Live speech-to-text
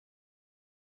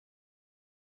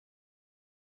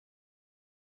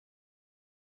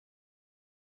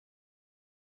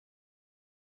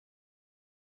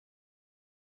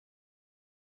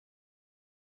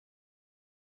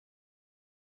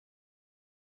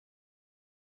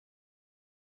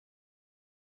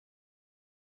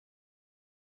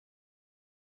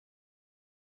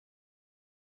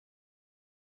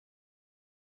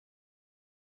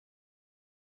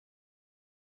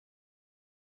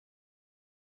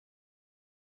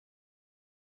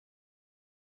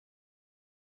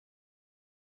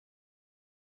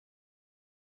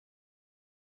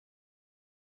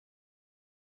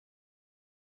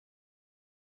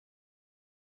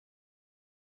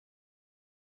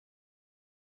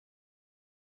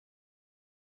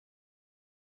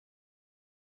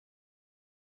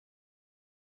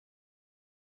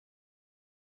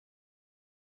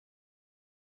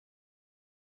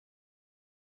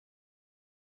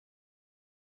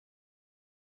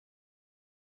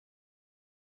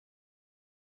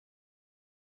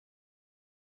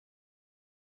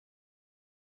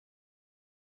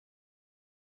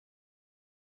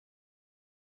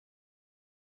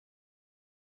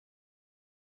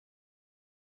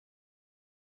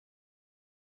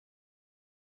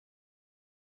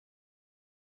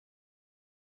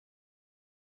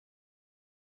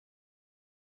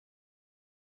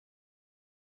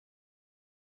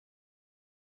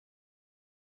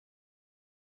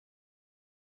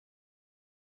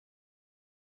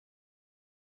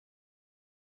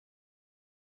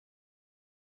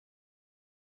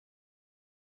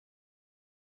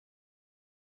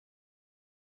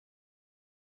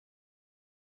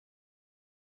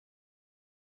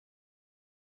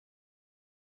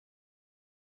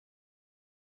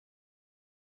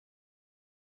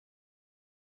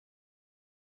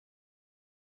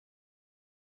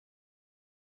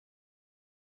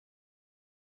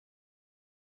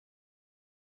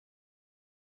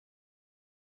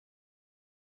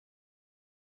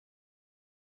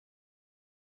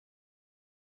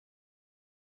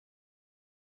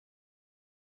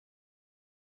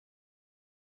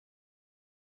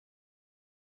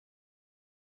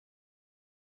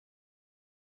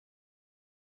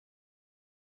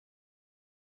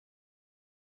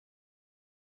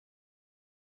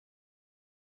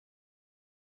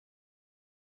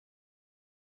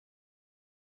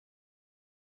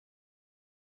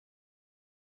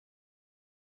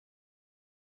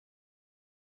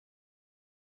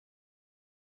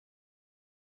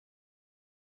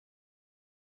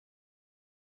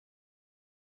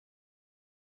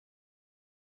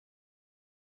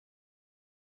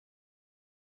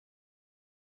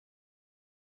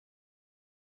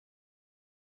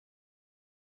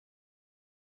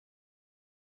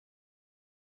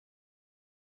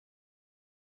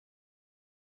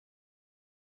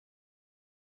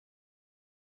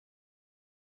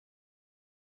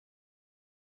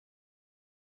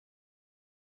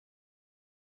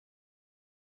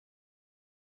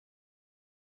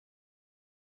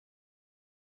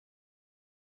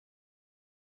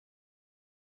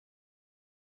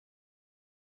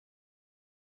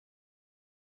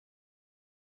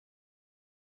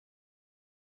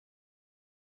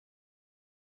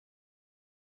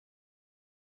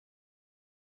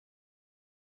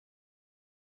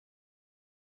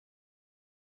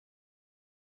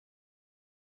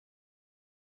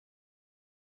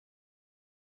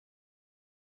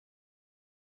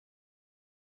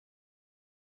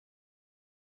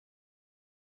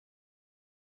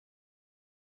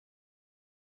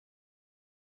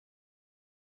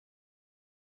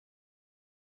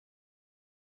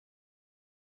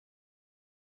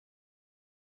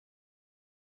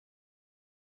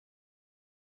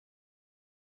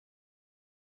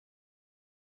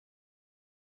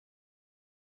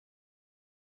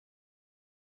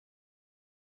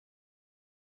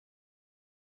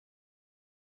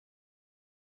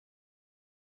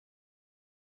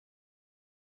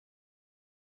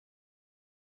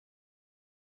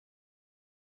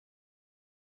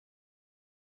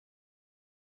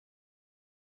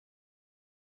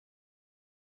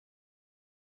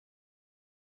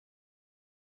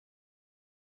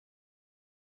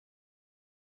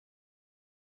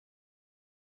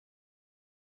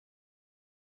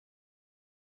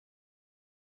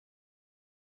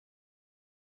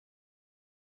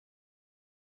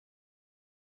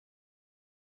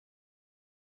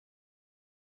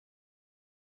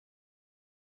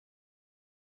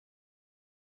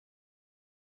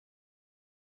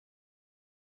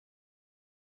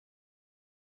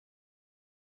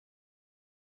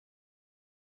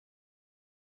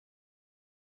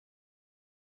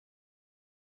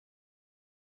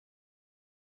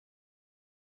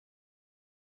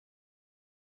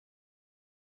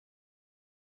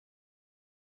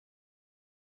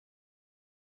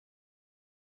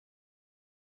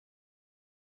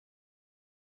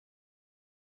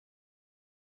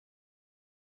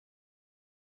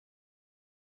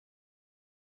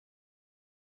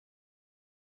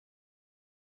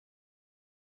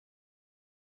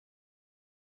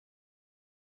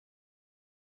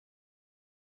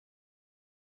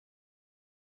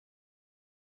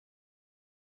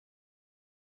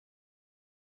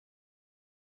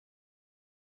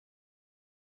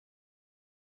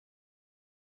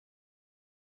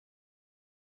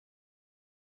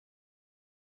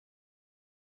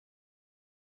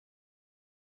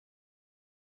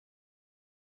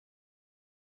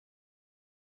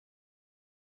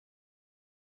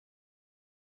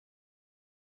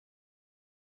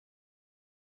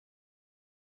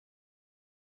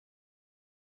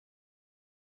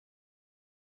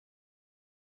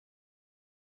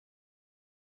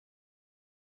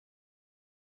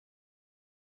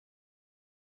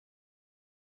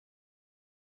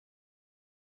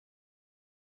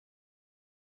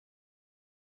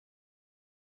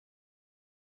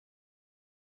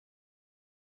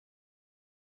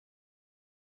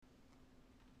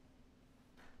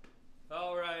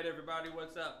All right, everybody,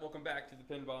 what's up? Welcome back to the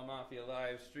Pinball Mafia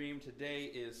live stream. Today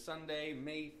is Sunday,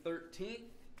 May 13th,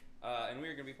 and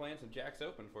we're going to be playing some Jack's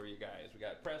Open for you guys. We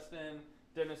got Preston,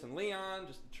 Dennis, and Leon,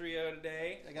 just a trio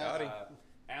today. Howdy.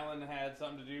 Alan had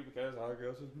something to do because I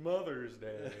guess it's Mother's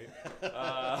Day.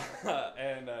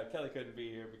 And Kelly couldn't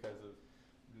be here because of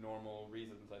normal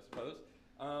reasons, I suppose.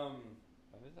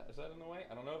 Is that in the way?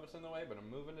 I don't know if it's in the way, but I'm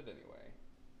moving it anyway.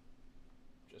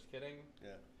 Just kidding.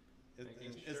 Yeah.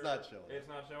 It's not showing up. It's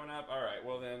not showing up? All right,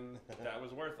 well then, that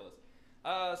was worthless.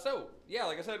 So, yeah,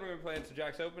 like I said, we're going to be playing some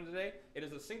Jack's Open today. It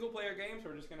is a single-player game, so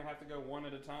we're just going to have to go one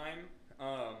at a time.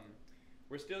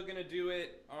 We're still going to do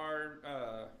it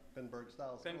our... Pinburg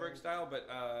style. Pinburg style, but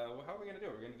how are we going to do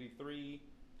it? We're going to do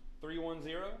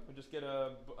 3-1-0? We just get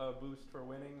a boost for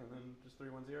winning, and then just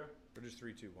 3-1-0? Or just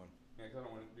 3-2-1. Yeah, because I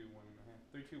don't want to do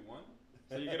 1.5. 3-2-1?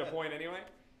 So you get a point anyway?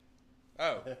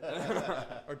 Oh.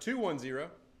 Or 2-1-0.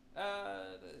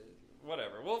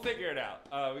 Whatever. We'll figure it out.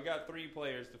 We got 3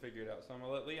 players to figure it out. So I'm going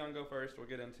to let Leon go first. We'll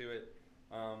get into it.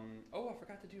 Oh, I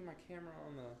forgot to do my camera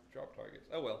on the drop targets.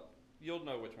 Oh, well. You'll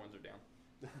know which ones are down.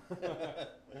 All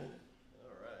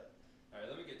right,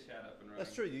 let me get chat up and running.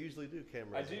 That's true. You usually do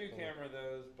cameras. I do camera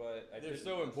those, but They're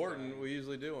so important. We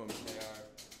usually do them. They are.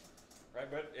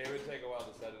 Right, but it would take a while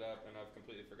to set it up, and I've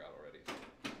completely forgot already.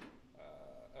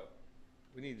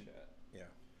 We need chat. Yeah.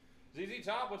 ZZ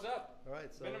Top, what's up? All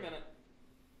right, so Been a minute.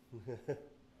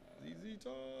 ZZ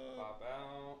Top. Pop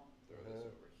out. Throw this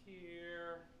over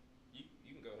here.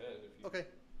 You can go ahead if you. Okay.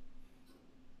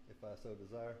 If I so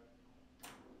desire.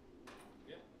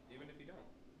 Yeah, even if you don't.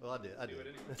 Well, I did. I do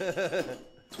did. it anyway.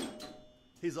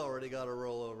 He's already got a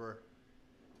rollover.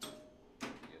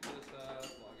 Get this up.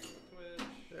 Log into Twitch.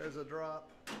 There's a drop.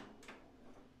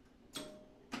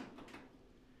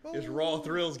 Is Raw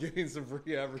Thrills getting some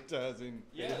free advertising?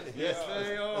 Yes, Yes,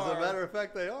 they are. As a matter of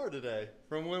fact, they are today.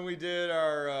 From when we did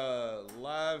our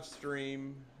live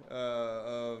stream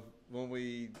of when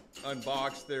we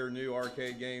unboxed their new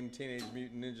arcade game, Teenage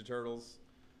Mutant Ninja Turtles.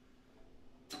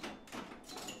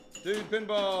 Dude,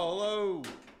 Pinball, hello.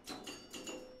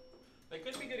 They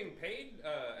could be getting paid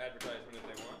advertisement if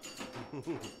they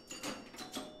want.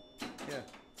 Yeah.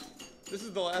 This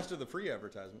is the last of the free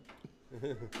advertisement.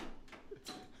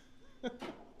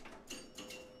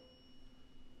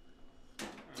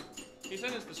 He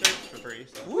sent us the shirts for free,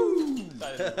 so. Woo!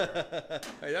 Excited.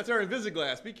 Hey, that's our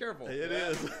Invisiglass. Be careful. It Yeah,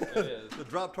 is. it is. The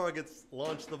drop targets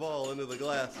launch the ball into the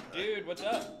glass. Dude, what's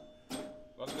up?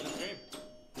 Welcome to the stream.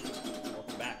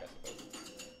 Welcome back, I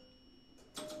suppose.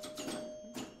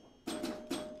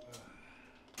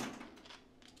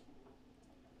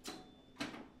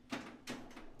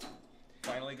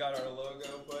 Finally got our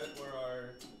logo put where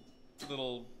our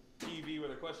little TV with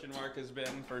a question mark has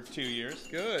been for 2 years.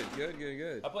 Good, good, good,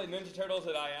 good. I played Ninja Turtles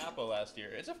at IAPA last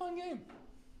year. It's a fun game.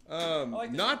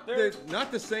 like not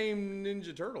the same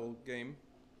Ninja Turtle game.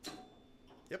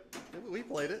 Yep, we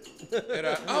played it. At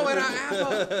Apple.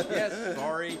 Yes,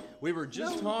 sorry. We were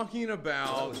just talking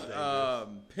about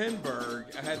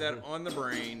Pinburg. I had that on the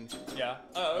brain. Yeah.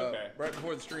 Oh, okay. Right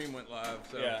before the stream went live.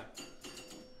 So Yeah.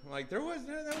 I'm like, that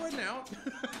wasn't out.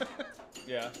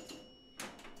 Yeah.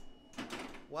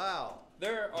 Wow.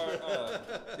 There are.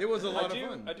 It was a lot of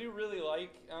fun. I do really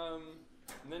like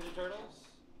Ninja Turtles.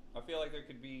 I feel like there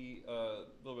could be a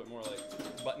little bit more like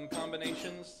button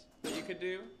combinations that you could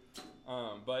do.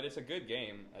 But it's a good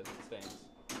game as it stands.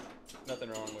 Nothing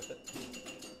wrong with it.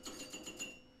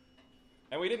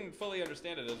 And we didn't fully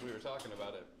understand it as we were talking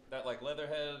about it. That like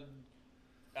Leatherhead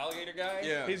alligator guy,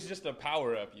 Yeah. he's just a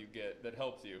power-up you get that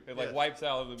helps you. It like wipes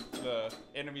out the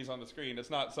enemies on the screen. It's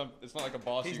not like a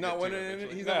boss. He's you not get one to of the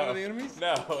eventually. he's not one of the enemies?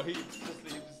 No, he's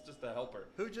just a helper.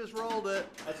 Who just rolled it?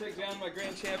 I took down my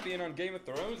grand champion on Game of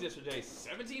Thrones yesterday.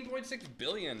 17.6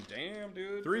 billion. Damn,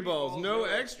 dude. 3 balls, no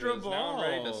extra extras. Now I'm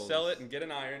ready to balls. sell it and get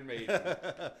an Iron Maiden.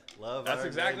 Love. That's Iron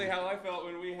exactly Maiden. how I felt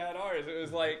when we had ours. It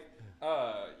was like,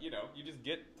 you just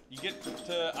get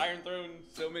to Iron Throne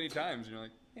so many times, and you're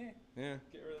like, Yeah.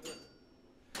 get rid of it.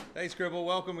 Hey, Scribble,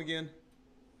 welcome again.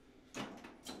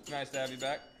 Nice to have you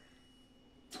back.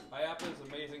 IAPA is an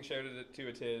amazing show to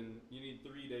attend. You need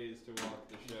 3 days to walk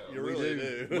the show. You really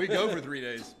do. We go for 3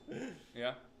 days.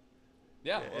 Yeah?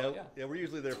 Yeah, well, yeah. Yeah, we're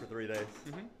usually there for 3 days.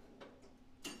 Mm-hmm.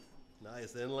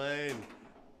 Nice in lane.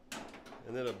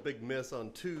 And then a big miss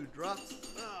on 2 drops.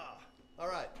 Ah, all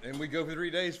right. And we go for 3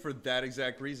 days for that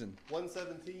exact reason.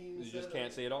 117. You just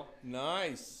can't see it all?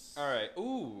 Nice. All right.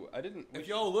 Ooh, I didn't. If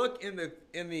y'all look in the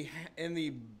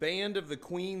band of the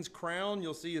Queen's crown,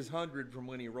 you'll see his 100 from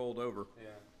when he rolled over. Yeah.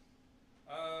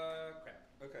 Crap.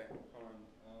 Okay. Hold on.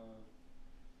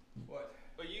 What?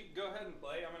 But you go ahead and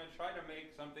play. I'm gonna try to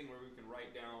make something where we can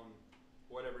write down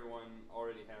what everyone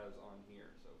already has on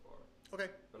here so far. Okay.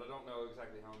 But I don't know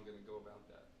exactly how I'm going to go about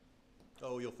that.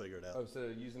 Oh, you'll figure it out. Oh, so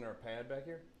using our pad back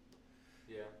here?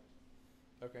 Yeah.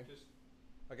 Okay. Just.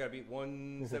 I gotta beat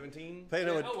 117.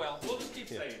 Oh well, we'll just keep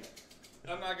saying it.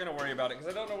 I'm not going to worry about it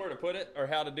because I don't know where to put it or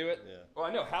how to do it. Yeah. Well,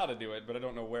 I know how to do it, but I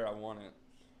don't know where I want it.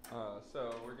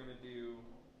 So we're going to do.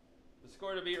 The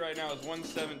score to beat right now is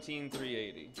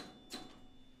 117,380.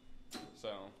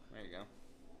 So there you go.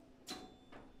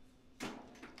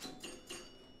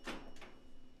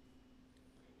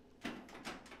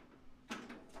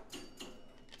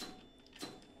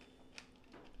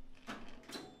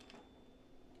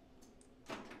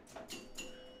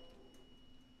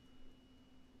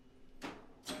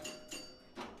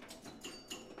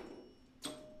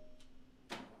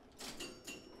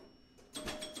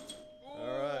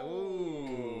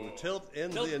 Tilt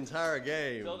ends the entire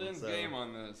game. Tilt ends game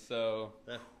on this, so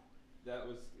that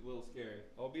was a little scary.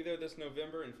 I'll be there this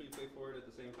November and free play for it at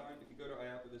the same time. If you go to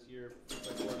IAPA this year, free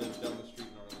play for it is down the street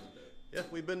in Orlando. Yeah,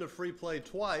 we've been to free play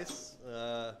twice,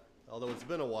 although it's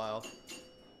been a while.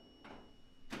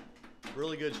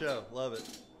 Really good show. Love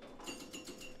it.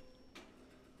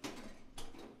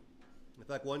 In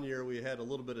fact, one year we had a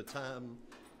little bit of time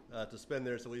to spend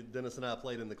there, so Dennis and I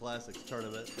played in the Classics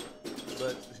tournament.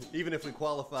 But even if we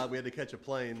qualified, we had to catch a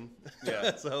plane.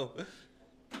 Yeah. So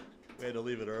we had to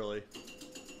leave it early.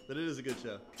 But it is a good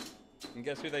show. And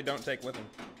guess who they don't take with them?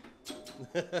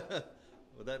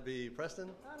 Would that be Preston?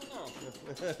 I don't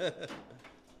know.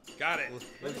 Got it.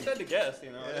 I just had to guess,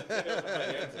 you know. I didn't think that was my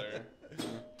answer.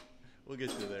 We'll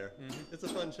get you there. Mm-hmm. It's a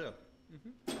fun show.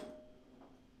 Mm-hmm.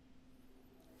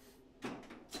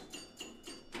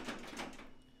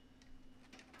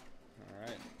 All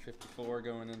right, 54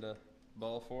 going into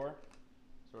ball 4.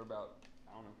 So we're about,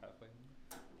 I don't know, halfway.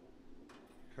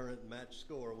 Current match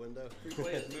score window. Free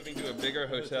play is moving to a bigger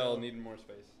hotel, needing more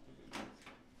space.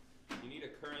 You need a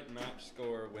current match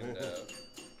score window.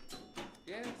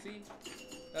 Yeah, see?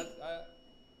 Okay.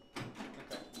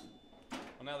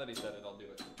 Well, now that he said it, I'll do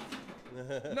it.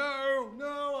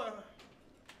 No.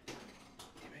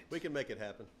 We can make it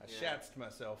happen. I shatzed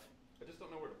myself. I just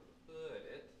don't know where to put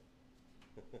it.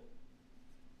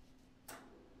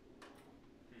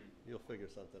 You'll figure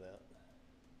something out.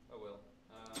 I will.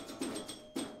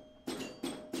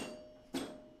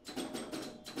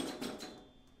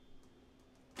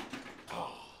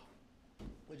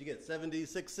 What'd you get,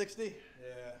 7660?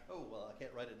 Yeah. Oh, well, I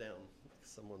can't write it down.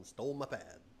 Someone stole my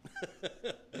pad.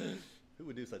 Who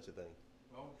would do such a thing?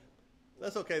 Well,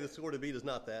 That's okay. The score to beat is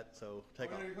not that, so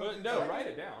take off. No, write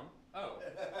it down. Oh.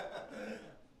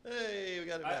 Hey, we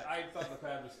got it back. I thought the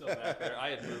pad was still back there. I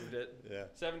had moved it. Yeah.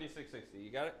 7660.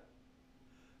 You got it?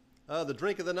 The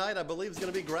drink of the night, I believe, is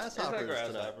going to be grasshoppers tonight.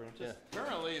 Grasshopper. Just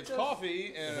currently it's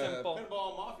coffee and simple.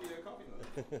 Pinball Mafia coffee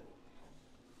mug.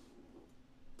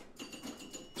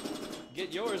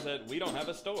 Get yours at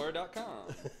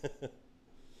WeDon'tHaveAStore.com.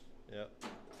 Yep.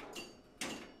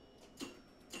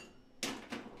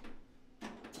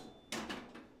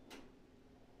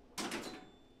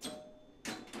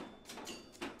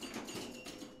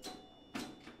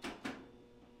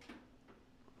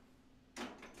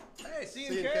 Hey,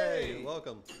 CNK,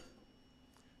 welcome.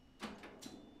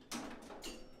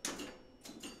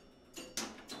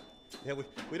 Yeah,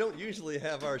 we don't usually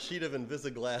have our sheet of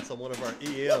Invisiglass on one of our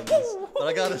EMs, but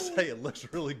I gotta say it looks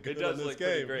really good It does on this look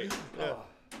game. pretty great. Yeah. Oh.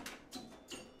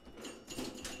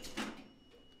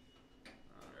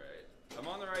 Alright. I'm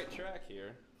on the right track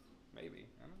here. Maybe.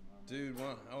 I don't know. Dude,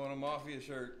 I want a Mafia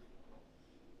shirt.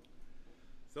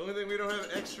 It's the only thing we don't have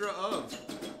extra of.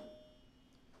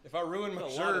 If I ruin my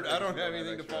There's a lot shirt, of I don't things have we don't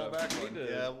anything to have fall extra back of. on.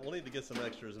 Yeah, we'll need to get some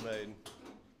extras made.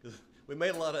 'Cause we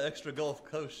made a lot of extra Gulf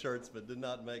Coast shirts, but did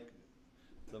not make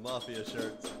the Mafia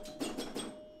shirts.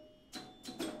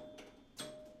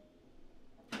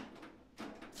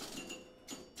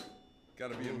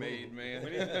 Gotta be a maid, man. We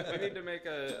need to make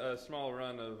a small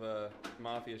run of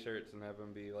Mafia shirts and have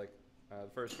them be like, the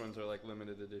first ones are like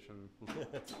limited edition.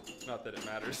 Not that it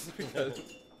matters because,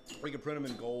 We could print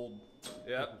them in gold.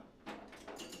 yep.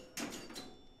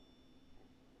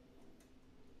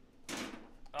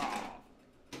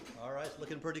 All right, it's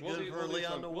looking pretty We'll good do, for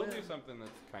Leon to we'll win. do something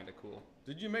that's kind of cool.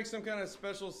 Did you make some kind of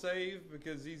special save?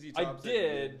 Because Easy I Top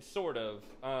did, sort of.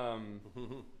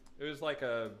 It was like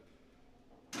a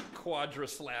quadra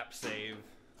slap save.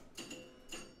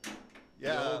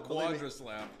 Yeah, old believe me, Quadra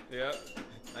slap. Yep.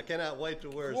 I cannot wait to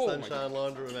wear a Whoa, my Sunshine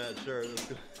Laundromat shirt.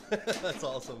 That's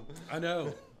awesome. I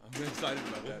know. I'm excited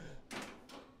about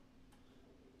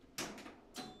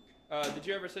that. Did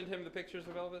you ever send him the pictures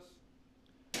of Elvis?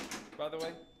 By the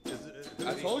way,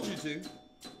 I told you to.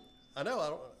 I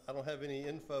know. I I don't have any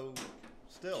info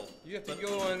still. You have to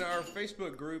go on our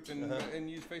Facebook group and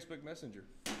use Facebook Messenger.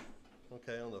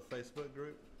 Okay, on the Facebook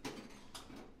group.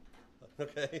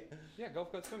 Okay. Yeah, Gulf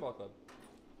Coast Pinball Club.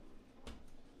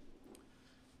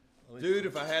 Dude,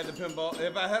 if I had the pinball,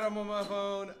 if I had them on my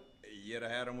phone, you'd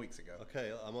have had them weeks ago.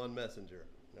 Okay, I'm on Messenger.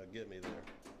 Now get me there.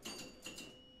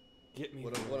 Get me.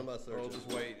 What am I searching? I'll just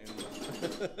wait.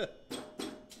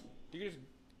 You can just.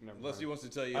 Never Unless he mind. wants to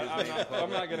tell you. I'm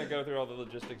not going to go through all the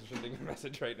logistics of sending a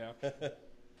message right now.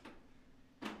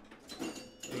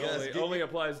 It only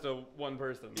applies to one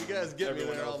person. You guys get me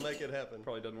Everyone there, I'll else make it happen.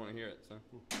 Probably doesn't want to hear it, so.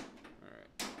 Alright.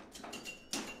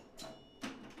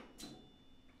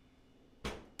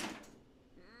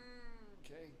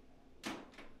 Okay.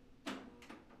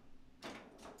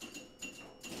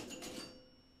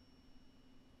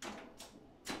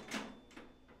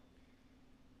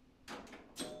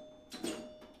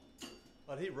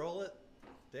 Did he roll it?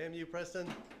 Damn you, Preston.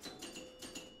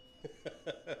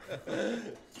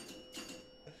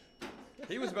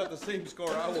 He was about the same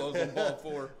score I was on ball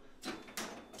 4.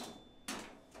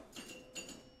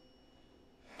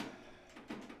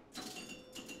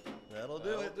 That'll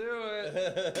do it. Do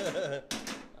it.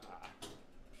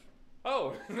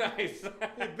 Oh, nice.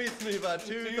 He beats me by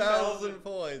 2,000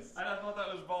 points. I thought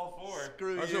that was ball 4.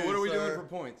 Screw you, So what are we sir. doing for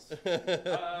points?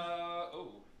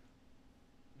 Oh.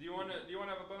 Do you want to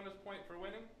have a bonus point for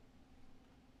winning?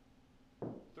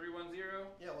 310.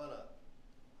 Yeah, why not?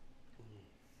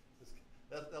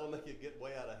 That'll make it get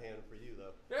way out of hand for you,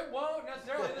 though. It won't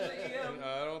necessarily. This is EM.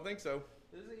 I don't think so.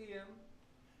 This is EM.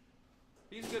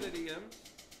 He's good at EMs.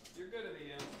 You're good at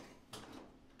EMs.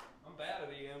 I'm bad at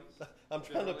EMs. I'm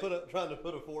trying to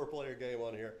put a 4-player game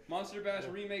on here. Monster Bash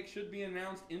remake should be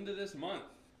announced into this month.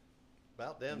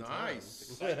 About damn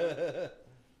Nice. time.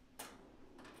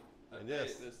 And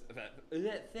yes.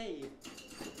 That save.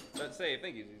 That save.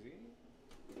 Thank you, ZZ.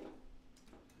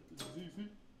 ZZ.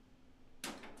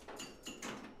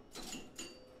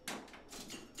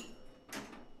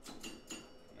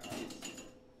 Nice.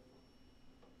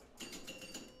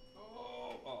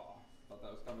 Oh, thought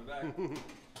that was coming back.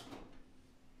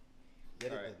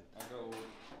 Get All it right, in. I'll go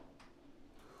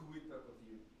quick up with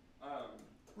you.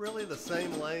 Really, the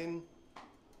same lane?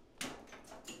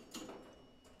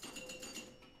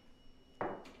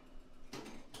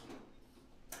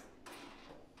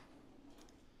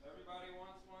 Everybody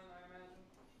wants one, I imagine.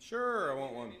 Sure, I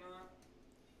want one. Maybe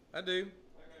not. I do.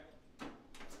 Okay.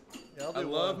 Yeah, I'll do I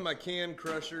love one. my Can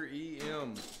Crusher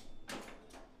EM.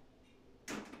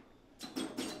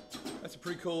 That's a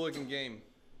pretty cool looking game.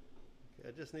 Okay,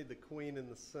 I just need the queen in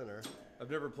the center. I've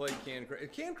never played Can Crusher. Is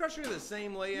Can Crusher the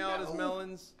same layout as No.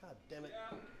 Melons? God damn it.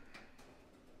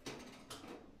 Yeah.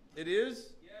 It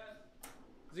is? Yes.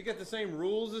 Does it get the same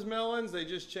rules as Melons? They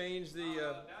just changed the.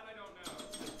 That I don't know.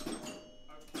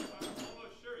 I'm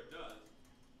almost sure it does.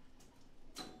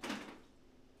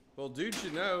 Well, dude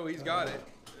should know. He's got it.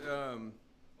 Well,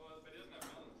 if it doesn't have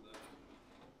melons, though.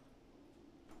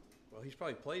 Well, he's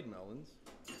probably played Melons.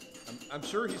 I'm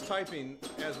sure he's typing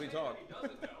as we talk. He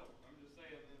doesn't know. I'm just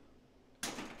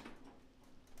saying.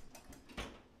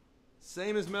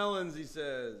 Same as Melons, he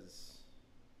says.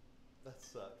 That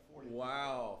sucked. 40.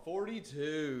 Wow,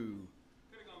 42.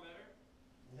 Could have gone better.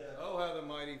 Yeah. Oh, how the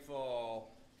mighty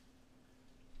fall.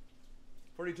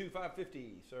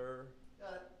 42,550, sir.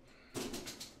 Got it.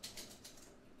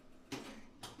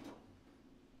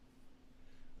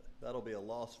 That'll be a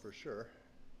loss for sure.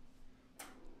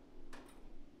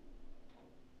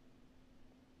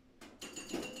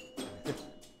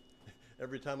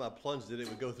 Every time I plunged it, it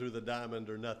would go through the diamond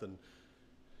or nothing.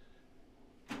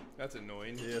 That's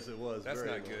annoying. Yes, it was. That's very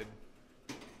not annoying.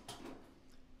 good.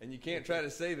 And you can't try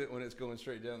to save it when it's going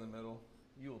straight down the middle.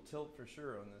 You will tilt for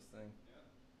sure on this thing.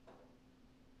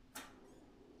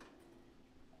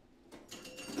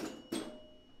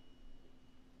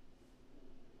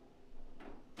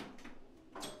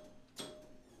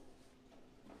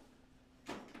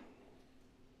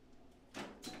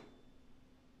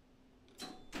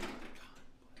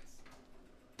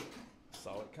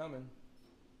 Saw it coming.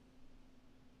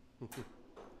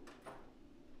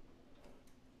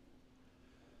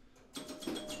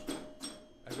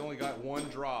 I've only got one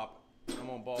drop. I'm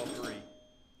on ball 3.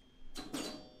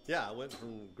 Yeah, I went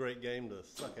from great game to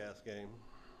suck ass game.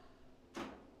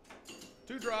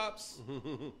 2 drops.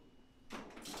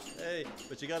 Hey,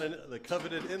 but you got the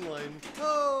coveted inlane.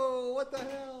 Oh, what the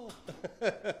hell?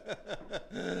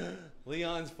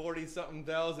 Leon's 40-something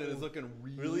thousand is looking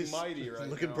really mighty right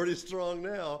looking now. pretty strong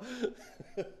now.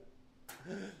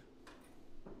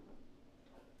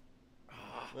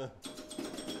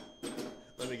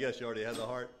 Let me guess, you already had the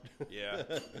heart. Yeah.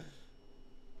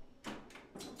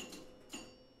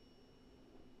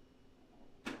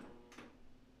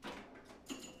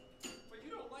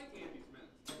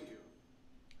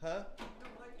 Huh? I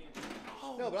don't like Andes.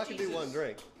 Oh, No, but I can do one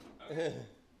drink. Okay.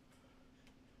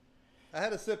 I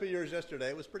had a sip of yours yesterday.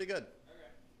 It was pretty good.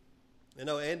 Okay. You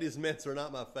know, Andy's mints are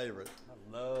not my favorite. I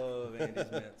love Andy's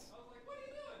mints. I was like, what are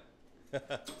you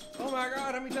doing? Oh my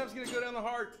God, how many times can it go down the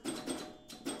heart?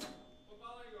 What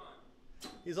ball are you on?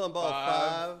 He's on ball 5.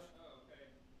 Oh, okay.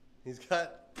 He's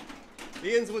got.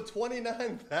 He ends with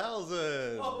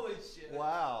 29,000. Holy shit.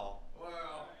 Wow.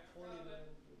 Wow.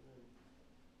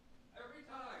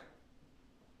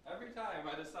 Every time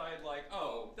I decide, like,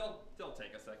 oh, they'll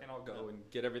take a second. I'll go and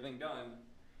get everything done.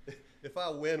 If I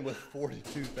win with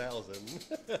 42,000,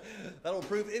 that'll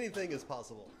prove anything is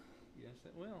possible. Yes,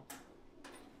 it will.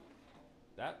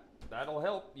 That'll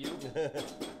help you.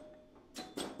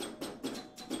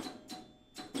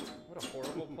 What a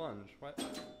horrible plunge. What?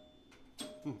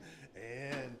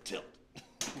 And tilt.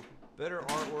 Better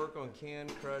artwork on Can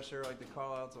Crusher, like the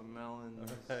call-outs on melons.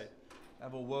 All right. I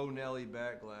have a Whoa Nelly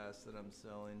back glass that I'm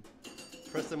selling.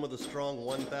 Preston with a strong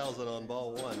 1,000 on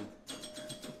ball 1.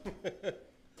 That's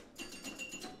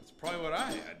probably what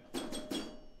I had.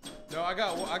 No, I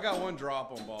got one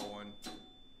drop on ball 1.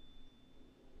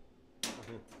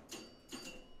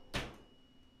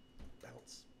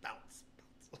 Bounce, bounce,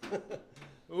 bounce.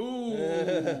 Ooh.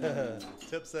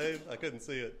 Tip save. I couldn't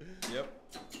see it. Yep.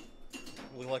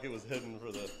 Looked like it was hidden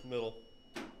for the middle.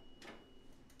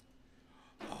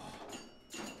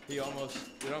 It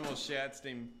almost shatzed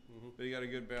him, but he got a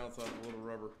good bounce off the little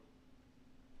rubber.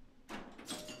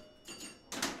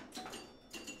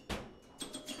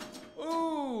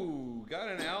 Ooh, got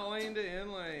an out lane to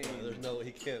in lane. There's no,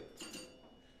 he can't.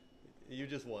 You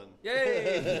just won.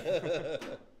 Yay!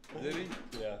 Did he?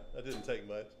 Yeah, that didn't take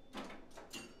much.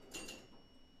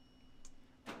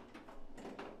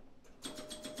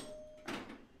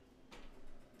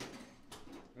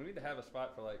 We need to have a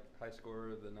spot for, like, high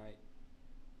scorer of the night.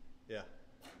 Yeah.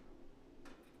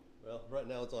 Well, right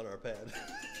now it's on our pad.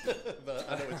 But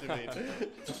I know what you mean.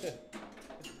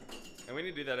 And we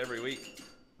need to do that every week.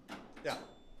 Yeah.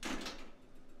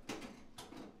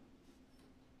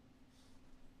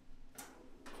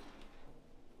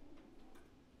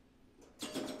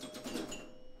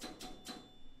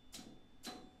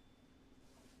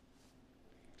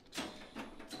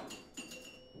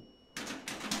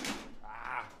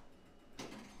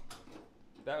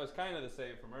 That was kind of the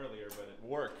save from earlier, but it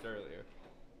worked earlier.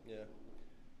 Yeah.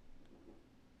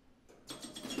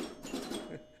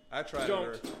 I tried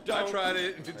Don't. it. I tried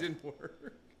it and it didn't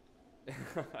work.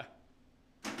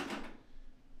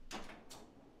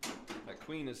 That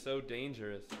queen is so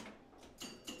dangerous.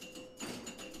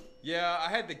 Yeah, I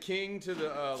had the king to the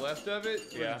left of it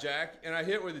with Yeah. the jack, and I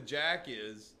hit where the jack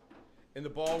is, and the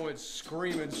ball went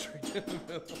screaming straight in the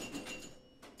middle.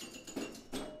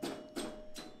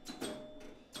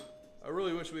 I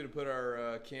really wish we'd have put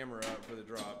our camera up for the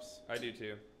drops. I do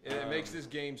too. It makes this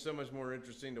game so much more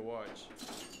interesting to watch.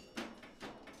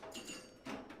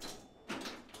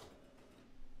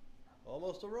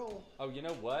 Almost a roll. Oh, you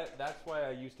know what? That's why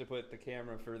I used to put the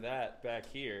camera for that back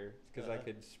here, because I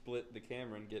could split the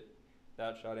camera and get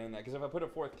that shot in that. Because if I put a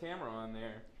fourth camera on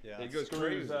there, Yeah. It goes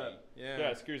screws crazy. up. Yeah.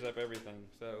 It screws up everything.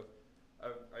 So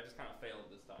I just kind of failed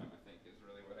this time, I think, is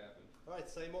really what happened. All right,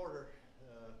 same order.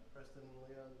 Preston,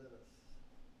 Leon, Dennis.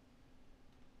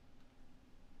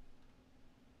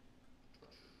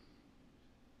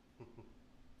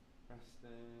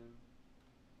 Preston.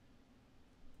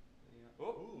 Yeah.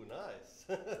 Ooh, nice.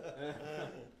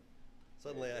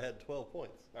 Suddenly I had 12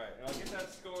 points. All right, and I'll get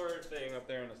that score thing up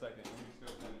there in a second. Let me just go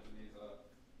finish these up.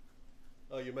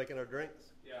 Oh, you're making our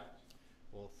drinks? Yeah.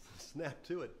 Well, snap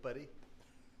to it, buddy.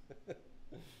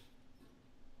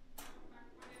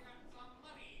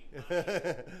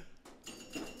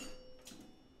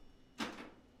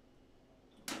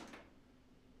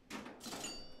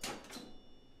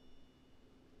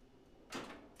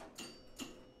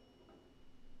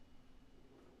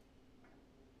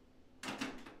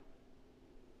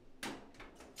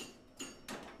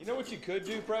 You know what you could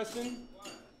do, Preston?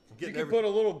 You Getting could put a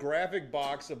little graphic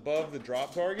box above the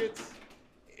drop targets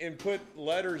and put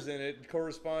letters in it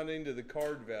corresponding to the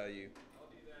card value. I'll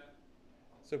do that.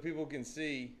 So people can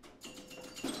see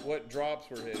what drops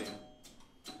we're hitting.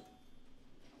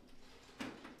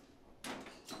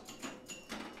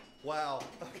 Wow.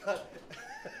 I got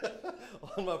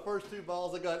on my first 2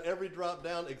 balls, I got every drop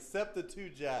down except the 2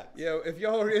 jacks. Yeah, if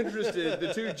y'all are interested,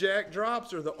 the 2 jack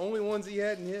drops are the only ones he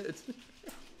hadn't hit.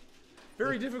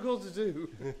 Very difficult to do.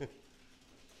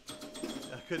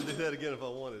 I couldn't do that again if I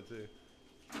wanted to.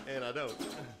 And I don't.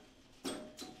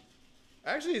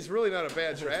 Actually, it's really not a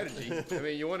bad strategy. I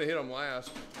mean, you want to hit them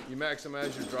last. You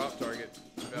maximize your drop target.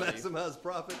 value. Maximize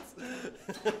profits.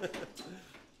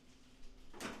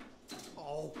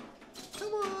 Oh,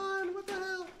 come on! What the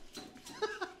hell?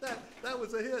 that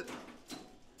was a hit.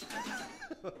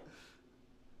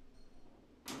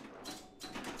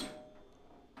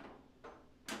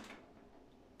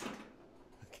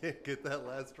 Can't get that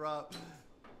last drop.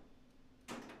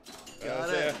 Got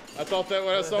it. I thought that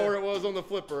when I saw where it was on the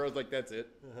flipper, I was like, that's it.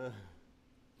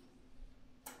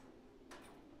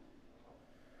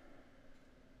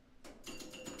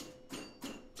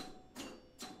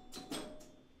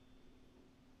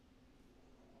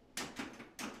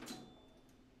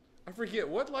 I forget,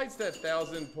 what lights that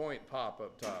 1,000-point pop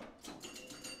up top?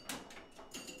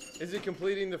 Is it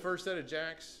completing the first set of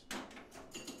jacks?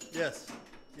 Yes.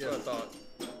 That's what I thought.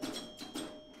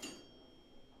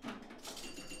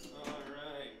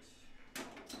 Alright.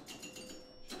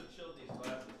 Should have chilled these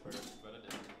glasses first, but I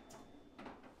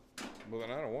didn't. Well,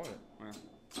 then I don't want it. Well,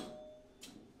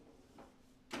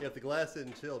 Yeah, if the glass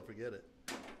isn't chilled, forget it.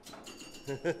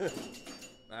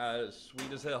 that is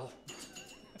sweet as hell.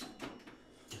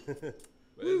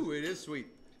 Ooh, it is sweet.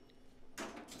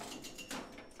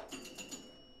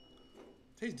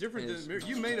 Tastes different It's than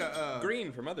you made a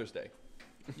Green for Mother's Day.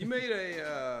 You made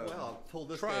a Well, I'll pull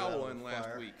this thing out trial of one the last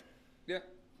fire. week. Yeah,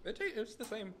 it's the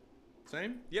same.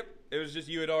 Same? Yep, it was just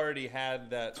you had already had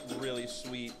that really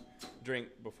sweet drink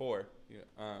before. Yeah.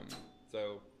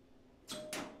 So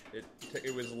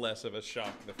it was less of a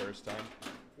shock the first time.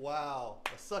 Wow,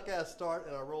 a suck-ass start,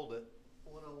 and I rolled it.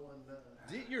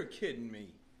 101. You're kidding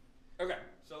me. Okay,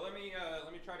 so let me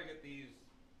try to get these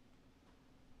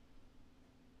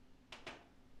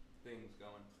things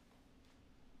going.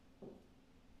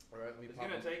 All right, let me It's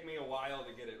gonna take me a while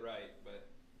to get it right, but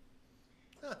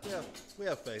Yeah, we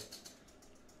have faith.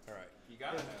 All right. you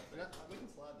gotta have Yeah, it. we can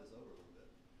slide this over a little bit.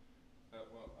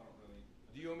 Well, I don't really.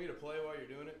 Do you want me to play while you're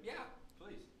doing it? Yeah,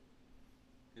 please.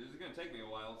 This is gonna take me a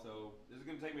while, so this is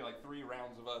gonna take me like 3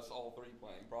 rounds of us all 3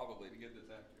 playing probably to get this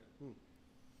accurate.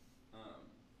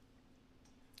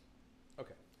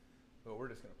 Okay. Well, we're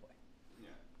just gonna play. Yeah.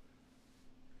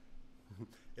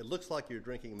 It looks like you're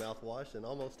drinking mouthwash and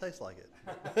almost tastes like it.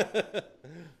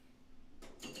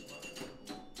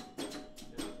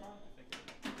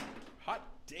 Hot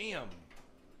damn.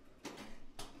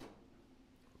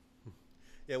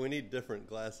 Yeah, we need different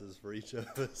glasses for each of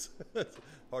us. It's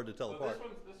hard to tell So apart.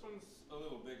 this one's a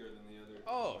little bigger than the other.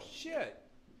 Oh shit.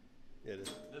 Yeah, it is.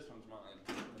 This one's mine,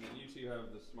 and then you 2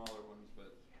 have the smaller ones.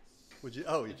 But Would you?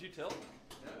 Oh, did you tilt?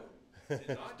 No. Did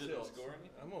Not didn't tilt. score any?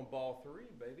 I'm on ball 3,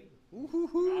 baby.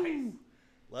 woo-hoo-hoo. Nice.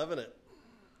 Loving it.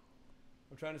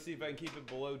 I'm trying to see if I can keep it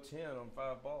below 10 on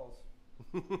 5 balls.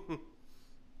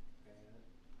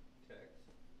 Text.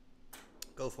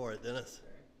 Go for it, Dennis.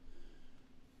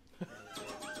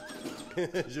 Okay.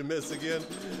 Did you miss again?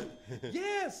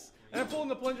 Yes! And I'm pulling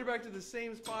the plunger back to the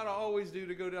same spot I always do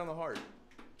to go down the heart.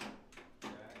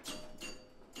 Jack.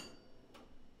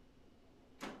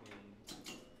 Queen.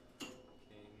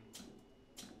 King.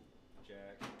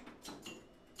 Jack.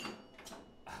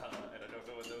 I don't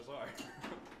know what those are.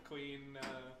 Queen.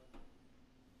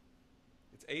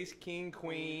 It's ace, king,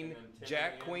 queen, and then 10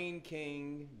 jack, again. queen,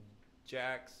 king,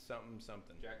 jack, something,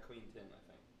 something. Jack, Queen, 10, I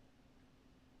think.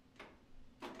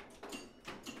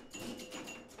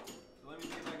 So let me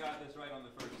see if I got this right on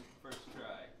the first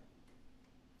try.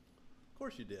 Of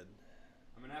course you did.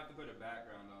 I'm gonna have to put a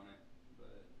background on it,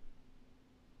 but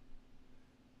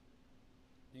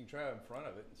You can try it in front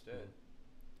of it instead.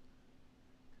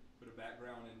 put a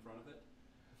background in front of it.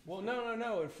 Well,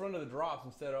 no, in front of the drops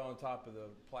instead of on top of the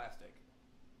plastic.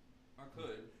 I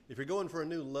could. If you're going for a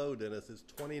new low, Dennis, it's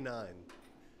 29.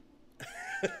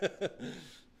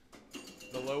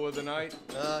 The low of the night.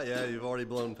 Yeah, you've already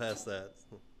blown past that.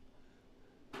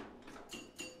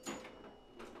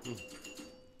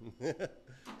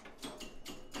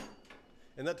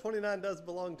 And that 29 does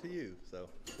belong to you, so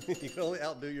you can only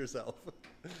outdo yourself.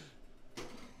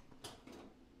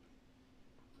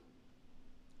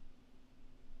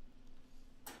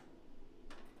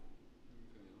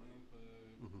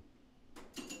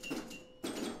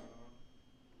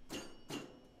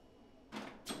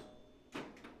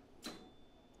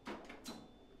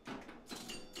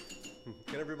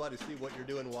 Can everybody see what you're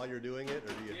doing while you're doing it,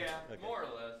 or do you? Yeah, Okay. more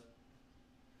or less.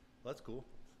 That's cool.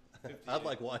 I'd 58.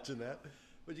 like watching that.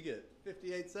 What'd you get?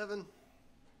 58.7.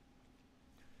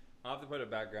 I'll have to put a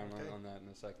background Okay. on that in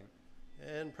a second.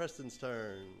 And Preston's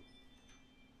turn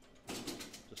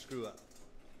to screw up.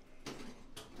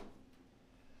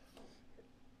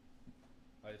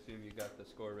 I assume you got the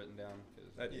score written down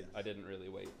because Yes. I didn't really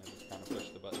wait. I just kind of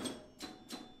pushed the button.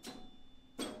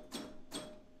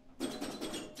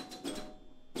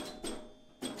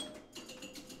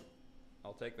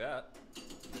 take that.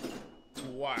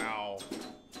 Wow.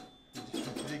 Did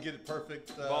he get it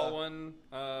perfect? Ball one,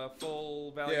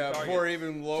 full value Yeah, target.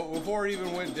 before it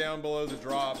even went down below the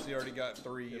drops, he already got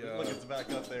 3. Yeah, look, it's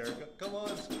back up there. Come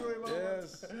on, screw him over.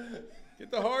 Yes. Get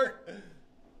the heart.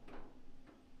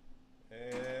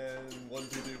 And 1, 2,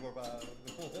 3, 4,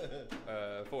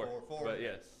 5. 4. Four. But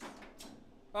yes.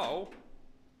 Oh.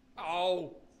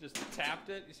 Oh. Just tapped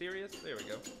it. You serious? There we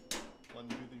go. 1,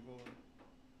 2, 3, 4.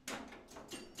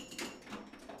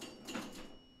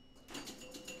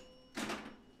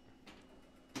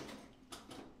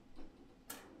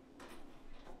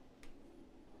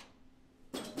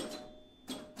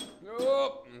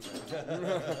 Nope.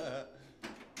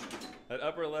 That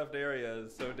upper left area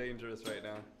is so dangerous right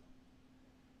now.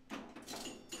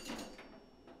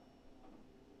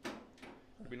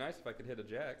 It'd be nice if I could hit a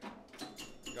jack.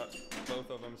 Got both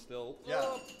of them still. Yeah,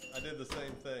 Oh. I did the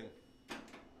same thing.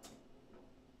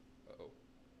 Uh-oh.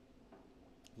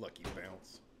 Lucky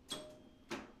bounce.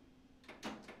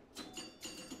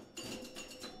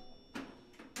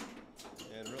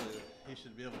 And really, he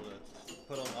should be able to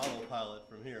put on autopilot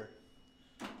from here.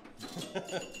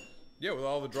 Yeah, with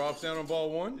all the drops down on ball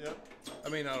 1. Yep. I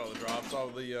mean, not all the drops, all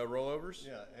the rollovers.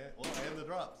 Yeah, and the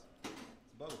drops. It's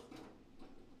both.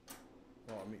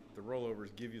 Well, I mean, the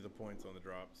rollovers give you the points on the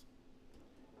drops.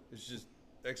 It's just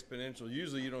exponential.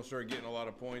 Usually, you don't start getting a lot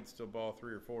of points till ball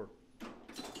 3 or 4.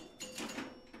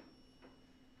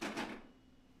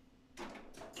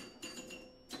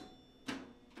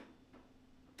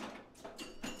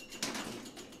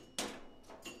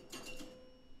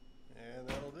 And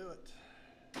that'll do it.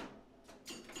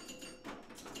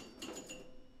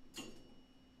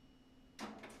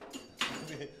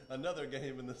 Another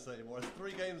game in the same order.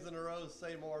 3 games in a row,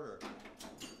 same order.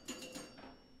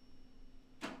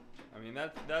 I mean,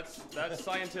 that's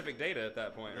scientific data at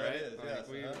that point, That right? is, yes,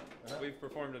 We've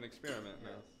performed an experiment now.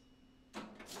 Yes.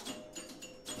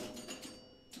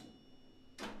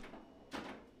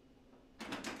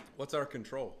 What's our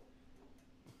control?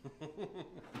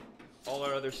 All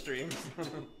our other streams.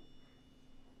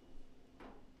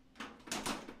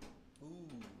 Ooh,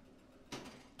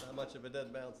 not much of a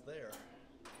dead bounce there.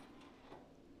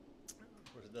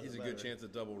 Of course, it doesn't He's a matter. good chance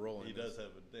of double rolling. He this. does have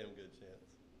a damn good chance.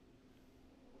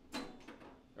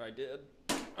 I did.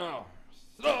 Oh.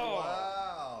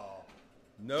 Wow.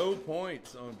 No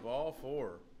points on ball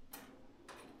 4.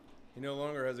 He no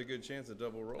longer has a good chance of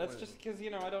double rolling. That's just because,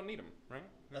 I don't need them, right?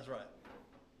 That's right.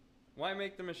 Why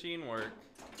make the machine work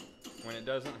when it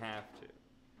doesn't have to?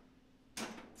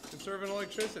 Conserving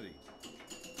electricity.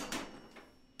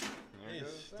 There He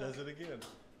goes that. does it again.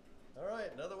 All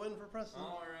right, another win for Preston.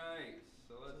 All right,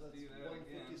 so let's So that's do that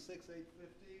again. 156,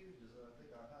 850, which is I think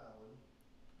our high one.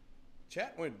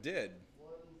 Chat went dead.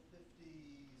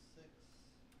 156.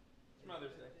 It's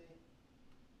Mother's Day.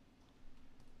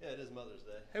 Yeah, it is Mother's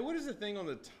Day. Hey, what is the thing on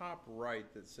the top right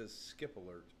that says skip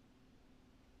alert?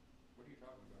 What are you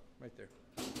talking about? Right there.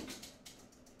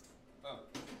 Oh,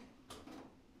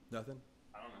 Nothing?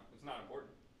 I don't know. It's not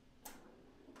important.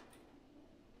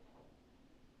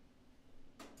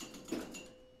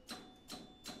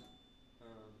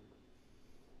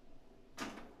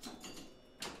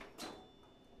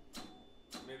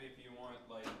 Maybe if you want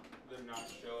them not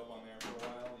to show up on there for a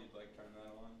while, you'd turn that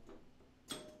on.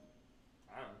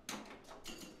 I don't know.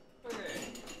 Okay,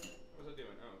 what was I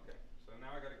doing? Oh, okay. So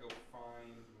now I gotta go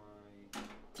find my.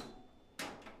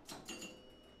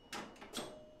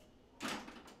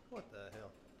 What the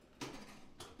hell?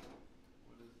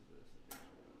 What is this?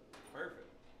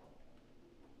 Perfect.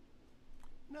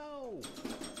 No.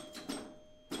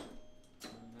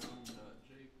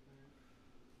 Unknown.jpg.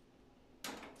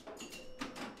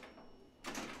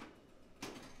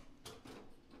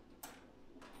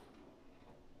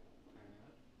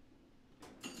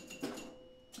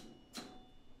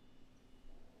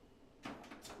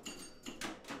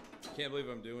 Can't believe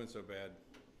I'm doing so bad.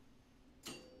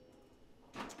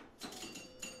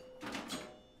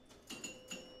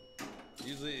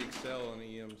 Usually excel on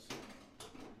EMs.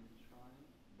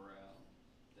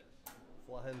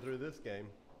 Flying through this game.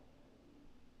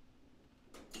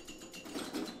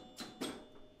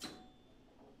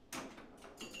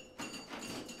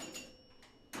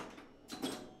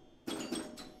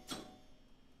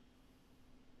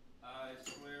 I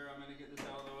swear I'm gonna get this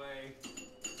out of the way.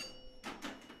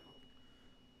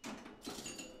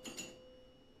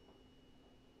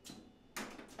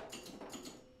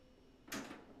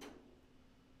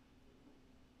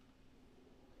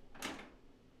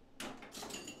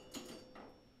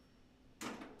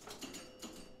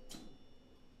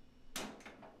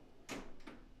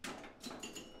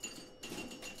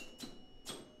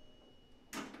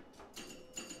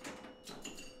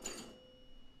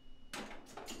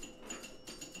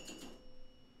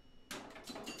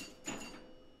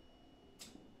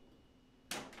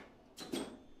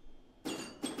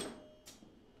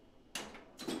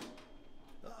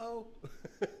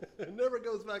 No. It never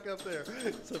goes back up there,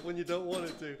 except when you don't want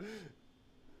it to.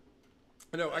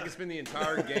 No, I can spend the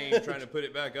entire game trying to put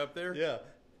it back up there. Yeah.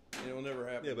 And it will never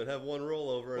happen. Yeah, but have one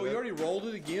rollover. Oh, you already rolled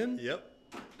it again? Yep.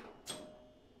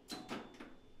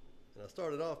 And I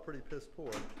started off pretty piss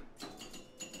poor.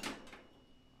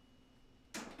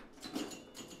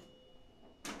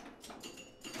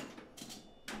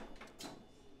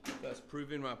 That's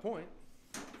proving my point.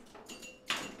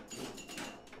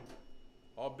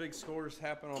 All big scores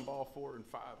happen on ball 4 and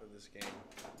 5 of this game.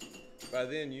 By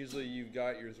then, usually you've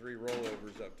got your 3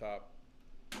 rollovers up top.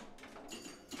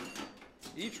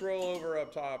 Each rollover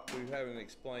up top, we haven't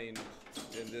explained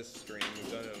in this stream,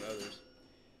 we've done it on others,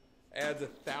 adds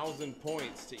 1,000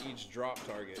 points to each drop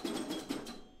target.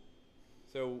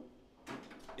 So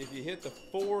if you hit the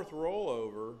 4th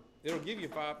rollover, it'll give you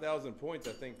 5,000 points,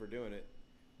 I think, for doing it.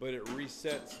 But it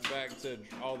resets back to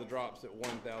all the drops at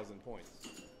 1,000 points.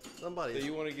 Somebody. So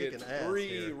you want to get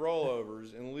 3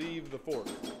 rollovers and leave the 4th.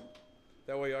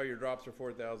 That way all your drops are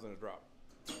 4,000 a drop.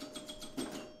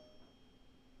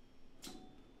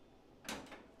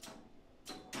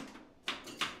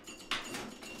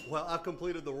 Well, I've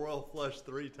completed the royal flush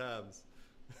 3 times.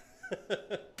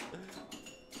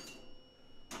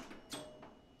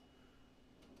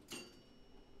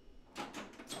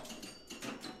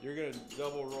 You're going to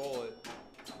double roll it.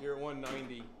 You're at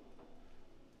 190.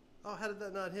 Oh, how did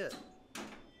that not hit?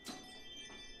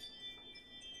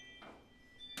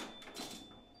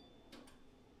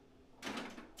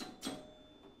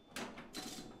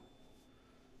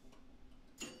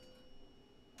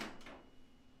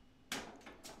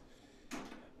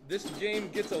 This game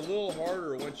gets a little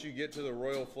harder once you get to the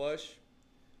royal flush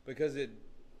because it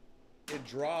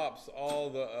drops all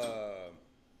the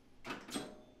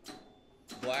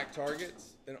black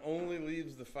targets and only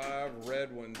leaves the 5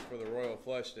 red ones for the royal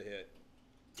flush to hit.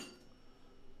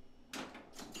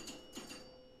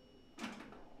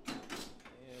 And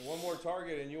one more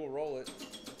target and you'll roll it.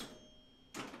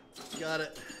 Got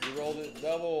it. You rolled it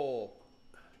double.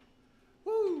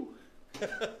 Woo!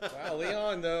 Wow,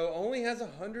 Leon, though, only has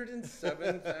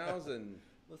 107,000.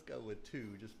 Let's go with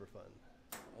 2 just for fun.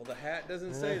 Well, the hat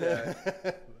doesn't say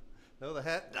that. No, the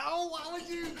hat. No, why would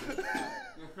you?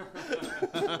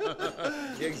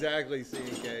 Exactly,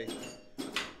 C&K.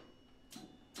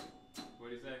 What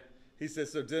do you say? He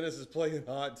says, so Dennis is playing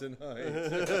hot tonight.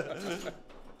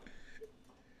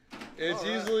 It's All right.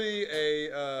 usually a...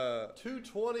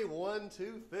 221,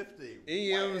 250.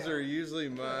 EMs Wow. are usually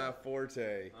my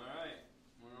forte. All right.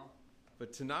 Well.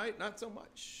 But tonight, not so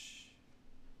much.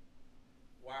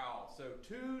 Wow, so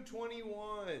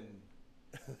 221.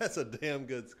 That's a damn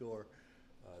good score.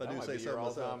 If That I do might say be so your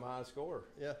myself. all-time high score.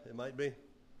 Yeah, it might be.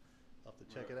 I'll have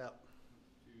to check it out.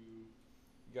 You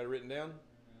got it written down?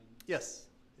 Yes,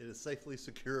 it is safely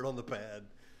secured on the pad.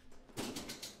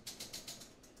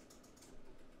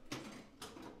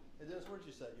 Hey Dennis, where'd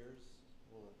you set yours?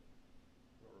 I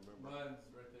don't remember. Mine's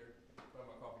right there by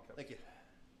my coffee cup. Thank you.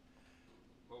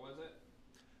 What was it?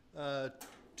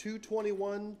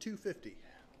 221, 250.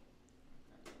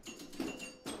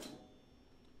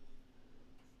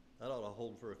 That ought to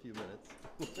hold for a few minutes.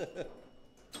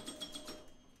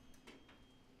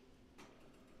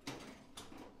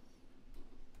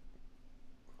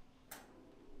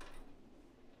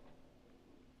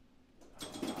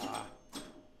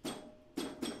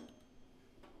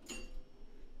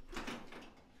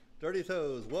 Dirty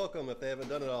Toes, welcome if they haven't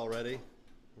done it already.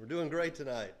 We're doing great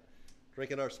tonight.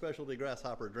 Drinking our specialty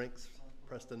grasshopper drinks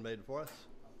Preston made for us.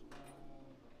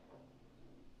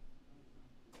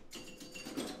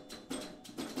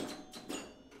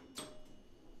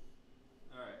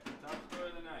 All right. Top score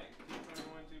of the night.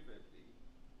 221, 250.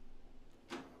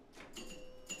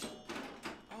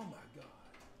 Oh, my God.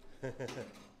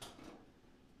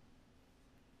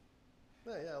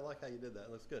 Yeah, I like how you did that.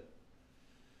 It looks good.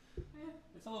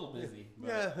 It's a little busy. But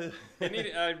Yeah.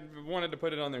 I wanted to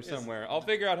put it on there somewhere. I'll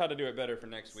figure out how to do it better for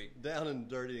next week. Down and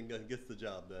dirty and gets the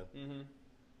job done. Mm-hmm.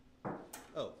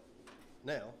 Oh,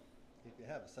 now, if you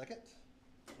have a second,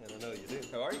 and I know you do.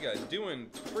 How are you guys? Doing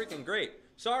freaking great.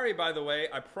 Sorry, by the way,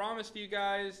 I promised you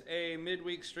guys a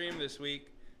midweek stream this week,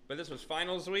 but this was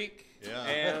finals week. Yeah.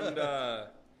 And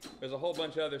there's a whole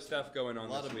bunch of other stuff going on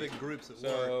A lot this of week. big groups at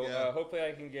So work. Yeah. hopefully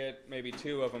I can get maybe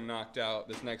 2 of them knocked out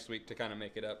this next week to kind of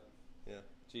make it up Yeah.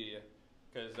 to you.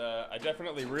 Because I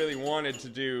definitely really wanted to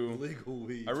do... Legal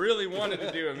weed. I really wanted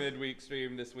to do a midweek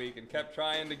stream this week and kept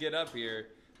trying to get up here,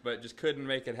 but just couldn't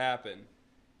make it happen.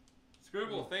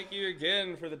 Scribble, thank you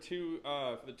again for the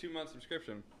 2-month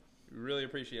subscription. We really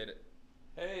appreciate it.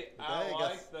 Hey, Hey, I guys.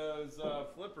 like those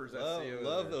flippers I see over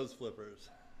Love there. those flippers.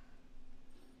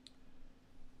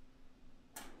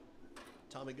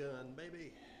 Tommy gun,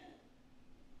 baby.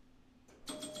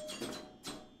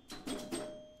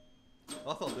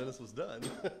 I thought Dennis was done.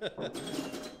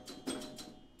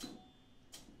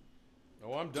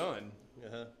 Oh, I'm done.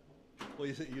 Uh-huh. Well,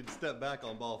 you'd step back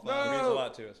on ball No! 5. It means a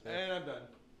lot to us. And I'm done.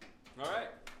 All right.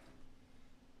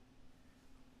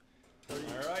 All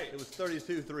right. It was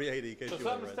 32-380. In case So you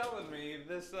something's read. telling me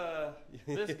this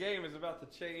this game is about to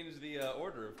change the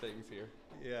order of things here.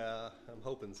 Yeah, I'm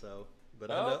hoping so. But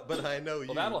Oh. I know you.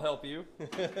 Well, that'll help you. I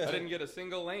didn't get a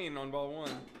single lane on ball 1.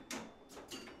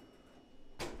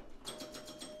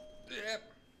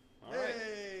 Yep. All right.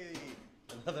 Hey!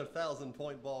 Another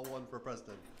 1,000-point ball 1 for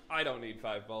Preston. I don't need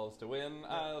 5 balls to win.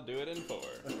 I'll do it in 4.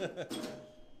 I need 5.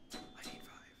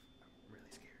 I'm really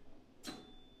scared.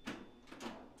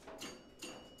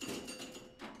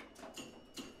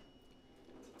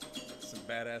 Some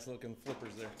badass looking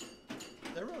flippers there.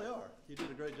 They really are. You did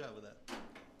a great job with that.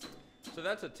 So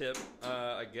that's a tip,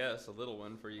 I guess, a little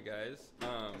one for you guys.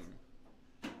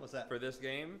 What's that? For this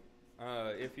game,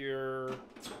 if you're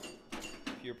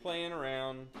playing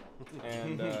around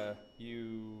and where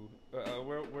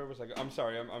was I I'm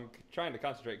sorry, I'm trying to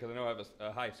concentrate because I know I have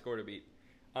a high score to beat.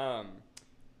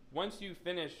 Once you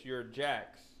finish your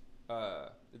jacks,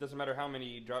 it doesn't matter how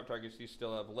many drop targets you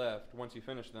still have left. Once you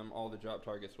finish them, all the drop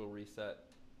targets will reset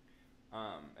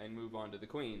and move on to the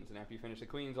queens. And after you finish the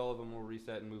queens, all of them will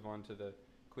reset and move on to the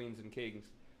queens and kings.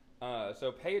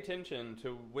 So pay attention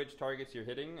to which targets you're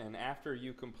hitting, and after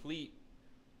you complete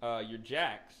your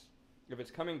jacks, if it's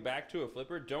coming back to a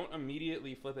flipper, don't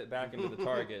immediately flip it back into the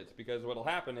targets, because what'll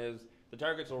happen is the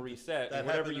targets will reset That and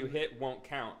whatever happened you in- hit won't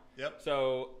count. Yep.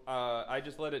 So I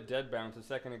just let it dead bounce a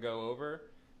second ago over,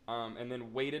 and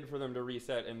then waited for them to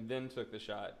reset and then took the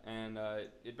shot. And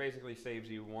it basically saves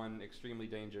you one extremely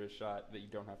dangerous shot that you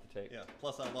don't have to take. Yeah.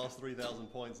 Plus, I lost 3,000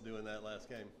 points doing that last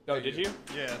game. Oh, did you?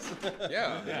 Yes.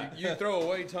 Yeah, you throw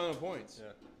away a ton of points.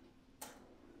 Yeah.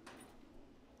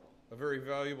 A very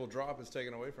valuable drop is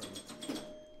taken away from you.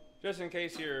 Just in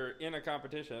case you're in a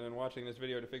competition and watching this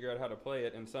video to figure out how to play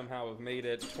it and somehow have made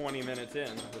it 20 minutes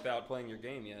in without playing your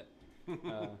game yet.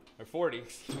 Or 40,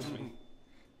 excuse me.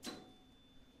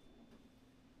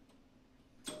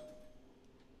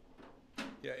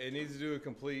 Yeah, it needs to do a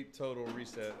complete total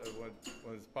reset of when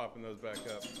it's popping those back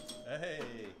up. Hey.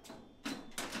 You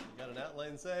got an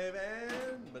outlane save,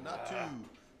 but not two.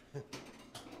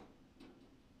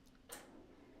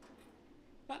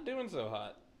 Not doing so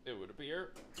hot, it would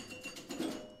appear.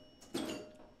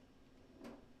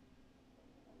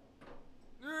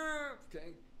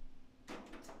 Okay.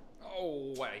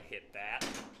 Oh, I hit that.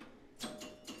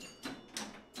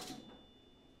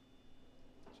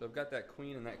 So I've got that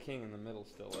queen and that king in the middle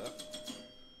still left.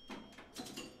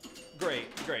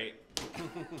 Great, great.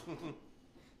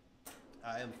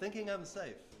 I am thinking I'm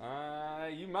safe.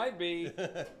 You might be.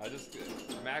 I just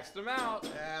maxed them out.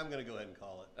 I'm going to go ahead and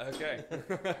call it. Okay.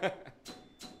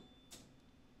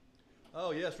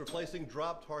 Oh, yes, replacing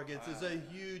drop targets is a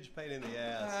huge pain in the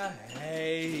ass. I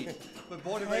hate But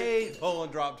boy, did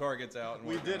pulling drop targets out. And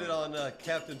we whatnot. did it on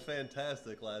Captain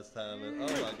Fantastic last time, and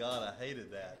oh my god, I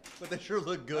hated that. But they sure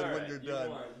look good All when right, you're you done.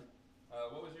 won.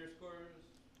 What was your scores?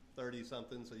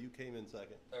 30-something, so you came in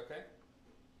second. Okay.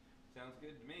 Sounds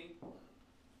good to me.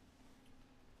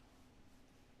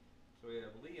 So we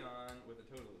have Leon with a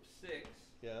total of 6.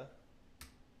 Yeah.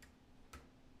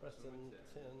 Preston, what's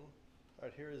that? 10. All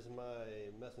right, here is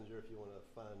my messenger if you want to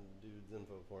find dude's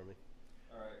info for me.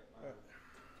 All right.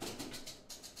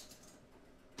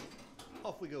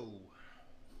 Off we go.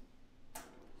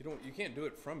 You can't do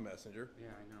it from Messenger. Yeah,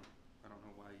 I know. I don't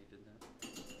know why you did that.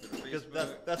 Because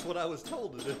that's what I was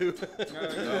told to do.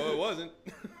 No, it wasn't.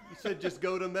 You said just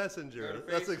go to Messenger.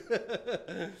 Go to That's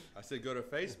I said go to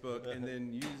Facebook and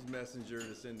then use Messenger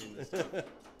to send him the stuff.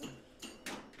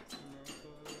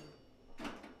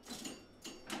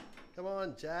 Come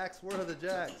on, Jacks. Where are the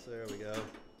Jacks? There we go.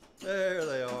 There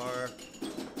they are.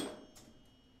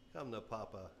 Come to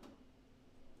Papa.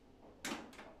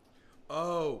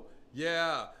 Oh,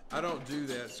 yeah. I don't do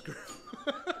that, screw.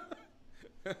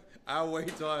 I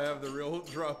wait till I have the real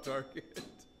drop target.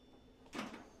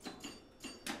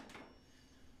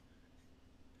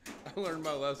 I learned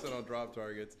my lesson on drop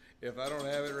targets. If I don't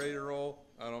have it ready to roll,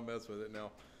 I don't mess with it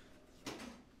now.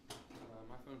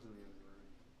 My phone's in the other room.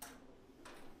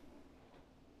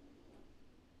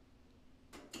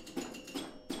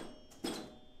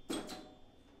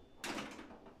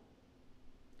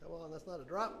 Come on, that's not a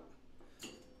drop.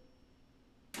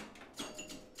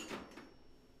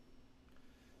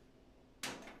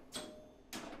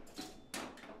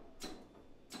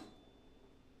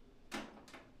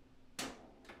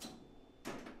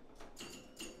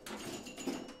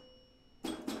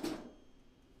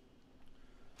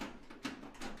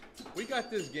 got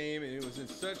this game and it was in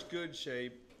such good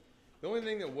shape. The only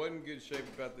thing that wasn't good shape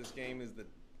about this game is the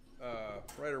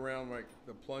right around like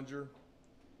the plunger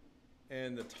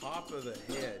and the top of the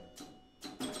head.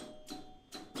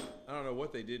 I don't know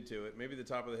what they did to it. Maybe the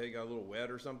top of the head got a little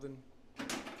wet or something. Crap.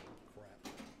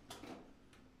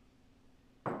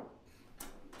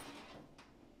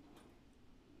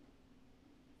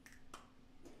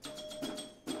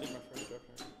 Did my first drop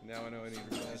target. Now I know I need to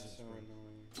replace That's it. so annoying.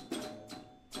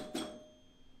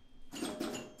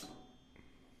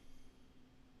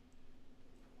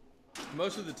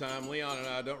 Most of the time, Leon and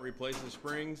I don't replace the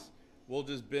springs. We'll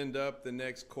just bend up the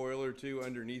next coil or two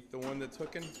underneath the one that's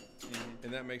hooking,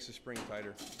 and that makes the spring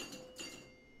tighter.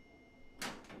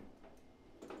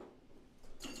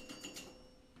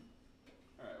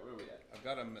 All right, where are we at? I've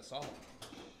got a massage.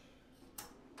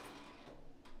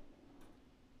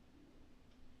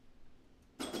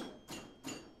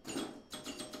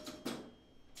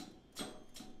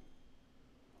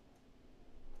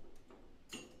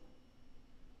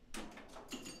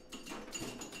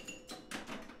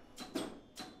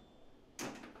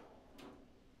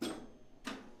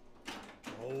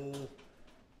 Oh,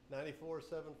 94,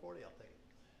 740. I'll take it.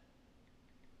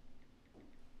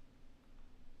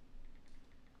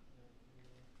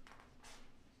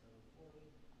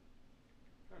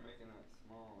 Try making that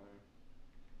smaller,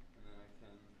 and then I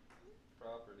can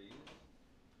properties.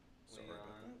 Sorry about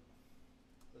Leon.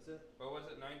 That's it? What was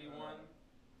it? 91.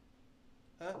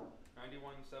 Huh?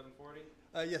 91 740.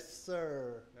 Yes,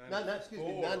 sir. Excuse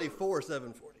me, 94. 94,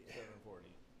 740.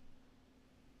 740.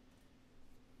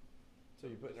 So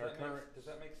you put Does our that current. does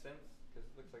that make sense? Because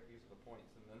it looks like these are the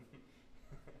points, and then.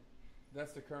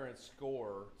 That's the current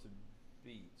score to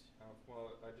beat.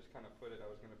 Well, I just kind of put it. I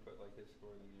was going to put like his score,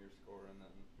 then your score, and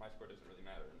then my score doesn't really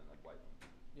matter, and then I'd wipe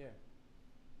them. Yeah.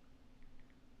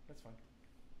 That's fine.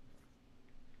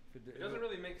 It doesn't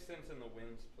really make sense in the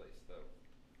wins place, though.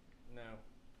 No.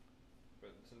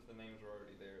 But since the names were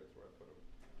already there, that's where I put them.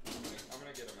 I'm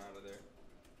gonna get them out of there.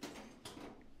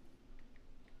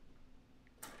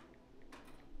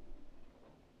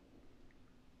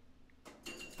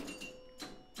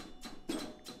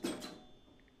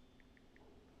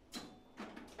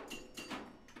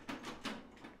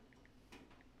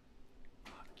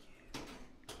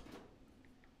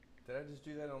 Did I just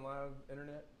do that on live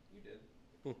internet? You did.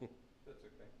 That's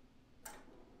okay.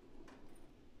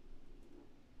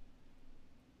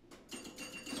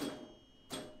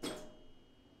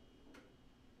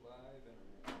 Live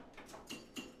internet.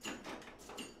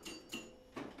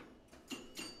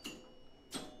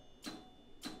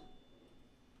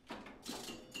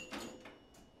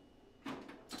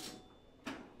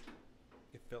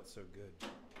 It felt so good.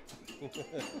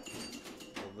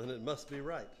 Well, then it must be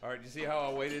right. All right, you see how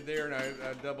I waited there and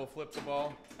I double flipped the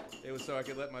ball? It was so I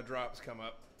could let my drops come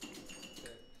up.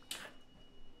 Okay.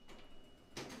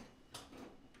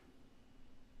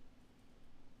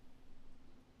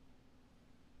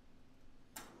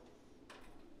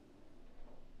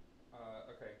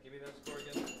 Okay, give me that score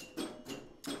again.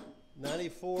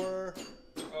 94.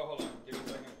 Oh, hold on. Give me a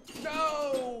second.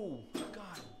 No!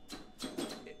 God.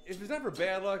 If it's not for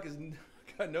bad luck, it's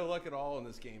got no luck at all in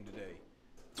this game today.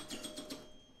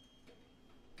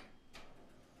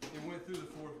 It went through the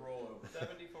fourth rollover.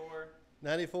 74,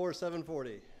 94,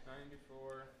 740.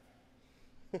 94,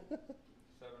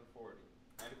 740.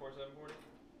 94, 740?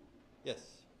 Yes.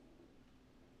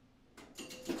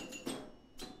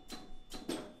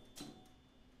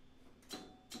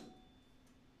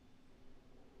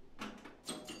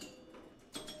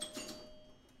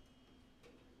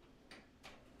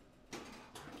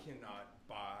 I cannot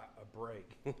buy a break.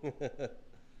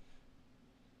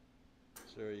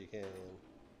 Sure you can.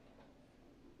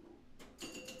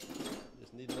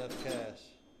 Just need enough cash.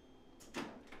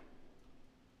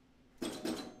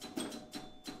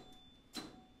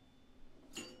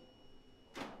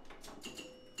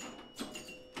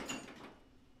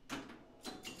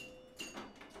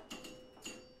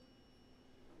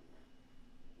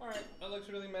 Alright, that looks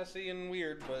really messy and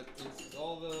weird, but it's,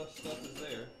 all the stuff is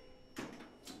there.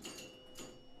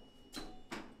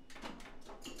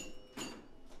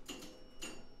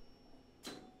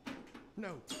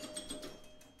 No.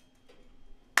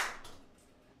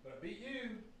 But I beat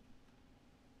you.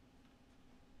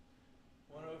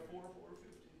 104, 450.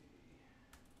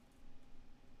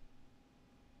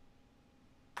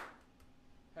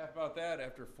 How about that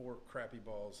after 4 crappy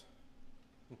balls?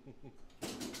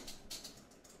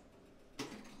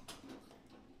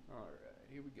 Alright,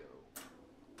 here we go.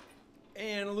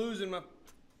 And losing my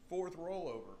 4th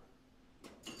rollover.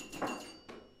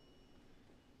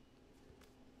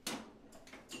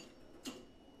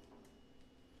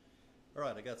 All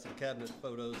right, I got some cabinet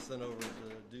photos sent over to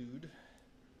Dude.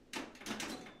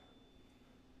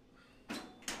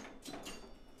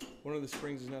 One of the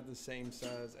springs is not the same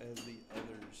size as the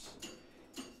others.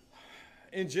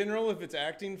 In general, if it's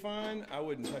acting fine, I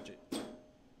wouldn't touch it.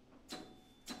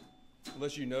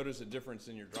 Unless you notice a difference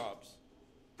in your drops.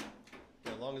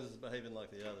 Yeah, as long as it's behaving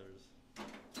like the others.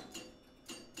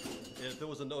 If there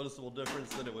was a noticeable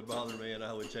difference, then it would bother me and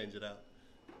I would change it out.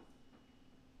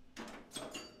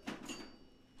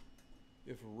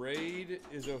 If raid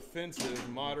is offensive,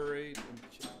 moderate.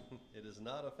 It is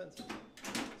not offensive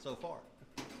so far.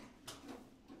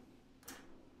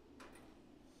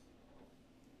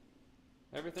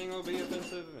 Everything will be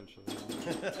offensive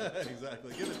eventually.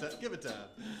 Exactly. Give it time.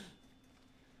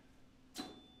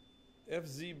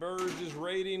 FZ Burge is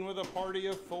raiding with a party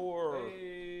of 4.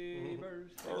 Hey, Burge.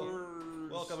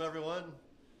 Burge. Welcome everyone.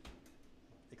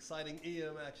 Exciting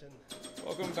EM action.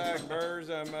 Welcome back, Burge.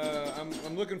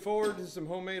 I'm looking forward to some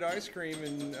homemade ice cream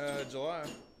in July.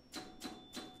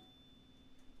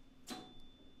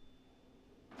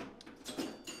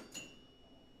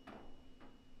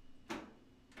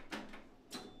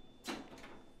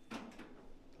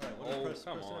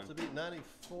 Come on. To beat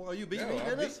 94. Oh, you beat Yeah, me, I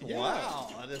Dennis? beat- yeah. Wow.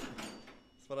 That's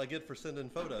what I get for sending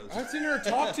photos. I'm sitting here and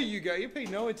talk to you guys. You pay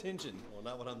no attention. Well,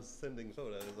 not when I'm sending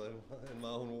photos. I'm in my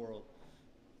own world.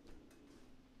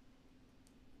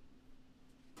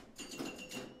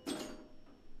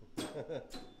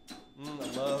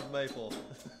 I love maple.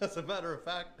 As a matter of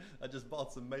fact, I just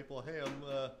bought some maple ham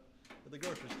at the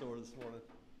grocery store this morning.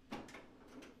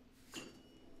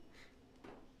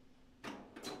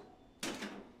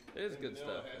 It is good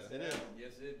stuff. It is.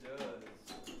 Yes, it does.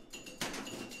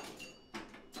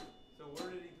 So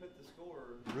where did he put the score?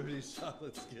 Rudy's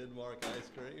chocolate skid mark ice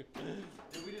cream.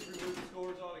 Did we just remove the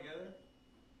scores altogether?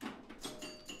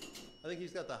 I think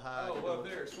he's got the high. Oh, well,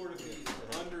 there. Sort of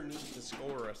underneath the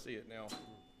score. I see it now.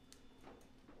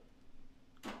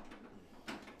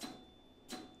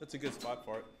 That's a good spot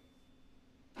for it.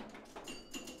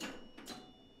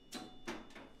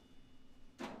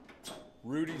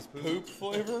 Rudy's poop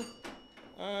flavor?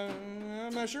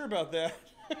 I'm not sure about that.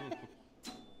 I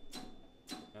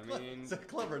mean, It's a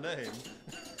clever name.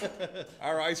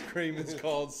 Our ice cream is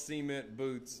called Cement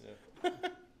Boots. Yeah.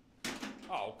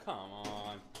 oh, come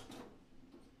on.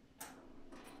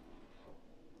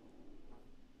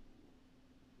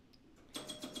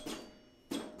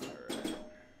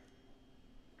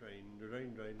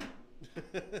 Drain.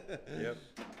 Yep.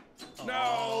 Oh,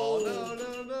 No!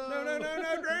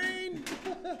 no, Drain!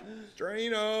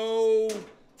 Draino!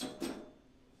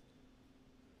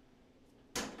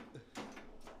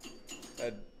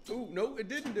 Ooh, no, it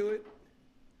didn't do it.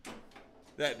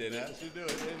 That did That it. should do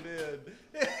it. It did.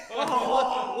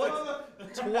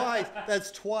 What? Twice.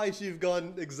 That's twice you've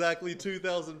gone exactly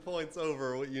 2,000 points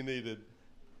over what you needed.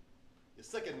 You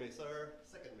sicken me, sir.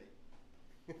 Sicken me.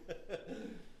 Alright,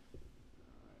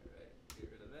 get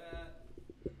rid of that.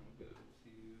 And we'll go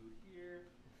to here.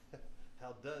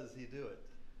 How does he do it?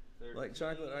 13. Like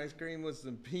chocolate ice cream with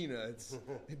some peanuts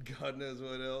and God knows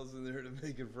what else in there to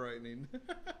make it frightening.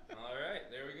 Alright,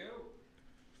 there we go.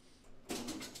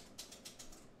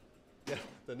 Yeah,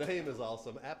 the name is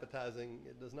awesome. Appetizing.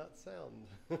 It does not sound.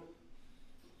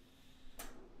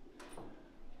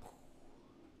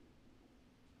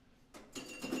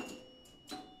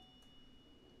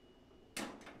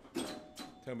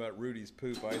 Talking about Rudy's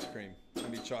poop ice cream. It's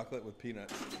gonna be chocolate with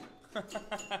peanuts. Do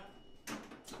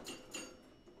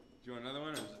you want another one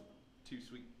or is it too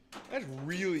sweet? That's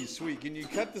really sweet. Can you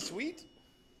cut the sweet?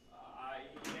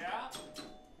 Yeah.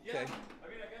 Yeah. Okay. I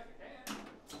mean, I guess I can.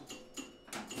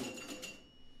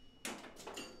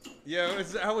 Yeah,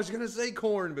 I was gonna say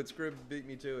corn, but Scrib beat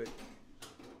me to it.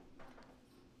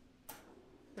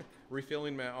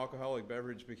 Refilling my alcoholic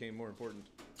beverage became more important.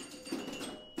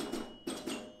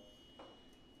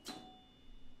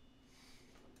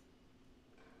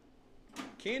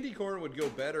 Candy corn would go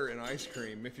better in ice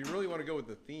cream. If you really want to go with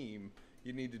the theme,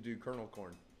 you need to do kernel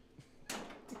corn.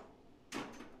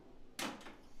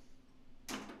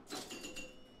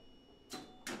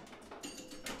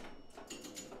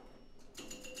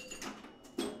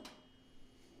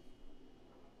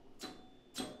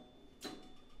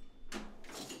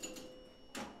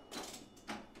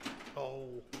 Oh.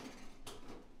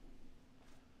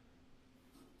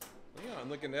 Yeah, I'm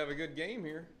looking to have a good game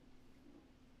here.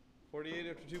 48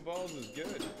 after 2 balls is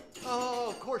good. Oh,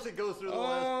 of course it goes through the Oh,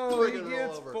 last he friggin'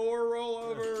 gets rollover. 4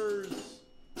 rollovers.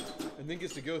 And then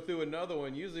gets to go through another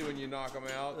one. Usually when you knock them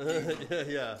out,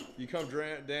 Yeah. you come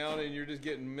down and you're just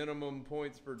getting minimum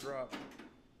points per drop.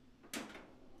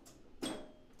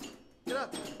 Get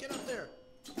up there.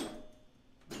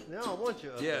 Now I want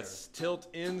you up Yes, tilt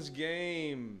ends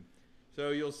game. So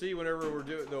you'll see whenever we're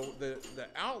doing the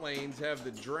out lanes have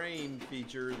the drain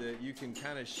feature that you can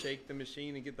kind of shake the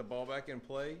machine and get the ball back in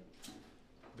play.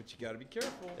 But you got to be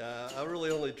careful. I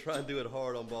really only try and do it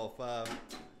hard on ball 5.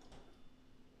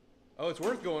 Oh, it's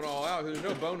worth going all out because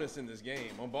there's no bonus in this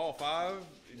game. On ball 5,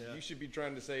 Yeah. you should be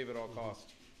trying to save at all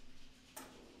costs.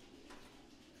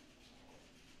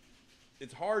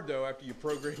 It's hard though after you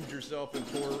programmed yourself in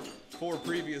four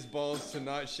previous balls to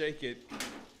not shake it.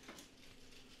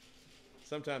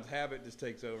 Sometimes habit just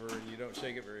takes over and you don't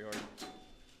shake it very hard.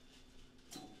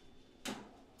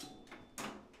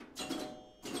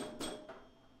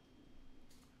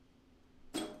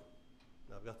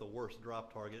 I've got the worst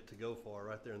drop target to go for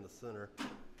right there in the center.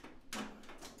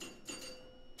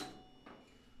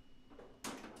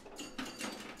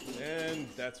 And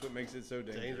that's what makes it so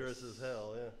dangerous. Dangerous as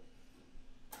hell, yeah.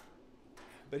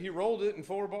 But he rolled it in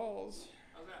 4 balls.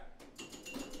 How's that?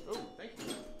 Oh, thank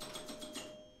you.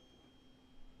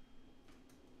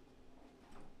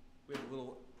 We have a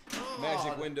little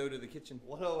magic window to the kitchen.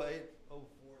 108, 040.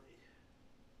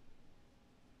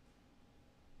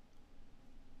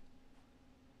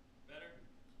 Better?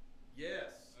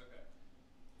 Yes. Okay.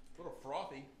 A little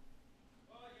frothy.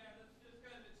 Oh yeah, that's just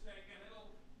because it's shaking. It'll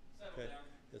settle Okay. down.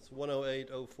 It's 108,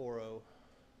 040.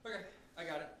 Okay, I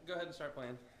got it. Go ahead and start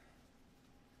playing.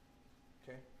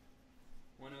 Okay.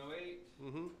 108,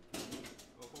 Mm-hmm.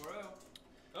 040.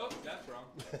 Oh, that's wrong.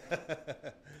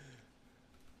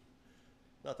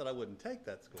 Not that I wouldn't take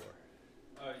that score.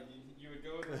 You would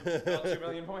go with about 2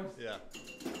 million points? Yeah.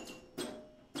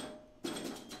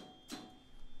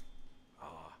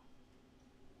 Ah.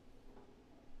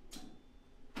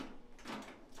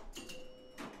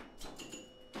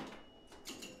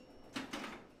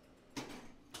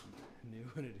 Knew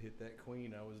when it hit that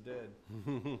queen, I was dead.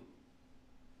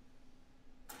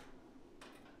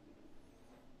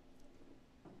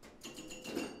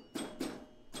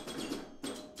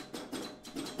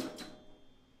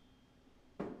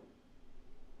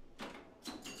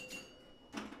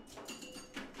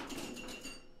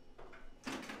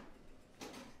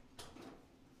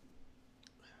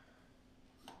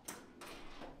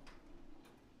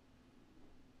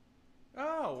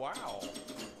 Oh, wow.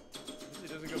 Usually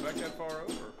doesn't go back that far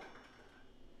over.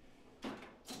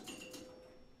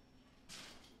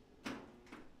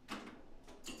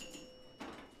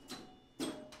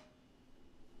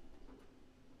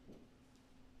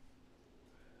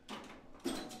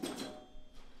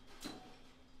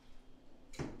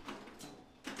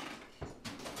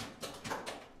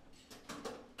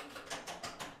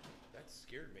 That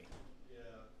scared me. Yeah.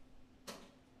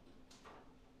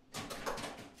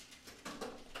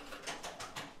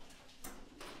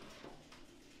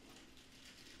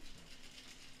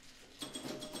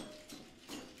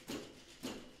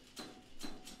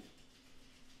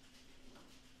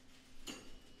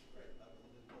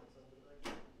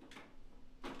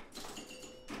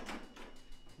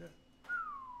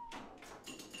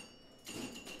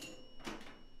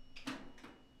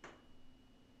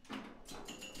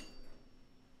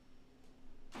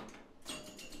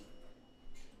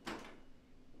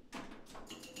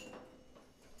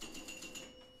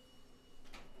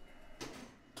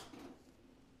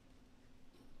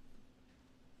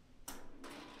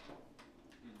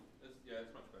 Yeah,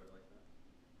 it's much better like that.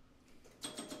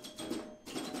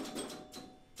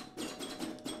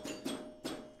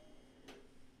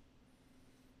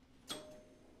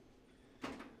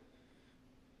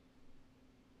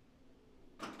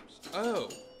 Oh,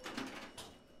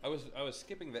 I was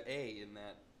skipping the A in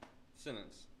that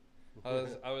sentence. I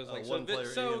was like, one player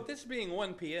so in. this being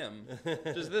 1 p.m.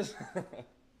 does this?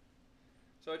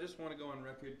 So I just want to go on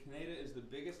record. Kaneda is the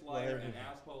biggest liar and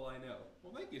asshole I know.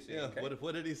 Well, thank you, Steve. Yeah. Okay.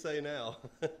 What did he say now?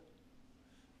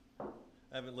 I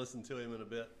haven't listened to him in a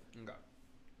bit. Okay.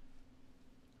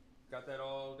 Got that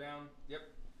all down? Yep.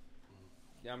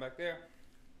 Down back there.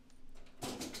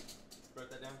 Wrote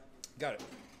that down. Got it.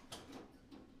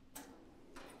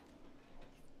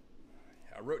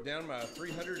 I wrote down my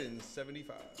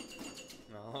 375.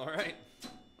 All right.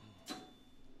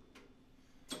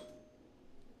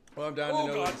 Well, I'm dying Oh,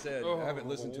 to know what God. he said. Oh, I haven't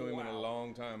listened to him in a wow.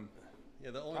 long time.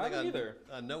 Yeah, the only I thing haven't either.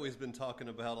 I know he's been talking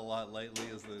about a lot lately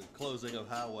is the closing of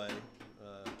Highway.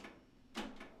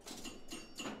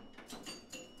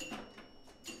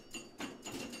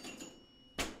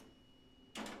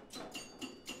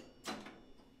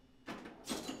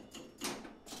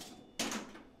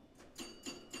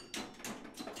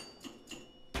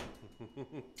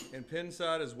 And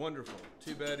Pinside is wonderful.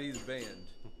 Too bad he's banned.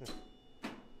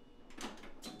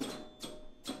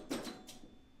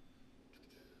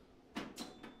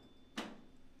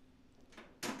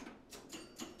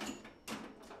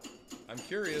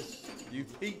 curious. You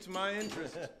piqued my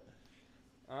interest.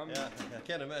 Yeah, I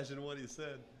can't imagine what he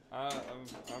said. I'm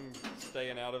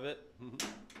staying out of it.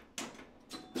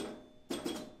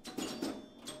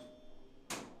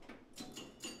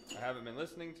 I haven't been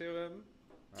listening to him.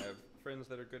 I have friends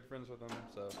that are good friends with him,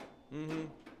 so. Mm-hmm.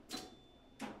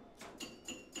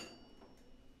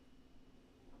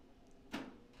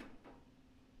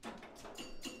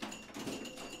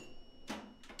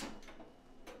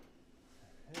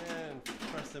 And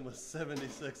Preston was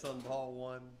 76 on ball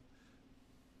one.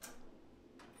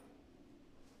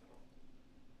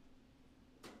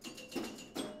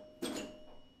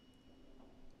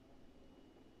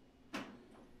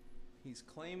 He's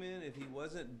claiming if he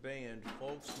wasn't banned,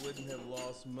 folks wouldn't have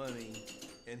lost money,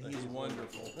 and he's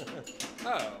wonderful.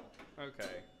 Oh,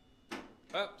 okay.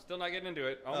 Oh, still not getting into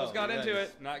it. Almost Oh, got into nice.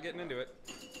 it. Not getting into it.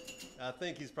 I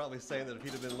think he's probably saying that if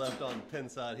he'd have been left on pin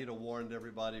side, he'd have warned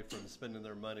everybody from spending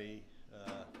their money.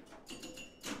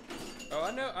 Oh,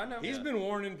 I know. He's been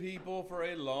warning people for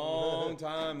a long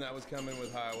time that was coming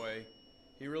with Highway.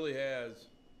 He really has.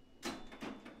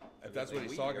 If that's what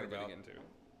he's talking about. Into.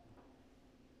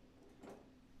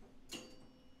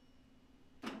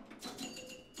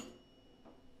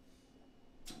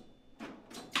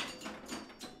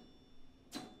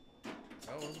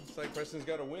 Oh, looks like Preston's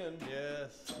got to win.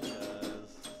 Yes, he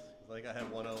does. I think I have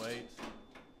 108,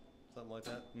 something like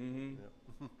that. Mm-hmm.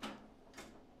 Yeah.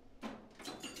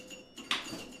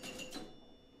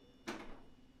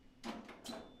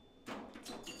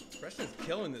 Preston's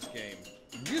killing this game.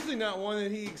 Usually not one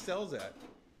that he excels at.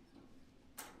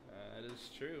 That is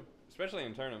true, especially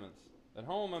in tournaments. At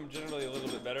home, I'm generally a little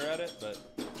bit better at it, but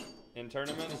in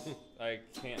tournaments, I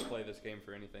can't play this game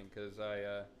for anything because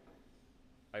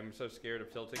I'm so scared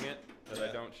of tilting it that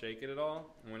I don't shake it at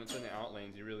all. And when it's in the out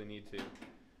lanes, you really need to.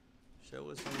 Show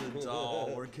us the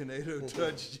doll where Kanado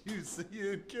touched you,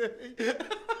 C&K.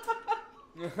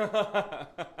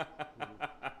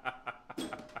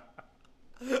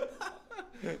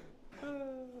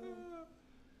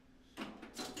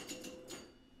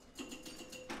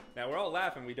 Now we're all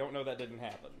laughing. We don't know that didn't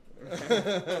happen.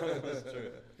 That's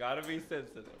true. Gotta be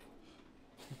sensitive.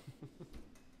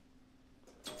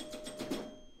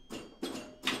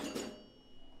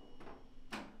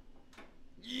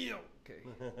 Yeah. Okay.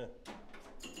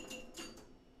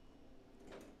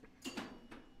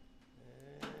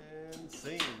 And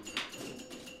scene.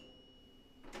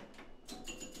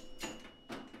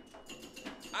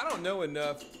 I don't know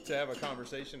enough to have a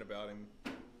conversation about him,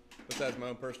 besides my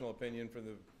own personal opinion. From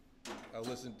the, I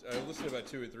listen to about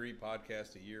 2 or 3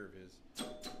 podcasts a year of his.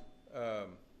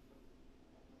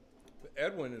 But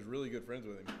Edwin is really good friends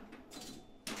with him.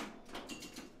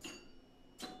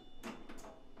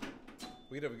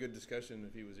 We could have a good discussion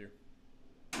if he was here.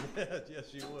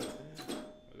 Yes, you would.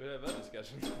 We'd have that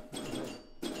discussion.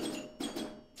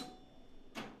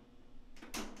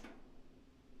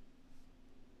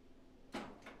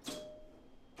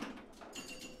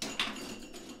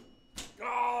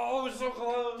 Oh, it was so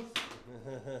close.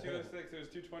 206. It was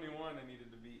 221. I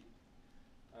needed to beat.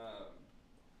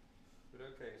 But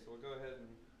okay, so we'll go ahead and.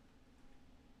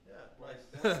 Yeah,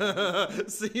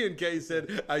 nice. C&K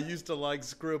said, I used to like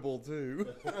Scribble too.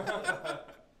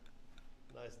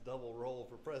 Nice double roll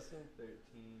for Preston. 13.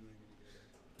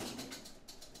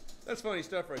 That's funny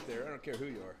stuff right there. I don't care who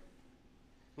you are.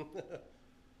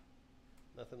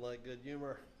 Nothing like good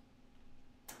humor.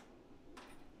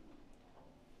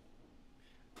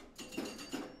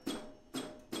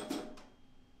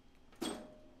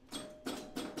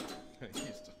 I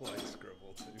used to like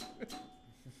Scribble too.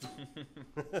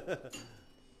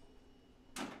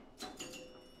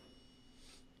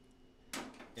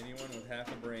 Anyone with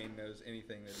half a brain knows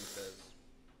anything that he says.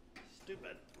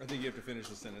 Stupid. I think you have to finish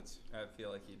the sentence. I feel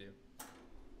like you do.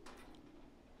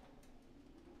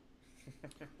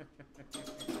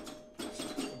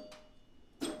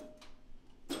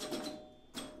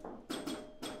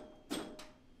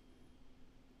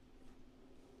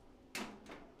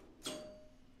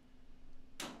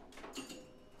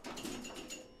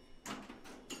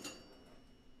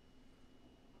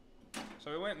 So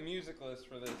we went musicless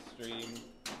for this stream.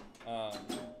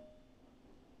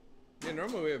 Yeah,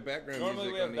 normally we have background Normally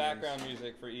music. we have on background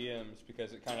music for EMs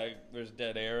because it kind of there's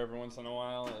dead air every once in a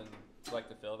while, and I like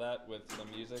to fill that with some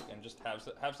music and just have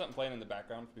something playing in the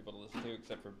background for people to listen to,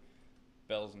 except for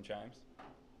bells and chimes.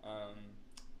 I'm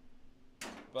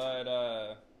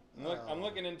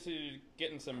looking into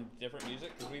getting some different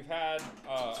music because we've had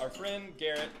our friend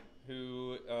Garrett,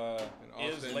 who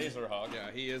is Austin. Laserhawk.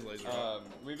 Yeah, he is Laserhawk.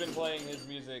 We've been playing his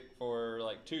music for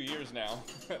like 2 years now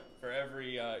for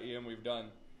every EM we've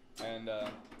done. and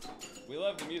we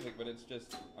love the music, but it's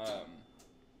just I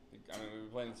mean, we've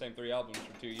been playing the same 3 albums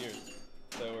for 2 years,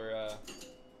 so we're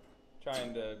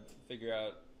trying to figure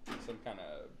out some kind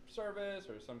of service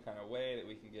or some kind of way that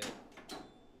we can get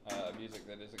music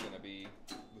that isn't going to be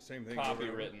The same thing.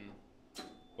 copywritten.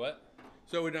 What?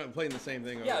 So we're not playing the same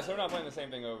thing. Yeah, so we're not playing the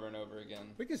same thing over and over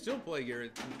again. We can still play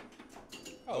Garrett.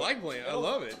 I like playing. I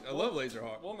love it. I love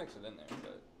Laserhawk. We'll mix it in there,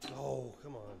 but Oh,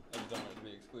 come on. I just don't want it to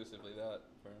be exclusively that.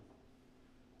 For...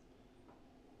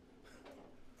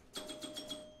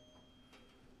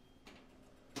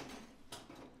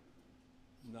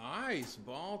 Nice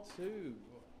ball too.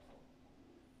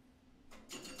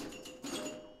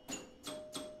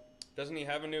 Doesn't he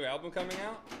have a new album coming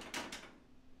out?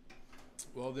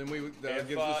 Well, then that If,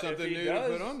 gives us if something he new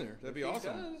does, to put on there. That'd be if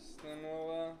awesome. He does, then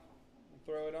we'll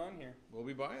throw it on here. We'll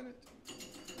be buying it.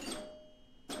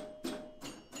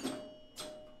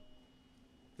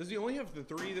 Does he only have the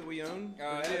 3 that we own? Or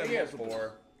I does he think have he has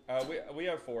multiple? 4. We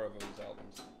have 4 of his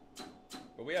albums,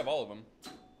 but we have all of them.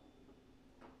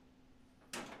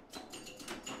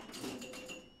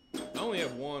 I only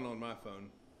have 1 on my phone.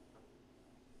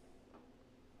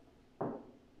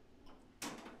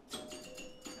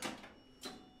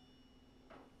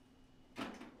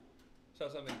 Saw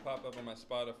something pop up on my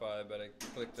Spotify, but I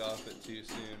clicked off it too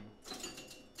soon.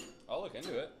 I'll look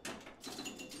into it.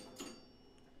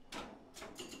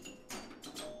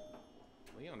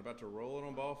 Leon about to roll it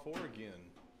on ball 4 again.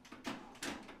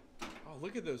 Oh,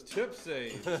 look at those tip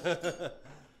saves. I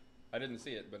didn't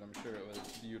see it, but I'm sure it was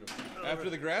beautiful. After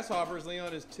the grasshoppers,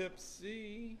 Leon is tip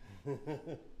C.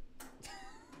 Okay,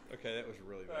 that was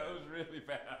really bad. That was really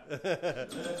bad.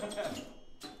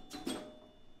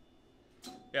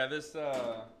 Yeah, this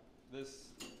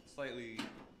slightly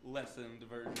lessened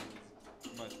version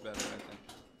is much better, I think.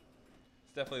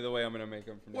 It's definitely the way I'm gonna make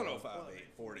them from now on. 105,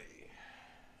 840.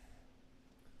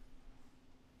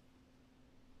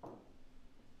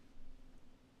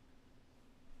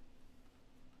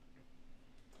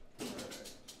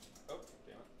 Oh,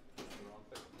 damn it. That's the wrong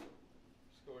thing.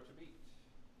 Score to beat.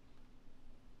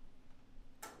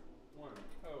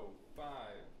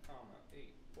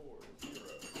 105,840.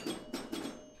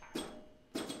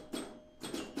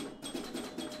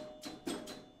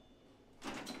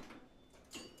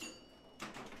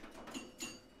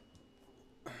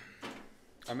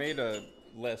 I made a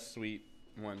less sweet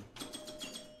one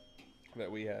that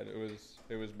we had. It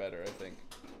was better, I think,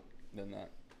 than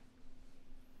that.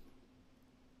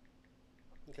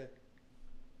 Okay.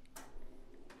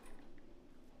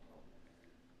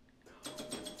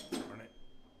 Darn it.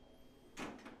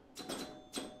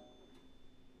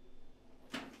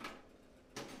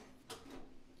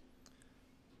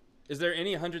 Is there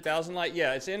any 100,000 light?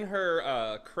 Yeah, it's in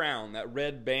her crown, that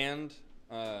red band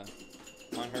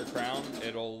on her crown.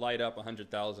 It'll light up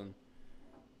 100,000.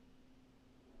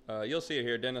 You'll see it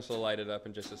here. Dennis will light it up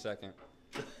in just a second.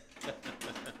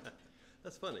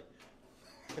 That's funny.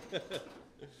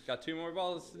 Got 2 more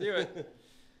balls to do it.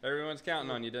 Everyone's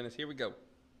counting on you, Dennis. Here we go.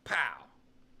 Pow!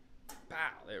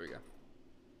 Pow! There we go.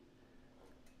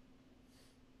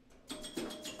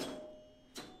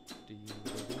 Do you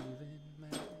believe in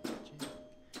magic?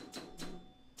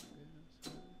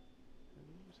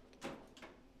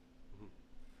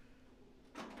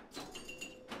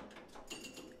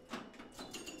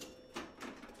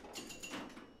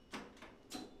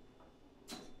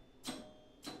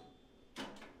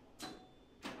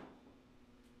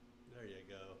 There you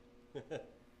go.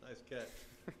 Nice catch.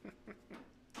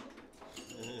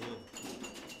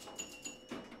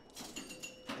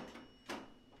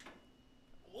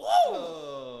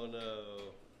 Oh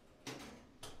no.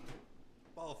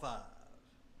 Ball 5.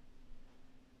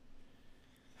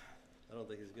 I don't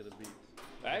think he's gonna beat.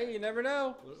 Hey, you never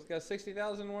know. He's got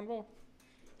 60,000 in one ball.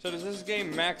 So does this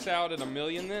game max out at 1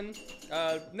 million then?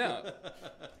 No.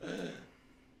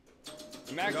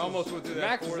 Max almost went through that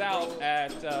maxes fourth out roll.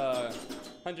 at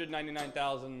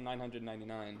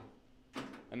 199,999,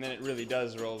 and then it really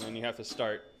does roll, and you have to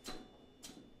start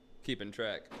keeping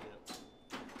track. Yep.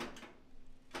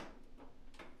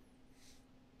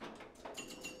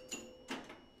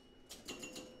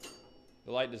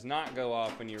 The light does not go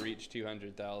off when you reach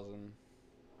 200,000.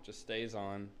 Just stays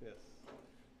on. Yes.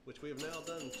 Which we have now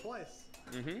done twice.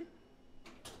 Mm-hmm.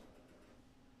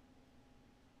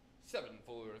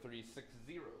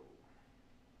 74360.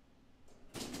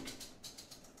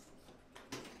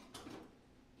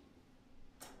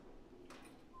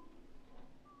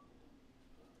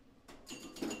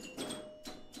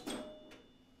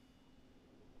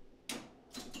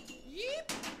 Yeep.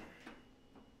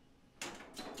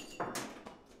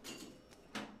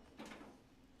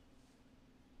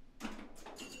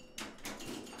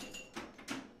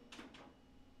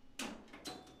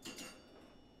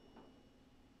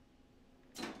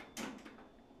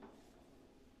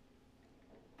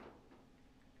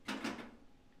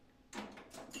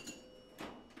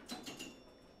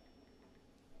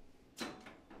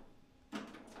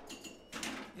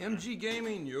 MG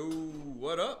Gaming, yo,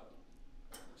 what up?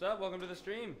 What's up? Welcome to the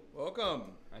stream. Welcome.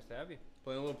 Nice to have you.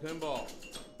 Playing a little pinball.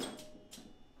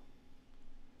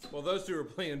 Well, those two are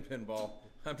playing pinball.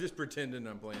 I'm just pretending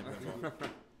I'm playing pinball.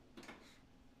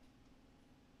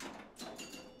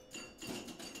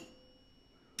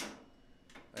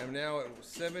 I am now at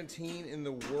 17 in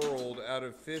the world out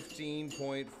of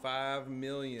 15.5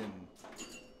 million.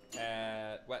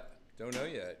 At what? Don't know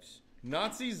yet.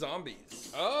 Nazi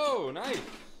zombies. Oh, nice.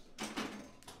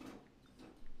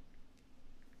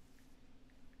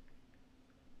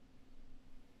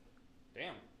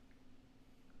 Damn.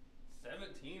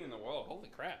 17 in the world. Holy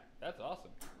crap. That's awesome.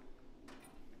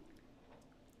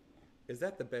 Is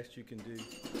that the best you can do?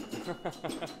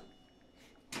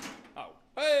 Oh.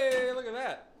 Hey, look at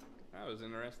that. That was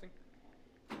interesting.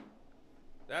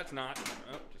 That's not.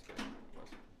 Oh, just kidding.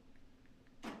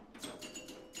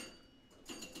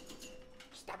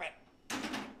 Stop it.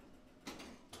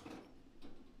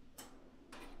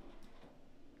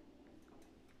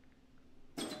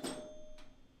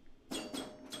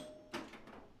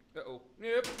 Uh-oh.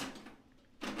 Yep.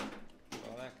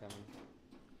 Saw that coming.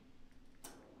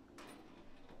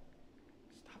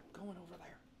 Stop going over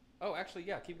there. Oh, actually,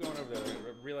 yeah, keep going over there.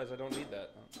 I realize I don't need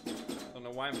that. I don't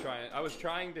know why I'm trying. I was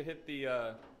trying to hit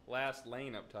the last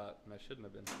lane up top, and I shouldn't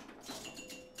have been.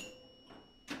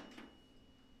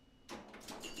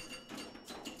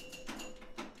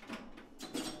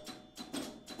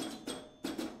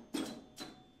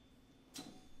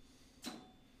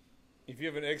 If you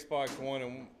have an Xbox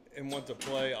One and want to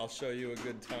play, I'll show you a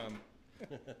good time.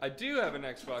 I do have an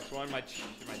Xbox One. My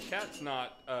chat's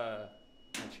not. My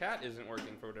chat isn't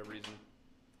working for whatever reason.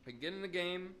 I can get in the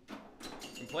game,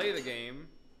 and play the game.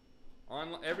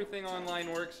 Everything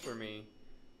online works for me,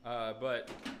 but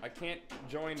I can't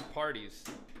join parties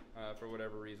for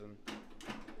whatever reason.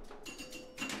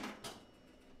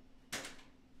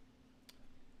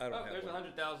 I don't Oh, have there's one.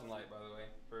 100,000 light, by the way,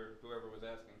 for whoever was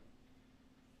asking.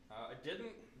 I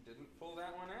didn't pull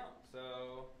that one out,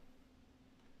 so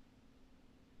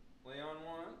Leon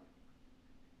won.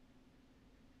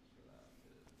 So that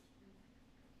is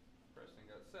Preston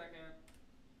got second.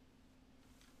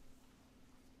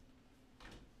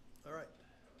 All right.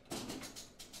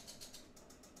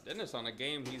 Dennis on a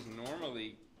game he's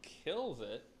normally kills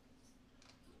it.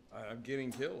 I'm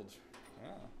getting killed.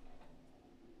 Wow.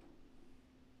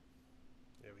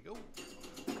 There we go.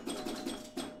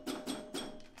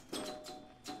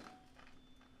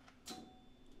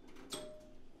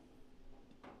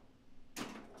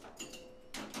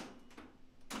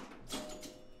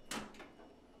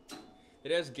 It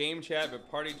has game chat, but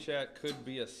party chat could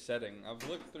be a setting. I've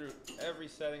looked through every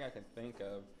setting I can think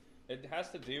of. It has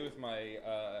to do with my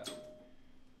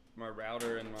my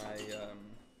router and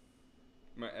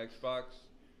my Xbox.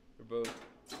 They both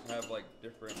have like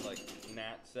different like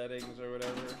NAT settings or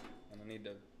whatever, and I need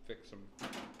to fix them.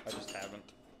 I just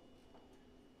haven't.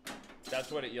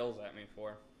 That's what it yells at me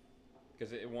for,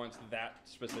 because it wants that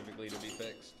specifically to be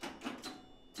fixed.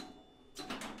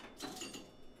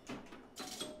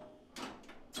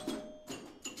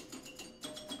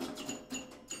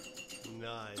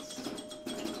 Nice.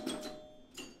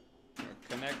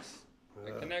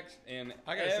 It connects in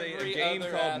I gotta say, every a game other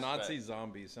called aspect. Nazi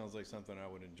Zombies sounds like something I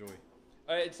would enjoy.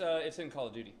 It's in Call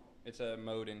of Duty. It's a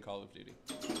mode in Call of Duty.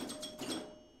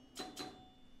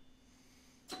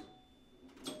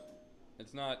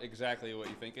 It's not exactly what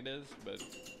you think it is, but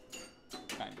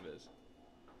kind of is.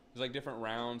 There's like different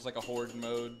rounds, like a horde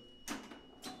mode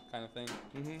kind of thing.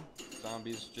 Mm-hmm.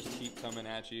 Zombies just keep coming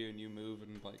at you, and you move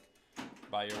and like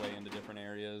buy your way into different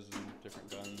areas and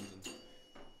different guns and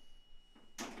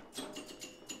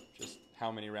just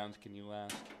how many rounds can you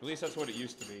last. At least that's what it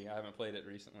used to be. I haven't played it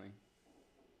recently.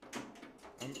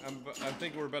 I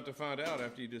think we're about to find out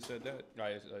after you just said that. I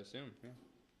assume, yeah.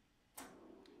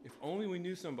 If only we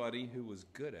knew somebody who was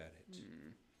good at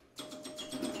it.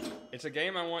 It's a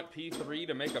game I want P3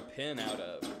 to make a pin out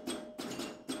of.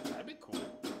 That'd be cool.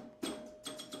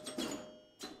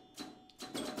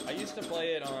 I used to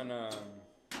play it on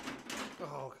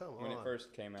Oh, come on. when it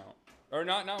first came out. Or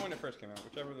not when it first came out,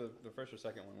 whichever the first or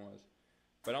second one was.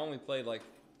 But I only played like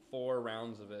 4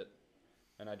 rounds of it,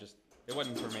 and it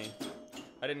wasn't for me.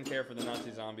 I didn't care for the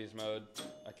Nazi Zombies mode.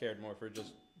 I cared more for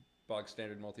just bog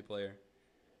standard multiplayer.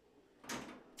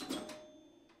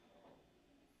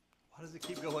 Why does it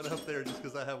keep going up there just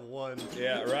because I have one?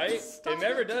 Yeah, right? Stop it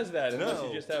never does that unless No.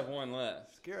 you just have one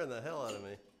left. Scaring the hell out of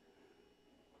me.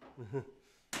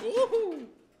 Woohoo!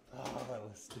 Oh, that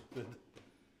was stupid.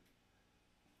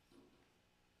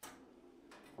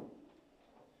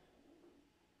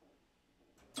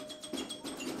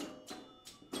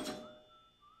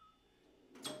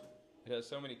 It has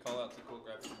so many callouts and cool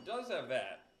graphics. It does have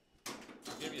that.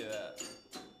 I'll give you that.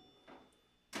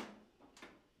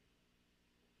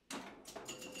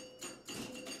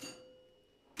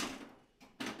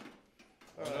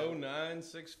 Oh,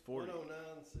 109,640.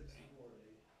 109,640.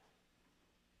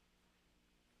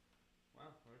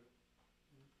 Wow.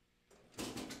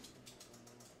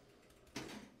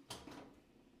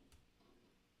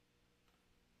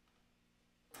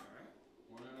 Alright.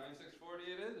 109,640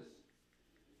 it is.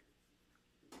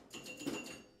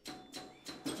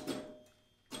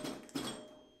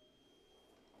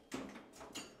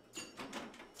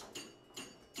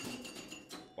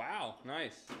 Wow,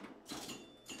 nice.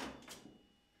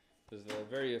 This is a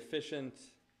very efficient.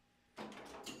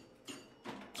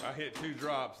 I hit 2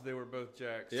 drops. They were both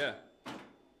jacks. Yeah.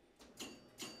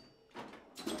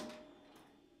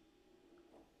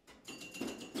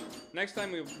 Next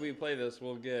time we play this,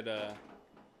 we'll get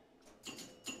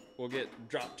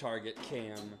drop target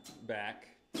cam back.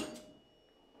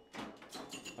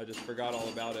 I just forgot all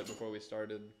about it before we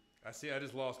started. I see. I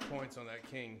just lost points on that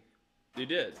king. You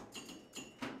did.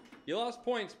 You lost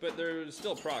points, but there was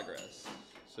still progress.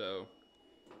 So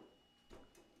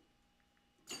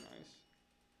nice.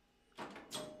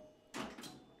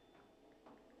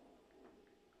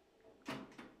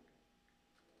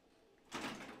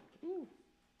 Ooh.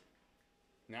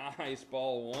 Nice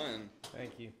ball 1.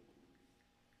 Thank you.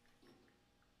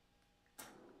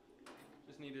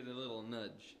 Just needed a little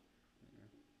nudge.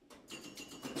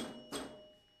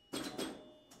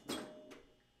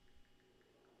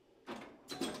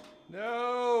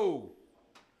 No!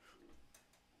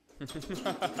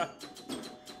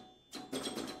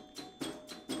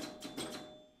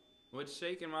 What's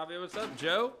shaking, Mafia? What's up,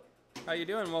 Joe? How you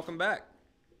doing? Welcome back.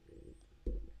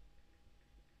 Let's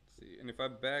see, and if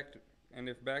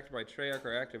backed by Treyarch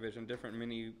or Activision, different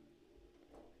mini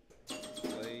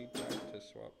play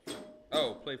practice swap.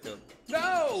 Oh, playfield.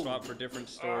 No! Swap for different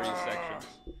story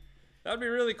sections. That'd be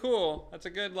really cool. That's a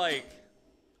good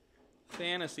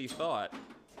fantasy thought.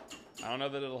 I don't know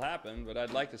that it'll happen, but I'd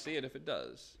like to see it if it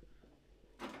does.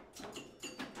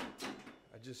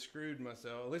 I just screwed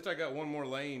myself. At least I got one more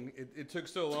lane. It took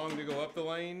so long to go up the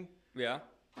lane. Yeah.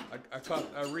 I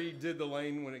redid the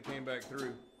lane when it came back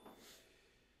through.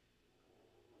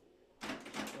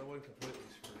 I wasn't completely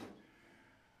screwed.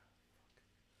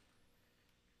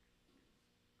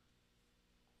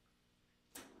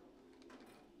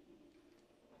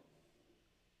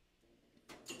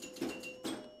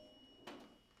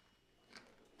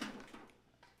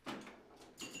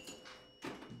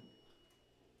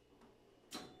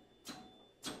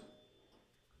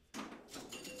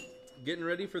 Getting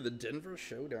ready for the Denver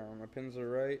Showdown. My pins are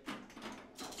right.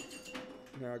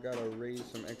 Now I gotta raise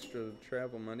some extra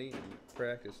travel money and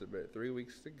practice. About 3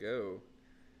 weeks to go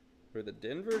for the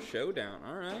Denver Showdown.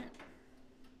 All right.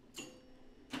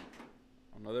 I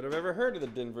don't know that I've ever heard of the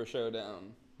Denver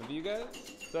Showdown. Have you guys?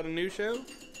 Is that a new show?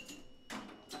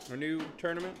 Or new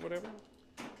tournament, whatever?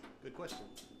 Good question.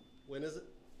 When is it?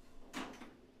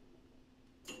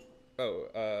 Oh,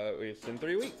 it's in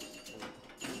 3 weeks.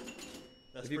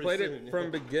 That's If you pretty played soon, it from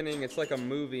beginning, it's like a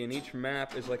movie, and each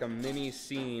map is like a mini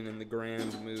scene in the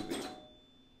grand movie.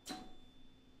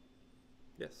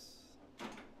 Yes.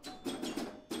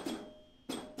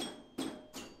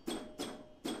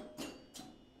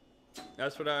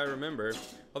 That's what I remember.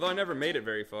 Although I never made it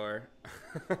very far.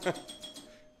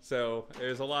 So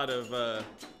there's a lot of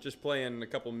just playing a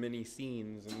couple mini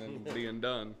scenes and then being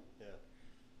done. Yeah.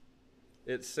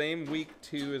 It's same week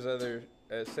two as other,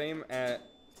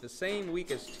 the same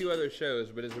week as 2 other shows,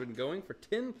 but has been going for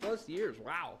 10 plus years.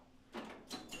 Wow.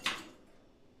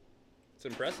 It's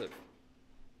impressive.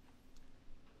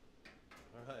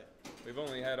 All right. We've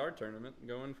only had our tournament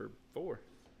going for 4.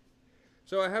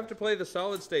 So I have to play the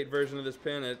solid state version of this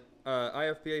pin at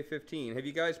IFPA 15. Have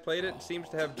you guys played it? It seems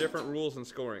to have different rules and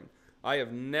scoring. I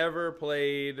have never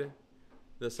played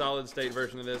the solid state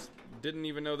version of this. Didn't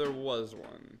even know there was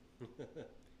one.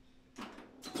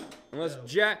 Unless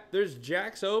there's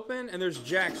Jacks Open and there's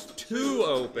Jacks 2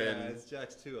 Open. Yeah, it's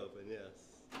Jacks 2 Open,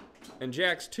 yes. And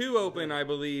Jacks 2 Open, I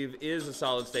believe, is a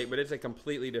solid state, but it's a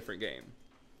completely different game.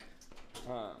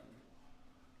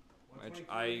 Which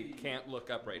I can't look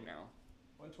up right now.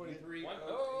 123.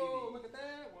 Oh, look at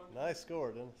that one. Nice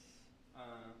score, Dennis.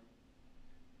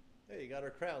 Hey, you got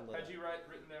our crown though. Had you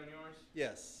written down yours?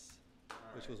 Yes. All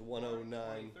Which right. was 109.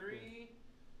 123.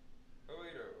 080.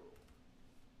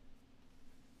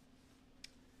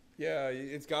 Yeah,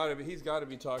 it's got to be. He's got to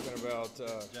be talking about.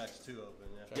 Jacks 2 Open,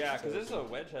 yeah. Yeah, because this is a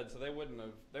wedge head, so they wouldn't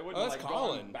have. They wouldn't Oh, have that's like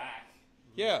Colin. gone back.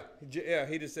 Yeah, yeah.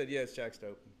 He just said, "Yeah, it's Jack's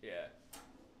open." Yeah.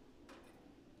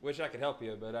 Wish I could help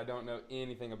you, but I don't know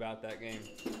anything about that game.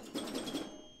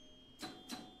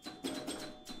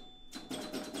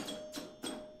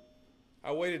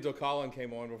 I waited till Colin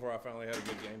came on before I finally had a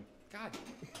good game. God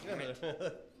damn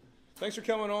it. Thanks for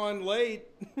coming on late.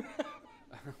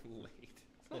 Late.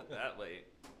 It's not that late.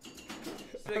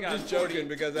 I'm just joking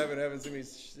because I haven't seen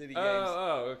these shitty games.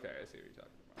 Oh, okay. I see what you're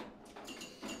talking about.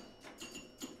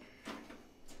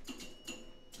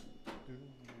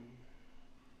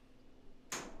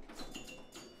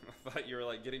 I thought you were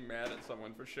like getting mad at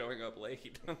someone for showing up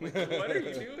late. I'm like, what are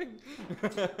you doing?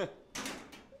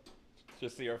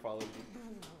 Just see our followers.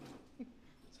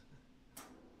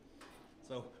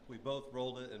 So we both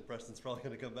rolled it, and Preston's probably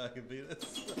going to come back and beat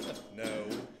us. No.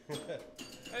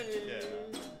 Hey. Yeah.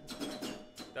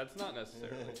 That's not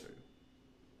necessarily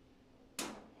true.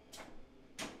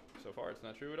 So far, it's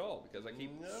not true at all because I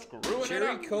keep screwing it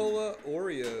Cherry up. Cola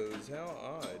Oreos. How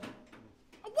odd.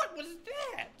 What was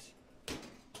that?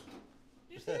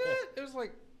 You see that? It was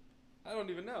like, I don't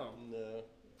even know. No.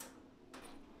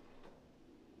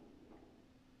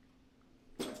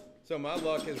 So my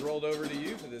luck has rolled over to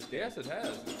you for this game. Yes, it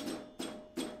has.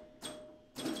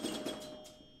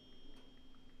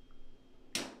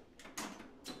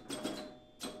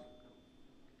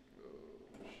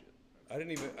 I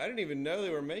didn't even know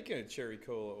they were making a Cherry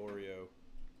Cola Oreo.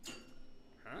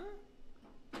 Huh?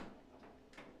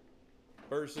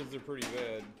 Bert says they're pretty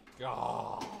bad.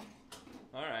 God.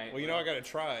 All right. Well, you know I got to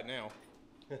try it now.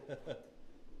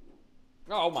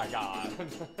 Oh my God.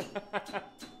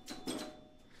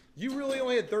 You really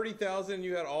only had 30,000 and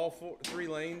you had all three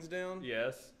lanes down?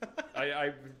 Yes.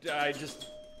 I just,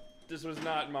 this was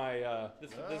not my,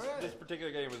 this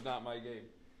particular game was not my game.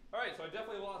 All right, so I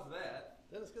definitely lost that.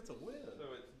 Dennis gets a win. So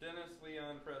it's Dennis,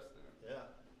 Leon, Preston. Yeah.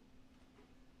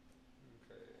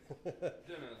 Okay.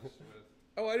 Dennis with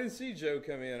Oh, I didn't see Joe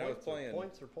come in. I was Points or playing.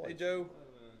 points or points? Hey, Joe.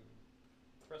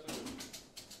 11. Preston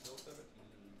still 17.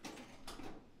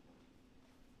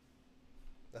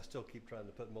 I still keep trying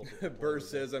to put multiple. Burr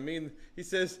says, he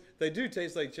says they do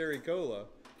taste like Cherry Cola,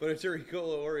 but a Cherry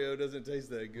Cola Oreo doesn't taste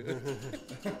that good.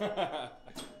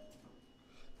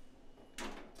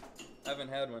 Haven't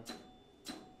had one.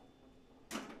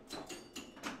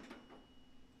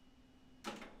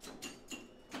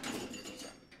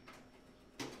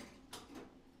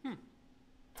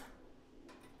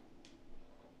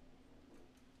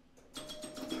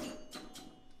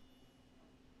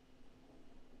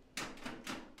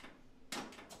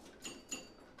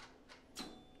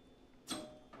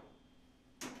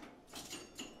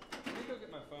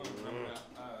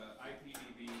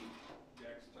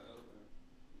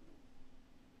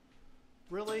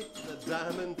 Really? The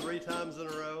diamond 3 times in a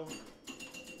row?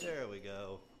 There we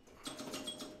go.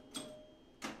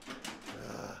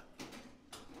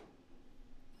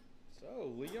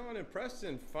 So, Leon and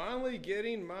Preston finally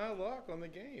getting my luck on the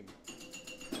game.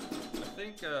 I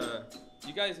think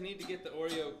you guys need to get the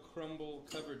Oreo crumble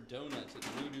covered donuts at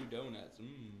Voodoo Donuts.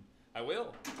 I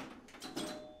will.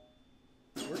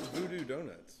 Where's Voodoo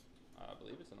Donuts? I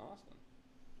believe it's in Austin.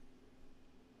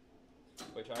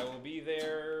 Which I will be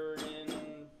there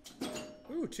in...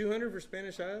 Ooh, 200 for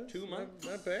Spanish Isles? 2 months.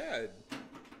 Not bad.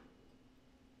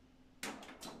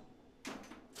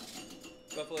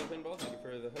 Buffalo Pinball, thank you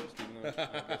for the host, even though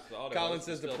it's the auto Colin host,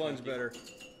 says the still plunge thank you.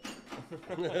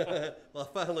 better. Well,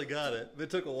 I finally got it. It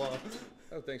took a while.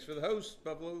 Oh, thanks for the host,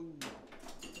 Buffalo.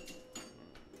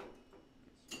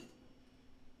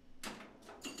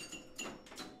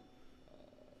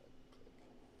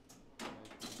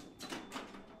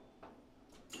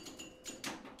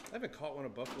 I haven't caught one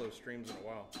of Buffalo's streams in a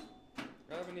while.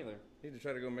 I haven't either. Need to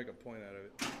try to go make a point out of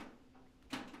it.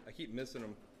 I keep missing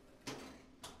them.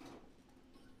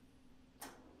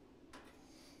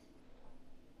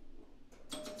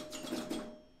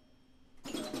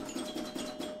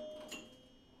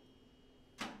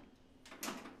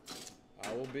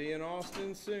 I will be in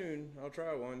Austin soon. I'll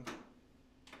try one.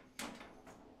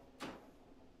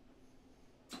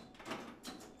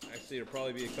 Actually, it'll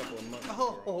probably be a couple of months.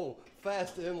 Oh,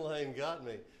 fast inlane got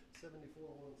me. 74,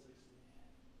 160.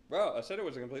 Bro, I said it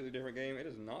was a completely different game. It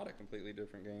is not a completely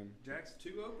different game. Jack's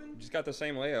 2 open? Just got the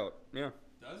same layout. Yeah.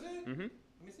 Does it? Mm-hmm. Let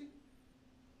me see.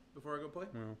 Before I go play?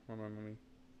 Well, hold on, let me...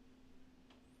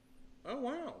 Oh,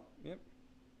 wow. Yep.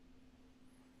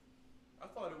 I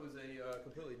thought it was a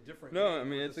completely different No, game I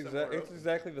mean, with it's, a similar open.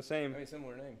 exactly the same. I mean,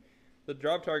 similar name. The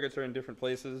drop targets are in different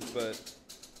places, but...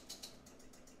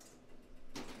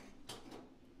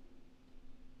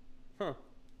 Huh.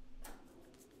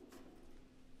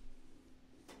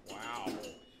 Wow.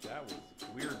 That was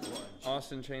a weird plunge.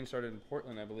 Austin chain started in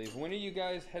Portland, I believe. When are you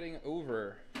guys heading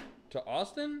over to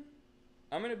Austin?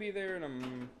 I'm gonna be there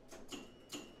in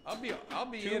I'll be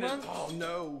 2 in months? it. Oh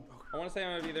no. I want to say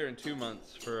I'm gonna be there in 2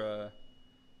 months for a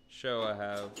show I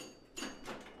have.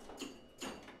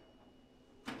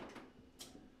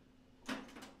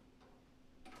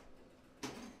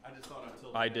 I just thought I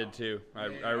tilted. I did too. I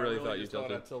really thought you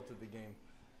tilted. I tilted the game.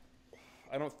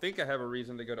 I don't think I have a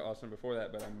reason to go to Austin before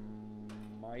that, but I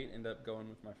might end up going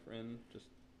with my friend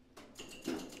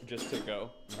just to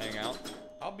go and hang out.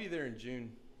 I'll be there in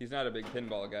June. He's not a big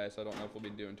pinball guy, so I don't know if we'll be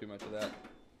doing too much of that.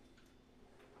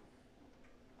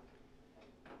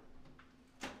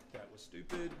 That was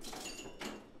stupid.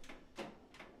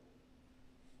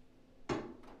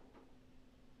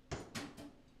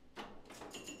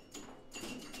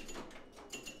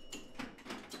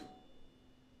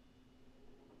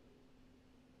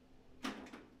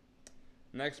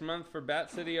 Next month for Bat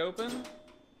City Open,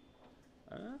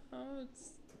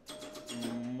 it's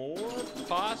more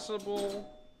possible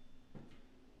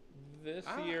this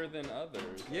year than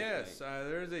others. I Yes, think.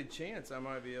 there's a chance I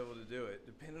might be able to do it,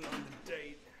 depending on the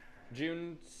date.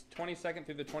 June 22nd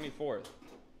through the 24th.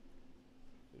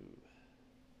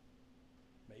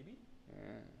 Maybe?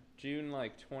 June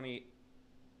like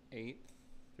 28th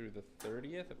through the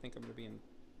 30th. I think I'm gonna be in.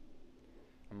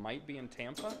 I might be in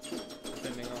Tampa,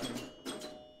 depending on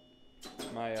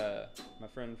my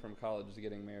friend from college is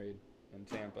getting married in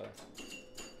Tampa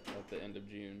at the end of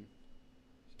June.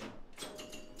 So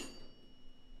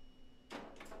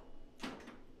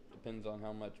depends on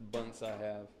how much bunts I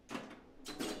have.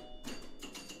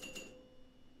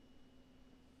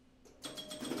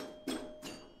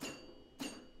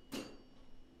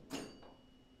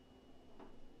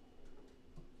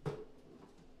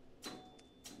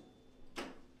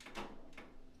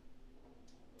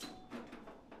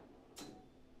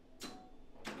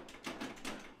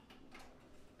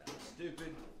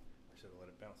 Stupid. I should have let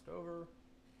it bounce over.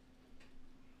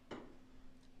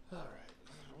 All right.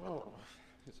 Whoa.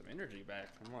 Get some energy back.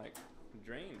 I'm like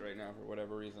drained right now for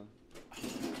whatever reason.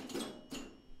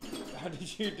 How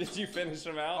did you finish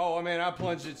them out? Oh, I mean, I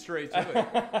plunged it straight to it.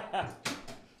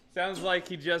 Sounds like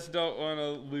he just don't want to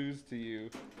lose to you.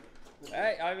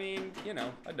 I mean, you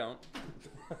know, I don't.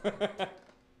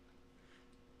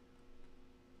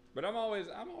 But I'm always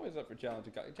up for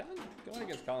challenging. Going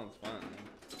against Colin's fun. Man.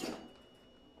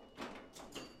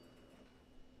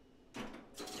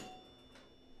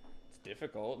 It's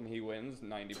difficult, and he wins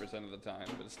 90% of the time,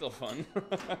 but it's still fun.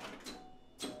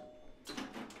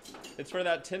 It's for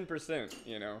that 10%,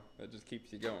 you know, that just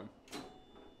keeps you going. It's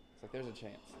like there's a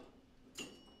chance.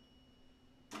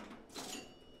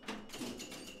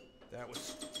 That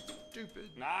was stupid.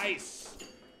 Nice.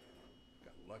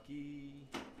 Got lucky.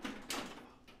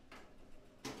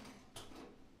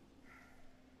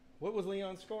 What was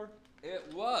Leon's score? It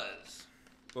was.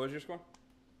 What was your score?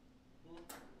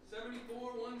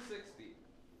 74-160.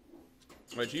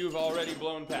 Which you've already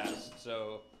blown past,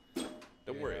 so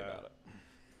don't worry Yeah. about it.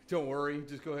 Don't worry.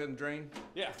 Just go ahead and drain.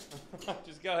 Yeah.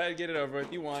 Just go ahead and get it over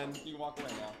with. You won. You can walk away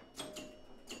now.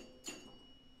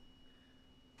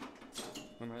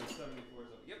 I'm at 74.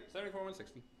 Yep,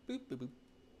 74-160. Boop, boop, boop.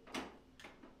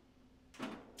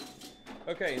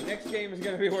 Okay, next game is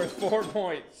going to be worth 4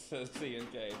 points, says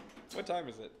C&K. What time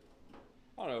is it?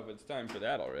 I don't know if it's time for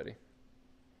that already.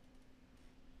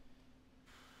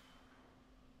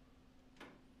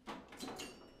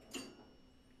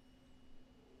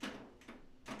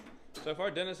 So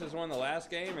far, Dennis has won the last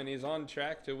game, and he's on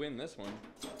track to win this one.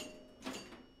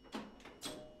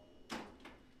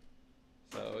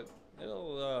 So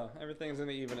it'll everything's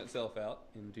gonna even itself out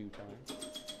in due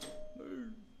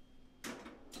time.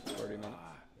 30 minutes.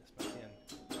 That's my 10.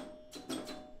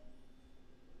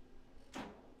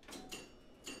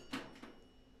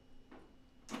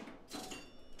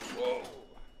 Whoa!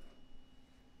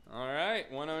 All right,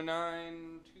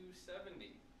 109-270.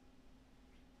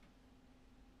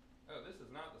 Oh, this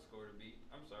is not the score to beat.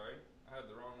 I'm sorry. I had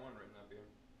the wrong one written up here.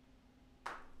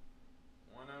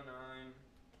 109,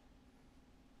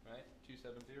 right?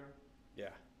 270? Yeah.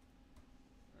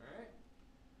 All right.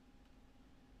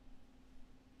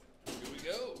 Here we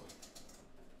go.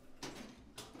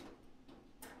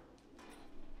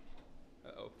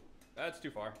 Uh-oh. That's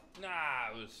too far.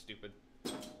 Nah, it was stupid.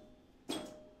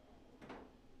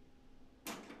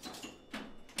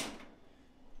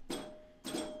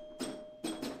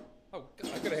 Oh,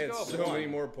 God. I could have had Just so go many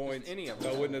one. more points. Just any of if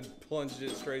I them. wouldn't have plunged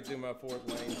it straight through my fourth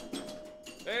lane.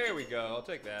 There we go. I'll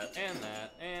take that. And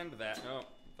that. And that. Oh,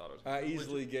 thought it was. I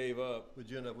easily gave up. Would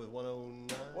you end up with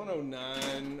 109?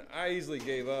 109. I easily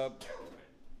gave up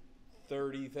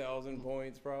 30,000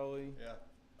 points probably. Yeah.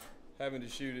 Having to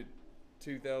shoot at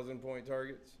 2,000 point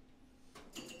targets.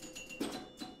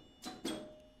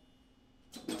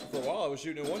 while I was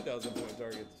shooting at 1,000 point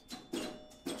targets. Yeah,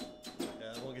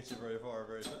 it won't get you very far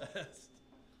very fast.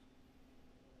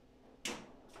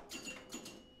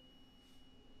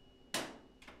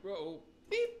 Whoa.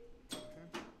 Beep. I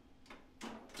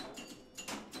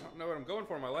don't know what I'm going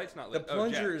for. My light's not The lit.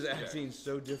 plunger is Jack. acting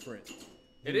so different.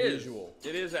 It than is. Usual.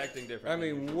 It is acting different. I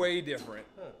mean, way different.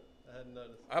 Huh. I hadn't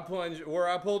noticed. I plunged where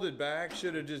I pulled it back.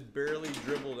 Should have just barely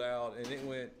dribbled out, and it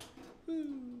went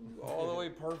all the way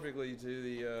perfectly to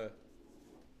the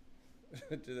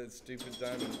to that stupid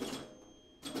diamond.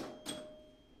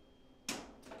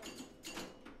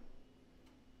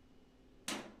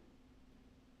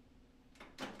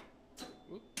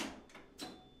 Whoop.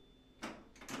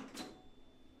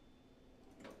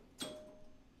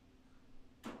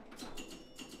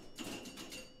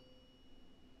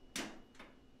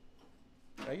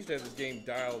 I used to have this game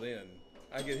dialed in.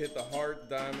 I could hit the heart,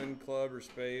 diamond, club, or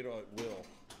spade at will.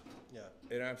 Yeah.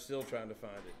 And I'm still trying to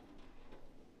find it.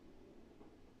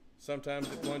 Sometimes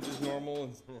it plunges normal,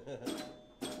 and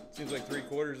seems like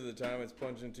 3/4 of the time it's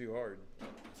plunging too hard.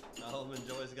 Alvin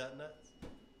Joy's got nuts.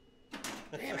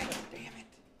 Damn it! Damn it!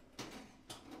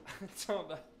 It's all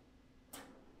done.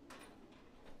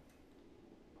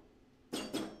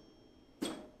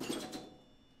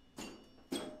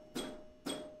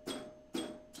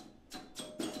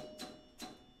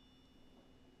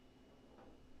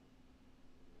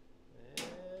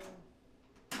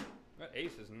 That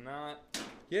ace is not.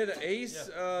 Yeah, the ace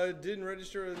didn't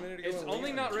register a minute ago. It's in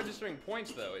only Leon. not registering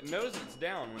points though. It knows it's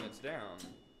down when it's down,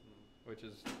 which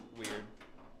is weird.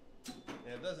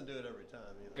 Yeah, it doesn't do it every time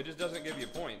either. It just doesn't give you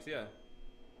points. Yeah.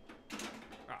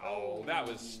 Oh, that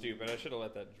was stupid. I should have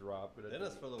let that drop. But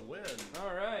Dennis for the win.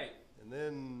 All right. And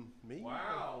then me.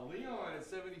 Wow, Leon at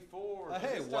 74.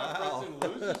 Hey, This time wow. Preston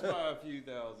loses by a few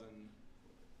thousand.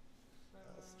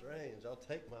 That's strange. I'll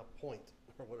take my point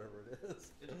or whatever it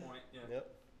is. It's a point. Yeah.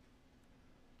 Yep.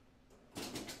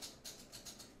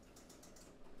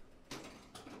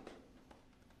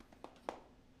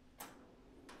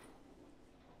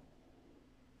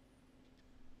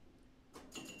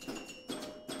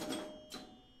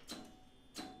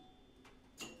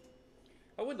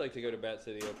 I would like to go to Bat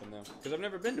City Open though, because I've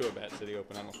never been to a Bat City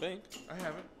Open. I don't think. I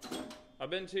haven't. I've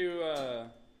been to.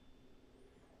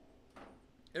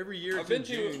 Every year I've it's been in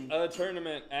to June. a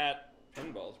tournament at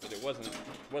Pinballs, but it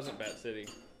wasn't Bat City.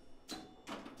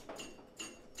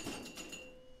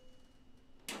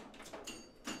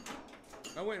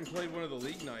 I went and played one of the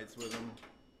league nights with him.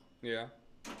 Yeah.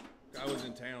 I was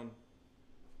in town,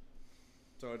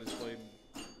 so I just played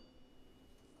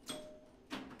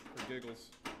for giggles.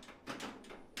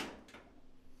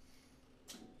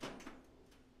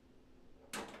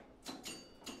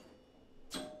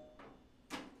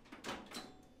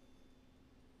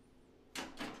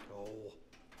 Oh.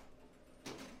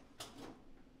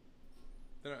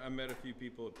 Then I met a few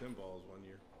people at Pinballs one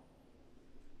year.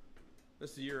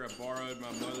 This is the year I borrowed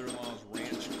my mother-in-law's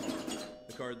ranch car.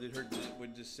 The car that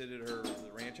would just sit at her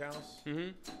the ranch house. Mm-hmm.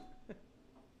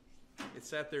 It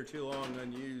sat there too long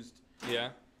unused, Yeah.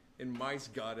 and mice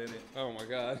got in it. Oh my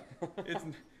God.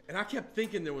 And I kept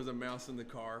thinking there was a mouse in the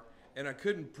car, and I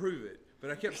couldn't prove it.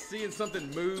 But I kept seeing something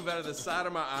move out of the side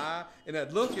of my eye, and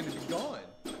I'd look and it'd be gone.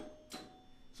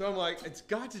 So I'm like, it's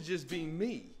got to just be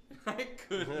me. I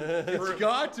couldn't. It's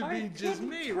got to be just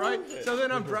me, right? So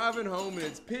then I'm driving home and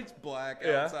it's pitch black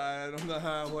Yeah. outside on the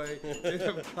highway. And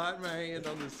I've got my hand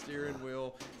on the steering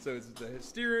wheel. So it's the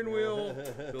steering wheel,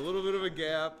 a little bit of a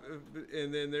gap,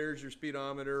 and then there's your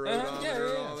speedometer, odometer,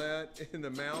 and all that. And the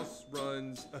mouse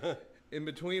runs in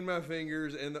between my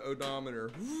fingers and the odometer.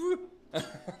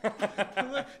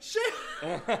 I'm like, shit!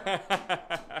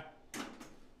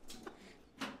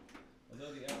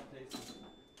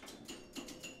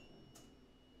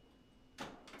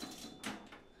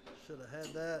 Should have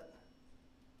had that.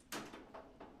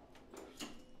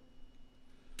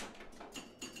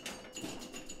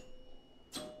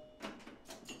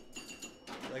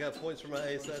 I got points for my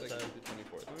ace that time.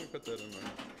 24th. Let me put that in my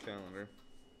calendar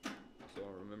so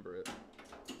I'll remember it.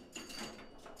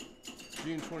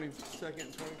 June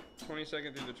 22nd,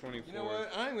 22nd through the 24th. You know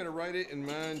what? I'm going to write it in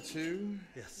mine too.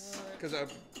 Yes. Because I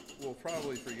will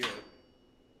probably forget.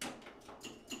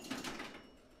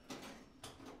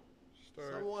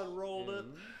 Start Someone rolled it.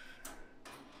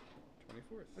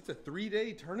 24th. That's a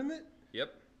 3-day tournament?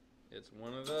 Yep. It's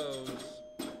one of those.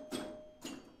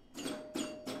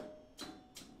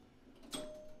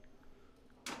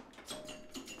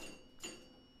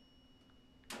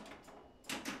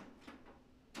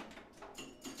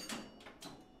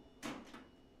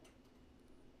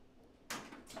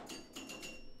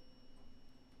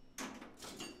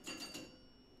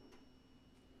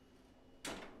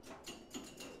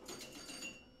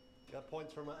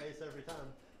 points for my ace every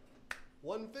time.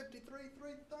 153,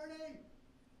 330.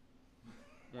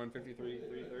 153,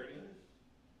 330.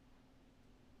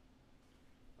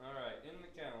 All right, in the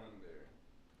calendar.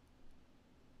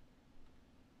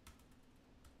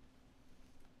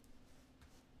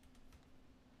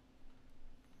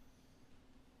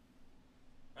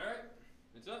 All right,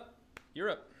 it's up. You're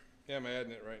up. Yeah, I'm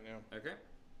adding it right now. Okay.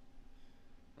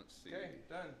 Let's see. Okay,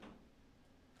 done.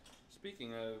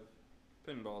 Speaking of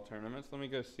pinball tournaments, let me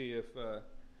go see if our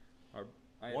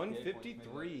IFPA points made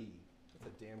 153. That's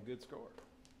a damn good score.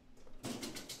 it.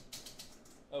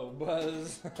 Oh,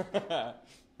 Buzz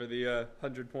for the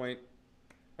 100 point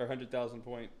or 100,000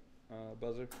 point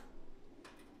buzzer.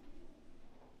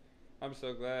 I'm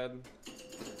so glad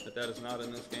that is not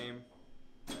in this game.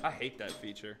 I hate that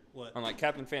feature. What? On like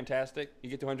Captain Fantastic, you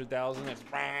get to 100,000, it's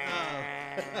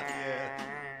Yeah.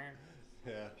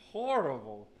 Yeah.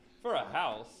 horrible for a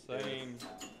house. I Yeah. mean,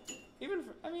 even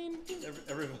for, I mean,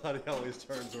 Everybody always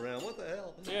turns around. What the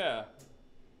hell? yeah.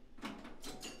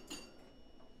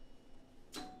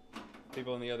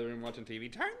 People in the other room watching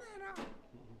TV, turn that off.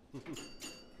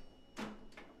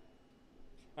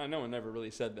 No one ever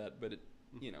really said that, but it,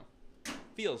 you know,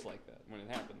 feels like that when it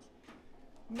happens.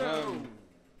 No.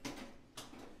 What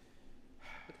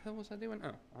the hell was I doing?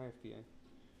 Oh, IFPA.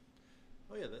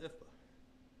 Oh yeah, the IFPA.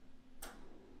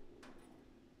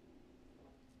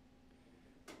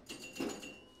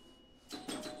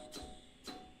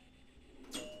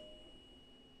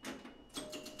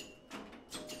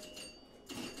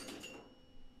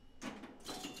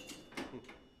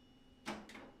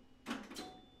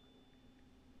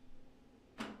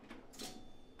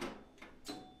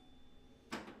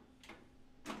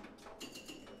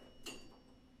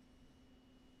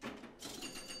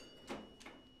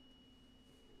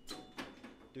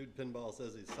 Dude Pinball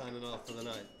says he's signing off for the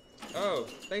night. Oh,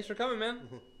 thanks for coming, man.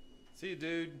 See you,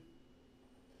 dude.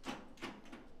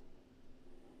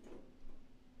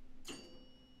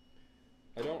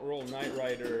 I don't roll Knight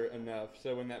Rider enough,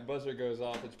 so when that buzzer goes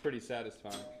off, it's pretty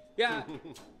satisfying. Yeah,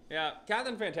 yeah.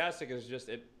 Captain Fantastic is just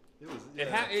it. It was.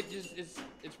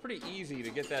 It's pretty easy to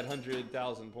get that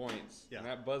 100,000 points. Yeah. And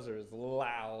that buzzer is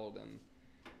loud and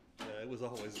Yeah, it was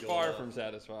always going far off. from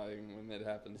satisfying when it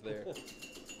happens there.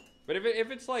 But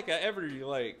if it's like a every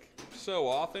like so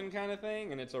often kind of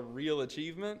thing, and it's a real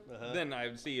achievement, then I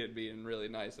would see it being really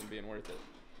nice and being worth it.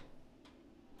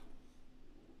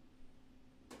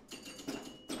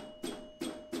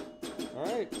 All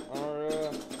right,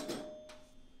 our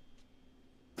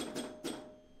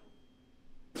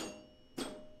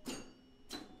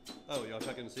Oh, y'all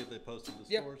checking to see if they posted the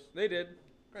yeah, scores? they did.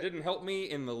 Great. Didn't help me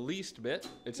in the least bit.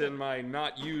 It's in my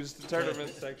not used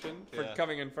tournament section for Yeah.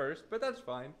 coming in first, but that's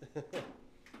fine.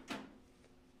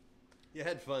 You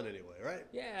had fun anyway, right?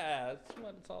 Yeah, that's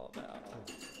what it's all about.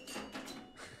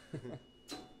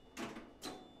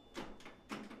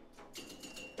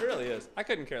 It really is. I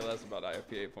couldn't care less about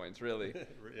IFPA points, really.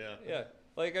 Yeah. Yeah,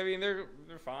 like I mean, they're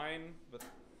fine, but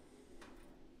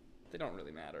they don't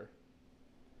really matter.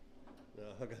 No,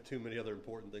 I've got too many other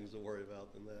important things to worry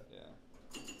about than that.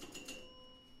 Yeah.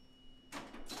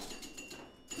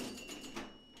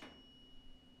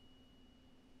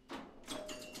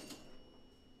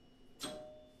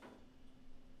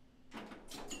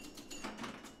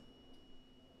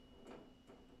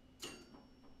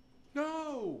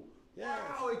 No. Yeah.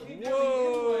 Wow, it came Whoa!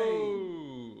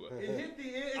 down the in lane. It hit the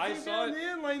it I came saw down it.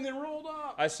 the in lane, then rolled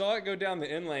up. I saw it go down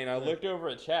the in lane. I looked over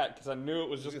at chat because I knew it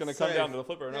was just You going to could come down save. to the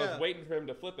flipper, and I Yeah. was waiting for him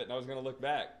to flip it, and I was going to look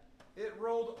back. It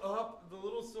rolled up the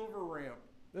little silver ramp.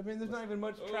 I mean, there's not even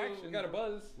much traction. Oh, got a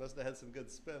buzz. Must have had some good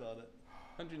spin on it.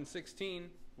 116.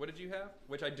 What did you have?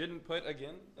 Which I didn't put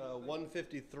again.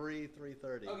 153,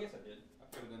 330. Oh, yes, I did. I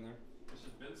put it in there. It's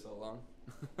just been so long.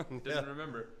 Didn't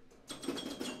remember.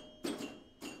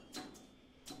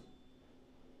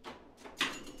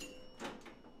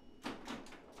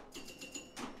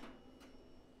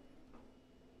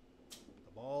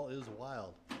 The ball is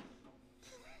wild.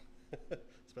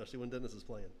 Especially when Dennis is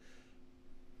playing.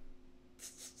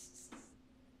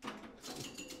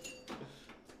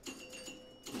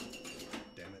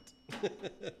 Damn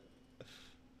it.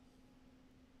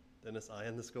 Dennis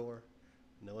eyeing the score,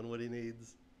 knowing what he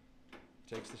needs.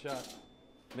 Takes the shot.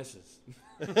 Misses.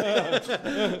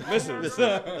 Misses.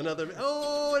 Another.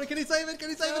 Oh, and can he save it? Can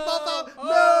he save it? Ball five.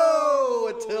 No!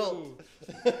 A tilt.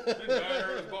 Didn't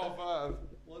matter. It was ball 5.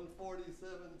 147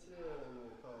 10,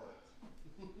 we'll call it.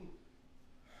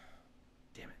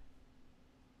 Damn it.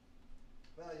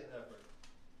 Valiant effort.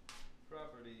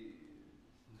 Properties.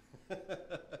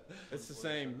 It's the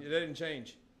same. It didn't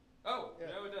change. Oh, Yeah.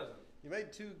 no, it doesn't. You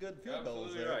made 2 good field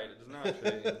goals Absolutely there. right. It does not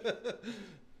change.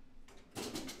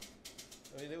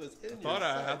 I mean, it was in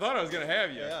I thought I was gonna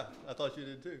have you. Yeah, I thought you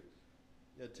did too.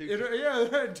 Yeah, 2. Yeah,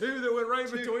 there had 2 that went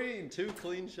right between. 2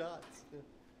 clean shots.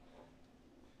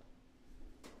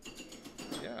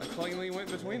 Yeah, I cleanly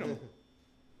went between them.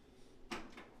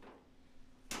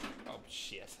 Oh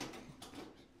shit.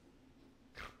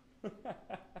 Alright.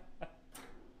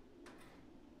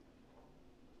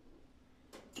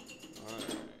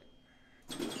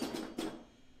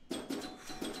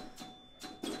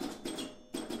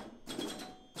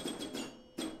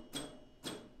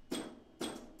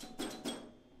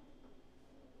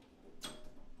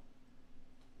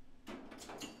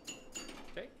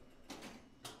 Okay.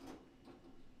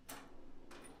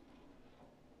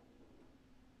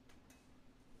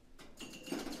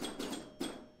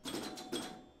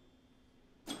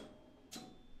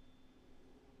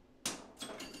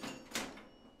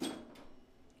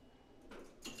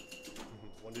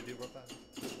 One, two, 4, 5.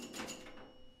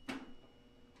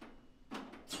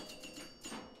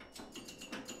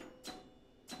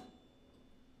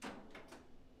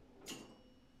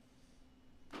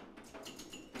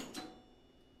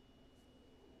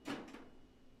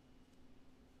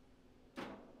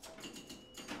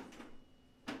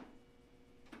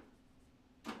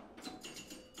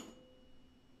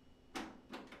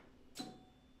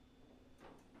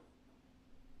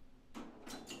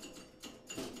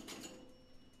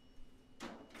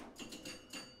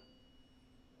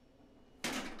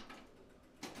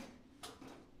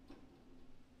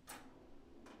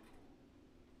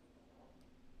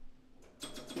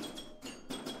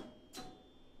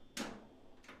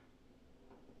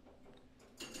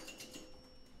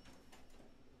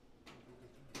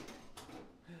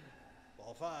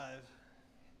 Ball 5.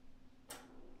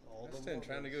 All the Justin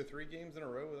trying to go marbles. 3 games in a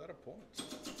row without a point.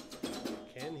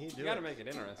 Can he do You gotta it? make it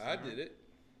interesting. I right? did it.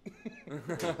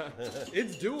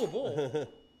 It's doable.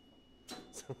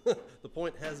 So, the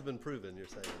point has been proven, you're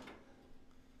saying.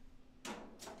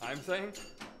 I'm saying?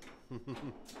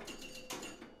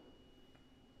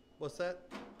 What's that?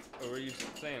 Or were you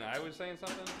saying I was saying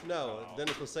something? No, Oh.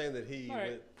 Dennis was saying that he All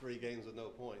right. went 3 games with no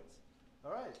points.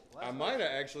 All right. last I might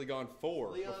have actually gone 4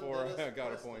 Leon before I Dennis got a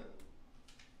Preston. point.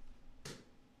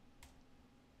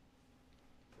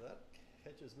 That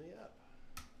catches me up.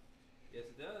 Yes,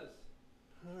 it does.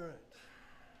 All right.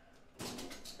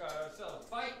 Got ourselves a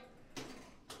fight.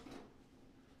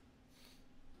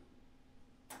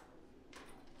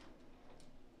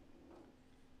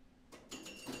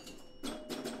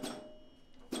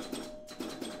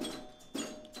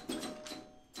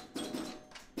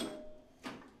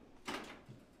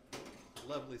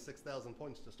 Lovely 6,000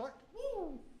 points to start.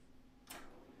 Woo!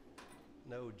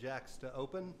 No jacks to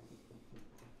open.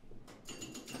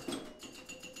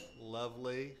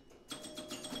 Lovely.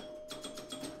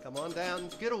 Come on down.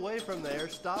 Get away from there.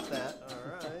 Stop that. All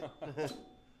right.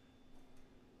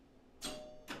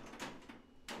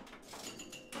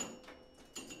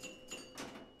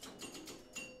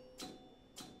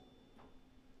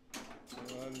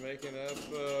 I'm making up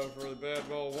for the bad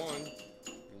ball 1.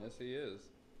 Yes, he is.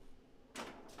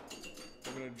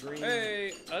 I'm gonna dream.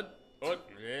 Hey, what?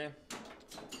 Yeah.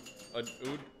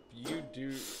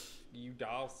 You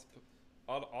dasp.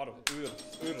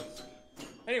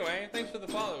 Anyway, thanks for the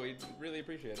follow. We really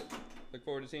appreciate it. Look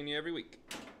forward to seeing you every week.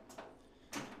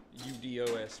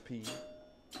 UDOSP.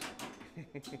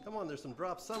 Come on, there's some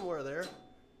drops somewhere there.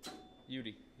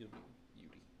 UD.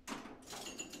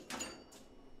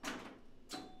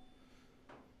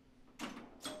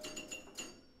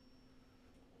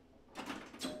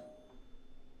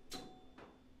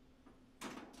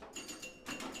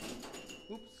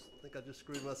 Oops. I think I just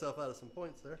screwed myself out of some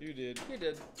points there. You did. You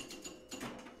did.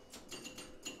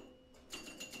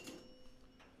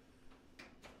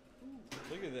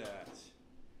 Look at that.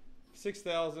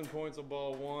 6,000 points on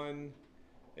ball 1,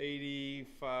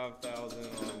 85,000 on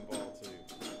ball 2.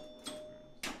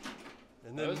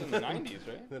 And That was in the 90s,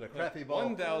 right? Then a crappy ball.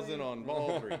 1,000 on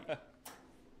ball 3.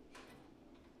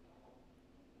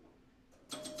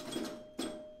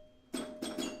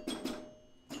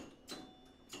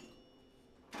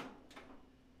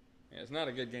 Yeah, it's not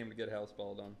a good game to get house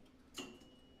balled on.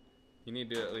 You need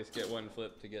to at least get one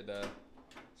flip to get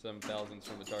some thousands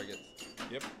from the targets.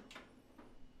 Yep.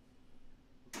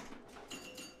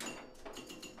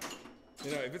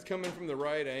 You know, if it's coming from the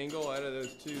right angle out of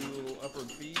those 2 little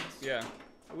upward feeds, Yeah.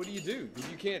 what do you do?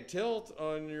 Because you can't tilt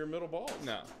on your middle balls.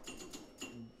 No.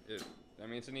 I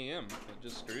mean, it's an EM. It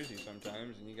just screws you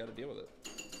sometimes, and you got to deal with it.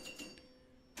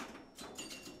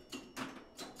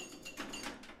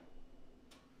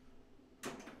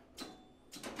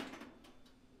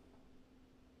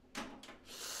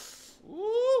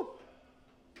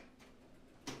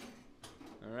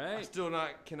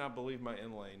 cannot believe my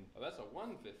in lane. Oh, that's a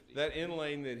 150. That in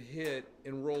lane that hit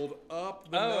and rolled up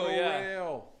the Oh, metal yeah.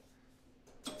 rail.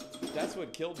 That's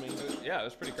what killed me. Yeah, it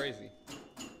was pretty crazy.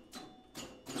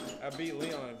 I beat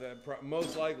Leon if that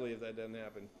most likely if that doesn't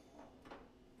happen.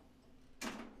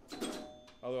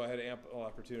 Although I had ample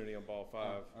opportunity on ball 5.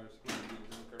 Our score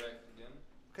is incorrect again.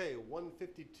 Okay,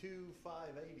 152,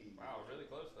 580. Wow, really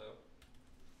close though.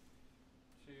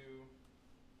 2.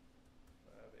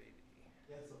 580.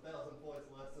 Yeah, it's 1,000 points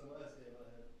less than last game I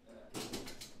had.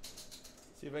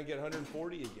 See if I can get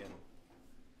 140 again.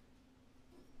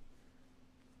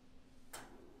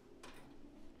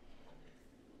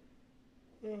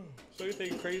 So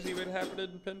anything crazy would happen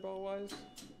in pinball wise?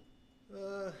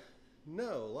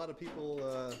 No. A lot of people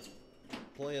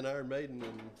playing Iron Maiden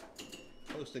and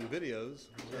posting videos.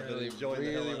 I've been enjoying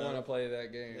the hell Really out of want to it. play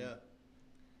that game. Yeah.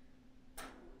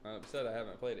 I'm upset I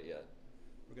haven't played it yet.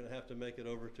 We're going to have to make it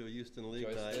over to a Houston League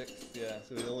night. Joysticks, yeah.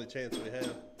 So the only chance we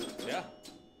have. Yeah.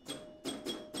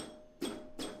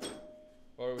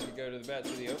 Or we could go to the Bat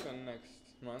City Open next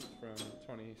month from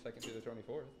 22nd to the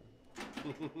 24th.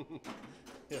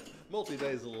 Yeah, multi-day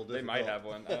is a little difficult. They might have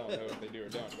one. I don't know if they do or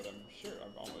don't, but I'm sure. I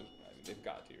mean, they've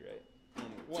got to, right?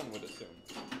 One would assume.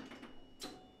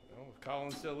 Well, if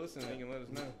Colin's still listening, he can let us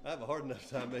know. I have a hard enough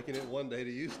time making it one day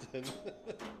to Houston.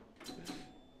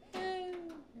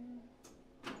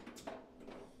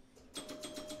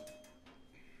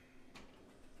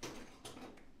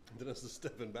 Dennis is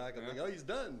stepping back. I'm like, oh, he's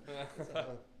done.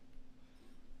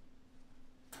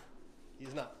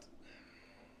 He's not.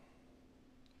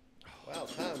 Wow,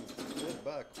 time went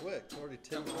by quick. Already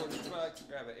 10 $10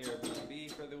 grab an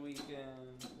Airbnb for the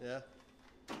weekend. Yeah.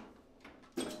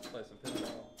 Play some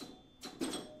pinball.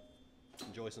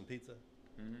 Enjoy some pizza.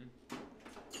 Mm-hmm.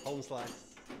 Home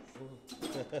slice.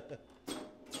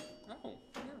 Oh,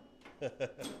 yeah.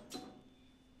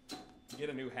 Get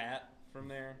a new hat from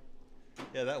there.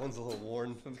 Yeah, that one's a little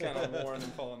worn. It's kind of worn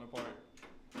and falling apart.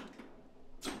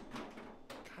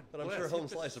 But I'm bless. sure Home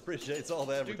Slice appreciates all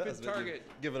the Stupid advertisement Target.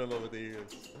 you've given them over the years.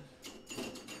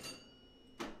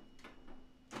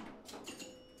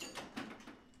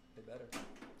 They better.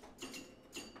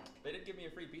 They did give me a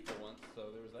free pizza once,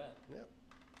 so there was that. Yep.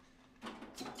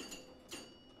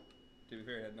 To be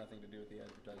fair, it had nothing to do with the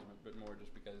advertisement, but more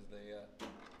just because they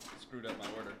screwed up my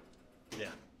order.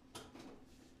 Yeah.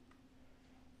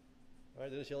 All right,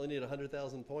 Dennis, you only need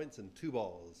 100,000 points and 2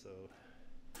 balls, so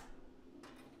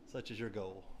such is your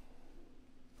goal.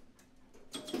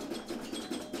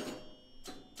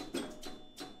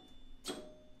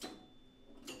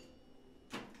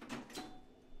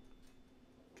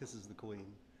 Kisses the queen.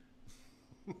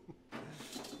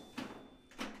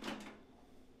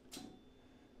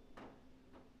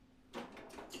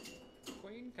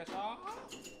 Queen Kassa.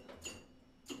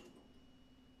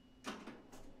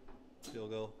 Field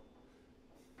goal.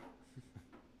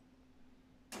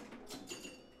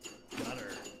 Got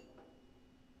her.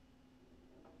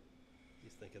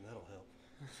 He's thinking that'll help.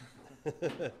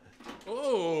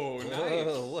 Oh, nice.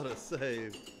 Whoa, what a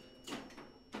save.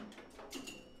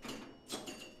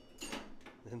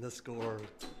 And the score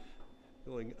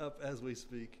going up as we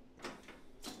speak.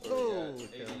 Oh, We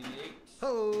got 88.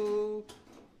 oh.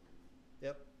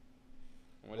 Yep.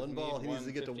 What does One it ball, need? he needs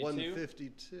to get to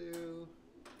 152? 152.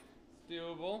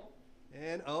 Doable.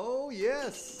 And oh,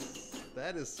 yes.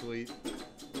 That is sweet.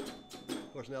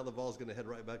 Of course, now the ball's going to head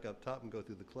right back up top and go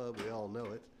through the club. We all know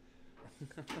it.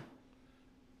 I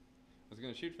was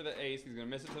going to shoot for the ace. He's going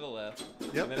to miss it to the left.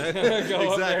 Yep. And then it's gonna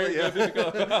go Exactly, up there and go yeah.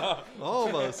 through the club.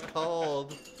 Almost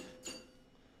called.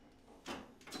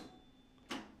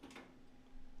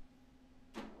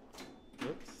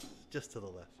 Oops, just to the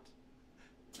left.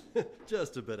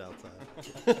 Just a bit outside.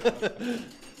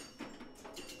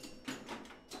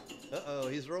 Uh-oh,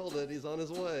 he's rolled it. He's on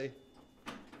his way.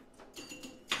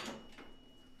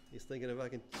 He's thinking if I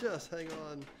can just hang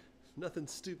on, nothing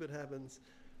stupid happens.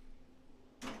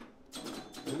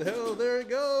 No, there it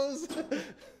goes.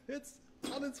 It's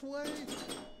on its way.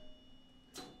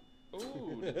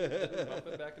 Ooh, didn't bump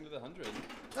it back into the 100.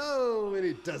 Oh, and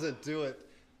he doesn't do it.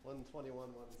 121,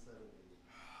 170.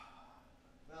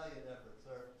 Valiant effort,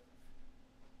 sir.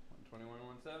 121,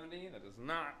 170. That is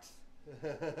not.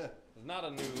 It's not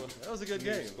a new. That was a good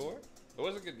new game. score. It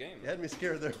was a good game. You had me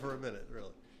scared there for a minute,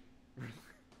 really.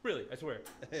 Really, I swear.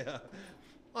 Yeah.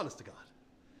 Honest to God.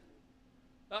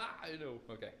 Ah, I know.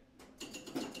 Okay.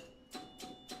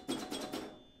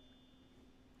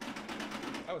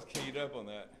 I was keyed up on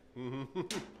that.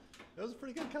 That was a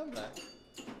pretty good comeback.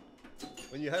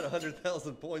 When you had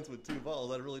 100,000 points with 2 balls,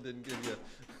 that really didn't give you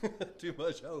too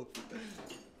much hope.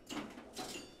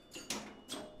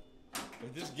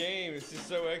 But this game is just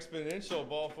so exponential.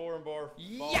 Ball 4 and ball 5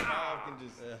 can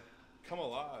just come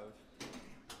alive.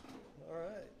 All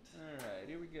right. All right,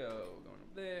 here we go. Going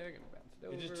up there, gonna bounce it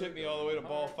over. It just took me all the way to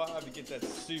ball 5 to get that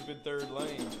stupid third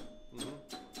lane. Mm-hmm.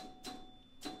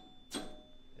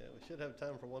 Yeah, we should have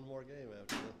time for one more game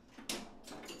after this.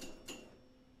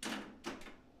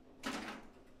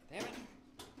 Damn it.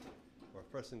 Or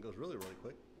if Preston goes really, really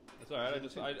quick. That's all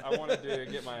right. I wanted to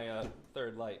get my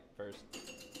third light first,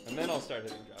 and then I'll start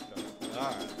hitting drop targets. All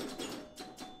right.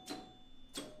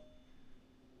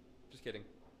 Just kidding.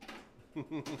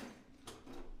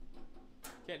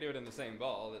 Can't do it in the same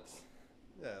ball.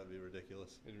 Yeah, it would be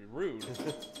ridiculous. It'd be rude.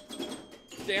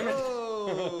 Damn it.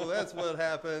 Oh, that's what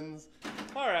happens.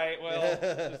 All right, well.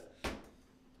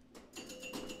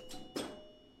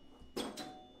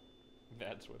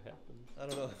 That's what happens. I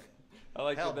don't know I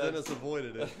like how that that's Dennis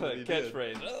avoided it. But he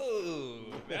catchphrase. did. Oh,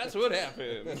 that's what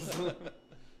happens.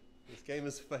 This game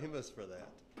is famous for that.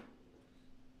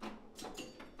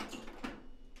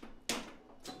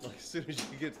 Like as soon as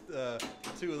you get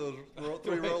 2 of those,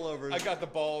 3 rollovers. I got the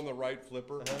ball on the right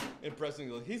flipper, and Preston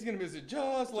goes, he's going to miss it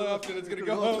just left, and it's going to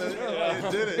go Left, home. yeah,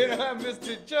 it did it. And I missed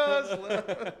it just left.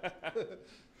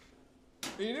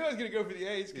 And you knew I was going to go for the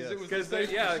ace because Yes. it was 'Cause the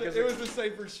safer, because it was the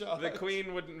safer shot. The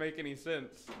queen wouldn't make any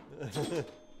sense.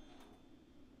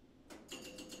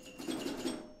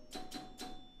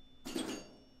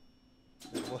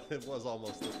 It was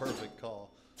almost the perfect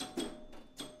call.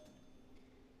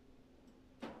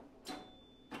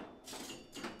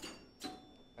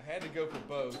 I had to go for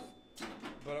both,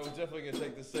 but I was definitely going to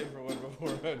take the safer one before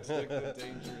I took the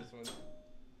dangerous one.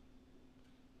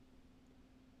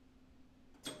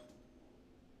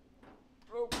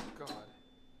 Oh, God.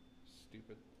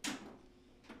 Stupid.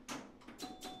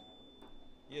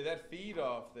 Yeah, that feed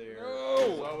off there No!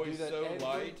 is always Do that so every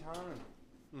light. time.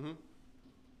 Mm-hmm.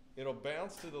 It'll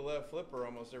bounce to the left flipper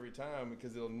almost every time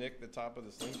because it'll nick the top of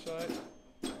the slingshot.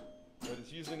 But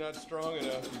it's usually not strong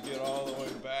enough to get all the way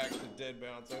back to dead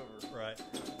bounce over. Right.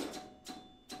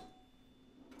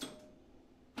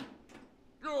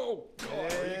 No! Oh, you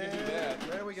can do that.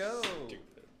 There we go.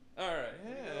 Stupid. All right.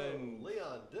 And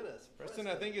Leon, Dennis, Preston,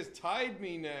 I think, has tied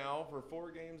me now for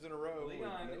 4 games in a row. with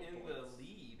Leon no in points. the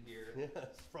lead here.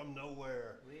 Yes, from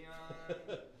nowhere. Leon,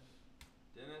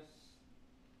 Dennis.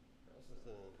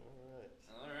 All right.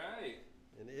 All right.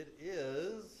 And it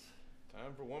is.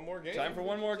 Time for one more game. Time for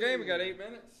one more game. We got 8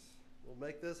 minutes. We'll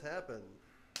make this happen.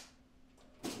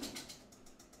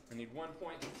 I need 1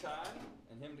 point to tie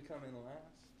and him to come in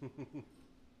last.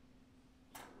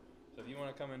 So if you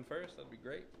want to come in first, that'd be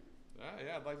great.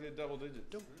 Yeah, I'd like to hit double digits.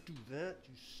 Don't do that,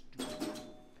 you stupid.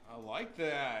 I like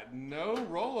that. No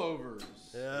rollovers.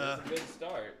 Yeah. That's a good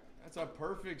start. That's a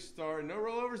perfect start. No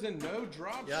rollovers and no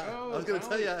drops. Yeah, Oh, I was going to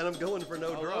tell you, and I'm going for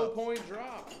no a drops. low point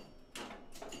drop.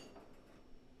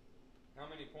 How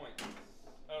many points?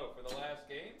 Oh, for the last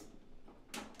game?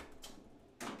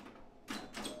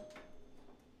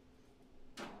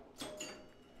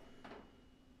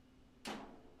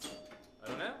 I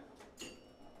don't know.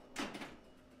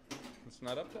 It's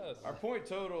not up to us. Our point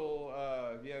total,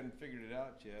 if you haven't figured it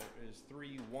out yet, is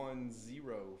 310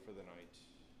 for the night.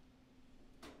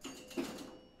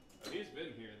 Oh, he's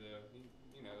been here though.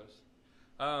 He knows.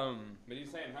 But he's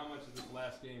saying how much is this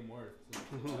last game worth?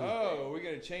 Oh, we're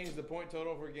gonna change the point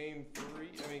total for game 3.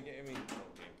 I mean, game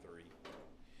 3.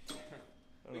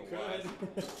 I We don't know why.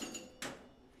 could.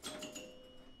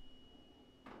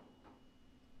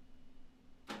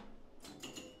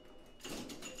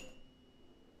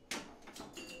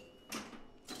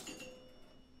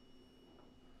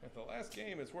 At the last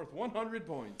game, it's worth 100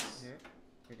 points.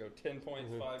 We go 10 points,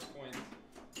 5 points,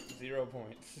 0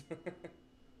 points.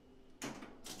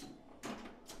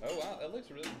 Oh wow, that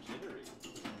looks really jittery.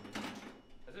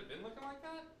 Has it been looking like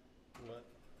that? What?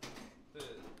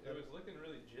 It was looking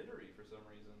really jittery for some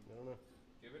reason. I don't know.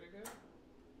 Give it a go.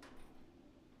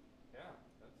 Yeah,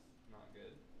 that's not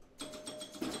good.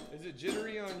 Is it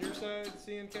jittery on your side,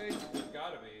 CNK? It's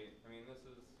gotta be. I mean, this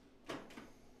is.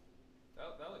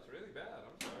 That looks really bad.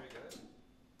 I'm sorry, guys.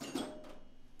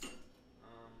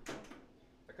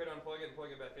 I could unplug it and plug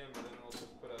it back in, but then it'll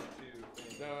just put up 2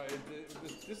 things. No,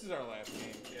 this is our last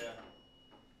game. Yeah.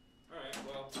 Alright,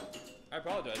 well, I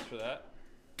apologize for that.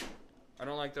 I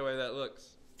don't like the way that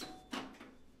looks.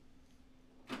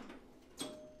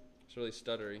 It's really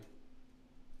stuttery.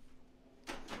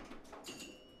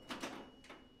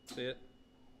 See it?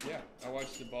 Yeah, I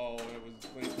watched the ball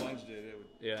when he plunged it. It would,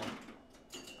 Yeah.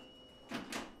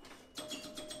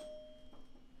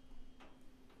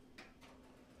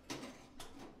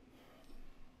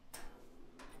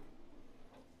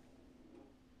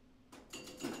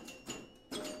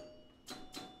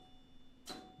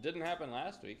 didn't happen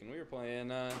last week, and we were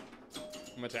playing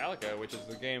Metallica, which is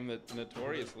the game that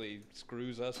notoriously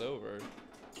screws us over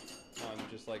on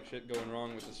just like shit going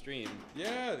wrong with the stream.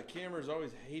 Yeah, the cameras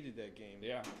always hated that game.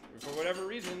 Yeah, for whatever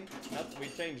reason, we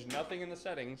changed nothing in the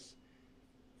settings.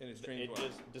 And it streamed It well.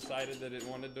 just decided that it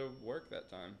wanted to work that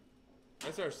time.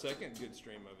 That's our second good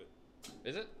stream of it.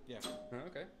 Is it? Yeah. Oh,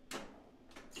 okay.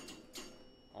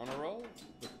 On a roll?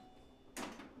 I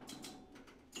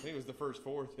think it was the first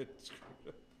 4 that screwed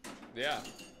up. Yeah.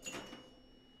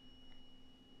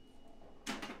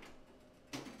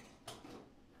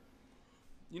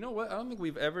 You know what? I don't think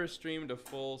we've ever streamed a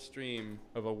full stream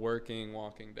of a working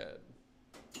Walking Dead.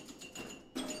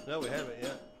 No, we haven't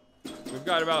yet. We've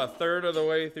got about a third of the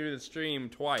way through the stream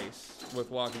twice with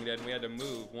Walking Dead, and we had to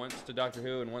move once to Doctor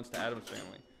Who and once to Addams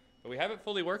Family. But we have it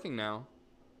fully working now.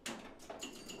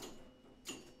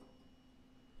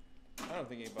 I don't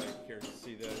think anybody cares to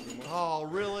see that anymore. Oh,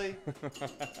 really?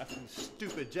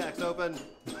 Stupid Jack's open.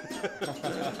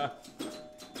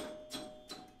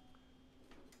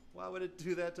 Why would it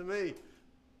do that to me?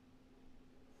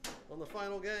 On the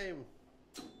final game.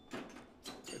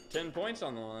 10 points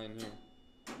on the line here.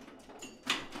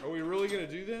 Are we really going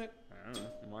to do that? I don't know.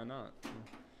 Why not?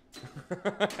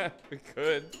 We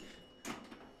could.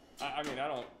 I mean, I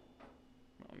don't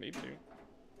need to.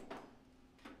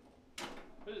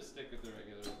 We'll just stick with the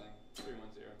regular thing.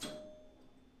 310.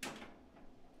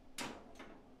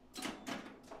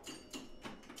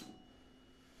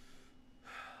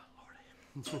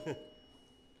 Lordy.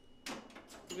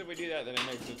 If we do that, then it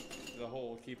makes the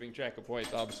whole keeping track of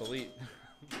points obsolete.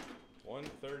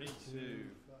 132.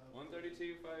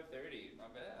 132, 530.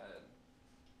 Not bad.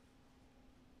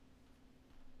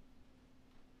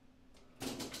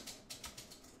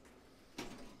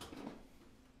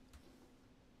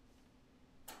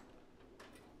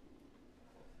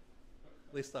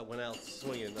 At least I went out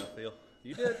swinging, I feel.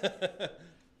 You did.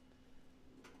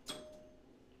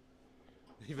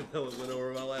 Even though it went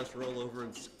over my last rollover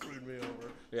and screwed me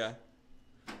over. Yeah.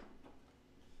 I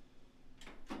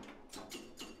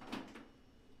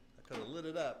could have lit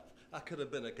it up. I could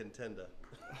have been a contender.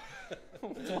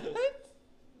 What?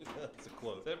 That's a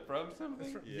quote. Is that from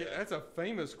something? Yeah, that's a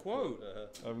famous quote.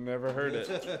 I've never heard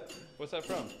it. What's that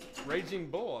from?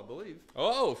 Raging Bull, I believe.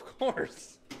 Oh, of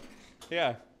course.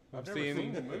 Yeah. I've never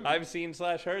seen the movie. I've seen /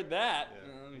 heard that.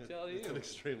 Yeah. Let me tell It's an you.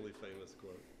 extremely famous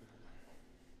quote.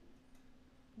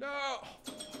 No!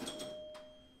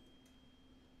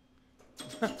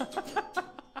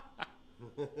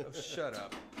 Oh, shut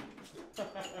up.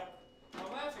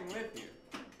 I'm laughing with you.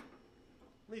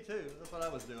 Me too. That's what I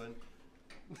was doing.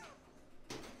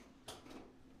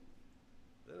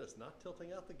 Then it's not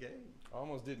tilting out the game. I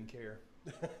almost didn't care.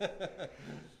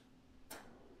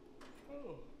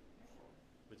 Oh.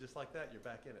 But just like that, you're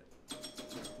back in it.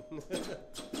 I'm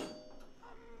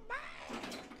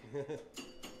back.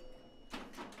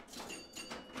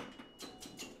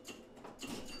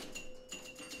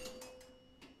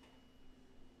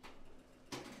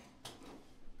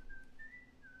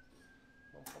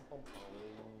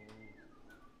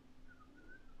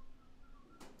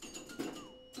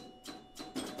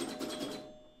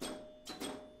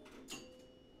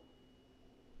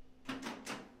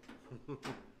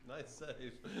 Nice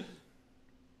save.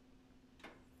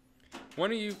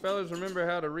 One of you fellas remember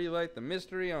how to relight the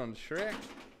mystery on Shrek?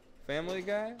 Family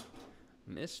Guy?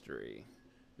 Mystery.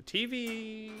 The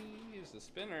TV is the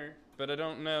spinner, but I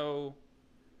don't know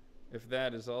if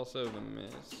that is also the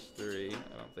mystery.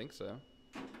 I don't think so.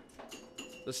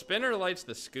 The spinner lights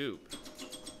the scoop.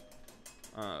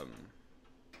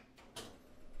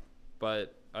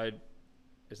 But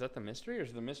is that the mystery, or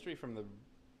is the mystery from the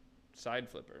side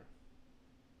flipper?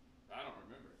 I don't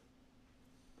remember.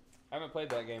 I haven't played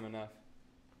that game enough.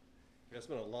 It's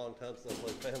been a long time since I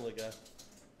played Family Guy.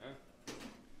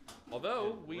 Although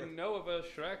Yeah, we we're- know of a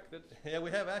Shrek that's Yeah,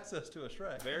 we have access to a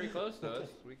Shrek. very close to us.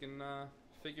 We can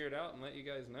figure it out and let you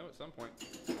guys know at some point.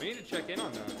 We need to check in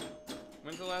on that.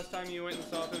 When's the last time you went and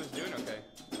saw if it was doing okay?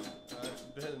 It's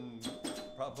been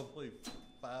probably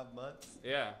 5 months.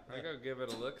 Yeah, I go give it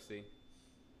a look-see.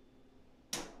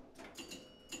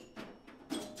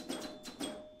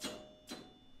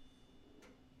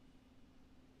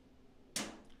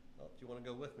 Well, if you want to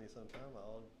go with me sometime,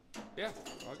 I'll Yeah,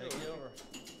 I'll go. take with you you. over.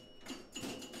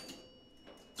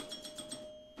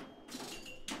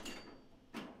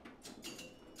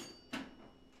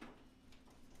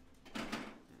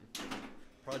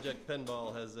 Project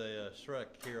Pinball has a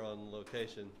Shrek here on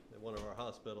location at one of our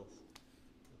hospitals.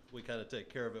 We kind of take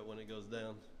care of it when it goes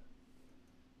down.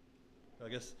 I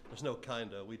guess there's no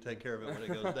kinda. We take care of it when it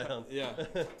goes down. Yeah.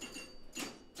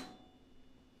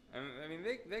 I mean,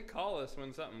 they call us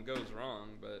when something goes wrong,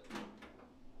 but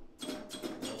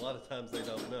A lot of times they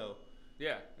don't know.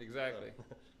 yeah, exactly.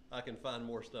 I can find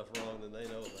more stuff wrong than they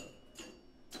know about.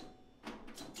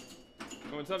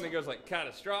 And when something goes like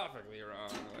catastrophically wrong,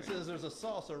 It like, says there's a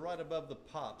saucer right above the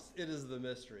pops. It is the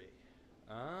mystery.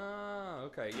 ah,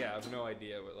 okay, yeah, I have no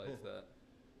idea what lights that.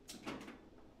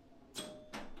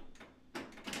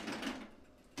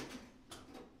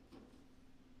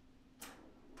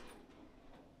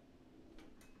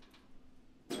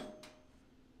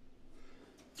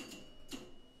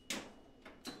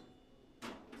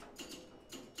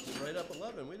 Straight up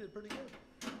 11. We did pretty good.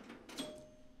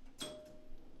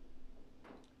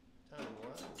 Timing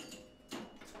wise.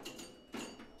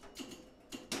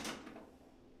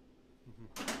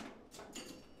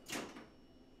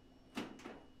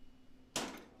 I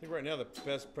think right now the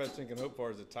best Preston can hope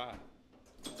for is a tie.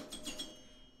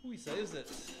 We saves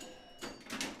it.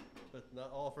 But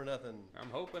not all for nothing. I'm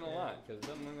hoping a lot because it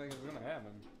doesn't look like it's gonna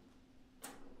happen.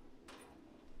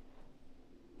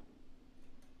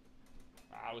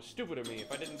 Ah, it was stupid of me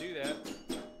if I didn't do that.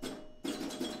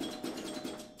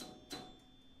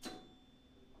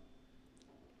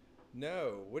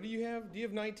 No. What do you have? Do you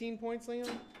have 19 points, Liam?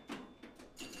 18,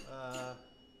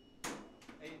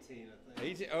 I think.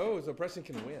 18. Oh, so Preston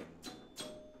can win.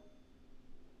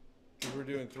 'Cause we're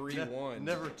doing 3-1.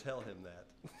 Never tell him that.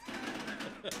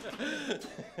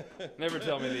 Never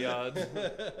tell me the odds.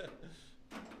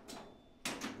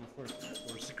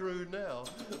 We're screwed now.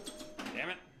 Damn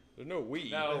it. There's no we.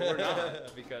 No, we're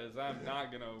not because I'm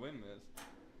not gonna win this.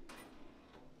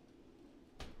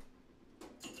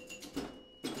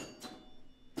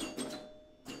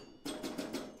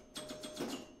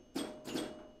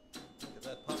 Get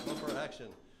that pop bumper action.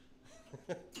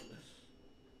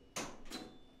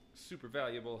 Super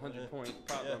valuable 100-point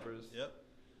pop bumpers. Yep.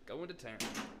 Going to town. Oh,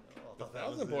 I The thought that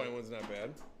was 1,000-point it. one's not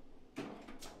bad.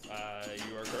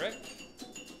 You are correct.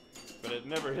 But it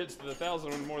never hits the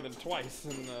 1,000 one more than twice.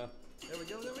 And There we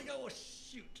go. There we go. Oh,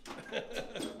 shoot.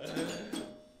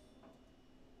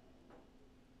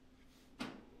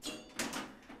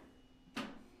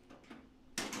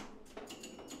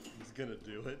 He's gonna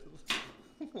do it.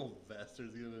 Little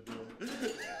bastard's gonna do it.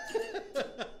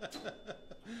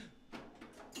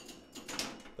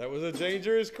 That was a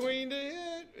dangerous queen to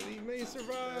hit, and he may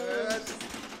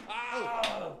survive.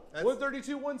 ah, That's-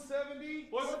 132, 170.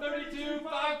 132,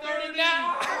 530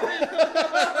 now.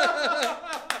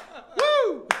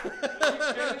 Woo!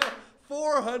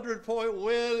 400-point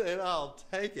win, and I'll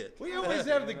take it. We always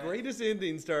have the greatest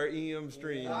endings to our EM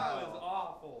stream. That was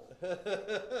awful. All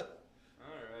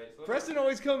right. So Preston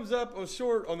always comes up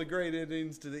short on the great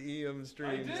endings to the EM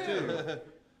streams, I do. too.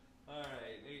 All right,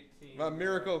 18. My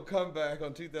miracle comeback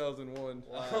on 2001.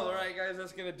 All right, guys,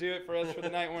 that's gonna do it for us for the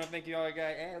night. I want to thank you all,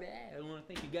 guys. I want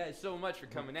to thank you guys so much for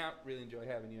coming out. Really enjoy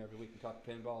having you every week and talk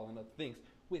pinball and other things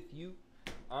with you.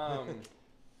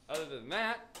 Other than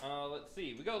that, let's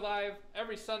see. We go live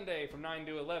every Sunday from 9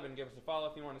 to 11. Give us a follow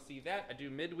if you want to see that. I do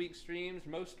midweek streams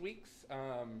most weeks,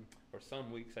 or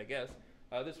some weeks, I guess.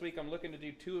 This week I'm looking to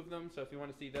do 2 of them, so if you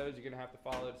want to see those, you're going to have to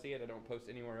follow to see it. I don't post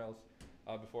anywhere else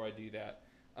before I do that.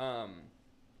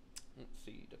 Let's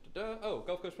see. Oh,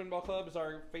 Gulf Coast Pinball Club is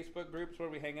our Facebook group. It's where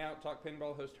we hang out, talk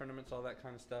pinball, host tournaments, all that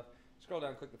kind of stuff. Scroll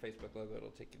down, click the Facebook logo.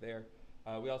 It'll take you there.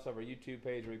 We also have our YouTube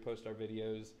page where we post our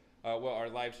videos. Our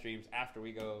live streams after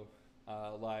we go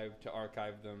live to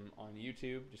archive them on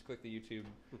YouTube. Just click the YouTube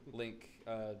link.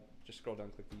 Just scroll down,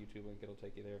 click the YouTube link. It'll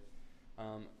take you there.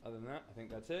 Other than that, I think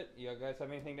that's it. You guys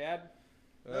have anything to add?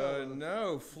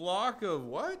 No. Flock of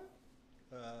what?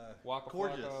 Waka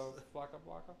Gorgeous. Flocka,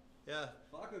 flocka. Yeah.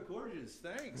 Flock of gorgeous.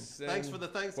 Thanks. Thanks for the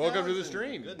thanks. Welcome guys, to the and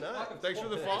stream. Good night. Thanks for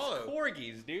the follow.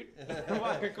 Corgis, dude.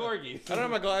 Waka corgis. I don't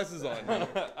have my glasses on.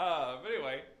 But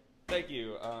anyway, thank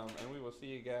you. And we will see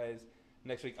you guys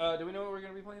next week. Do we know what we're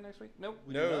going to be playing next week? Nope.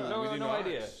 We do No, not. we do no not.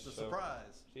 idea. It's a So,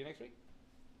 surprise. see you next week.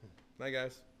 Night,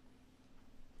 guys.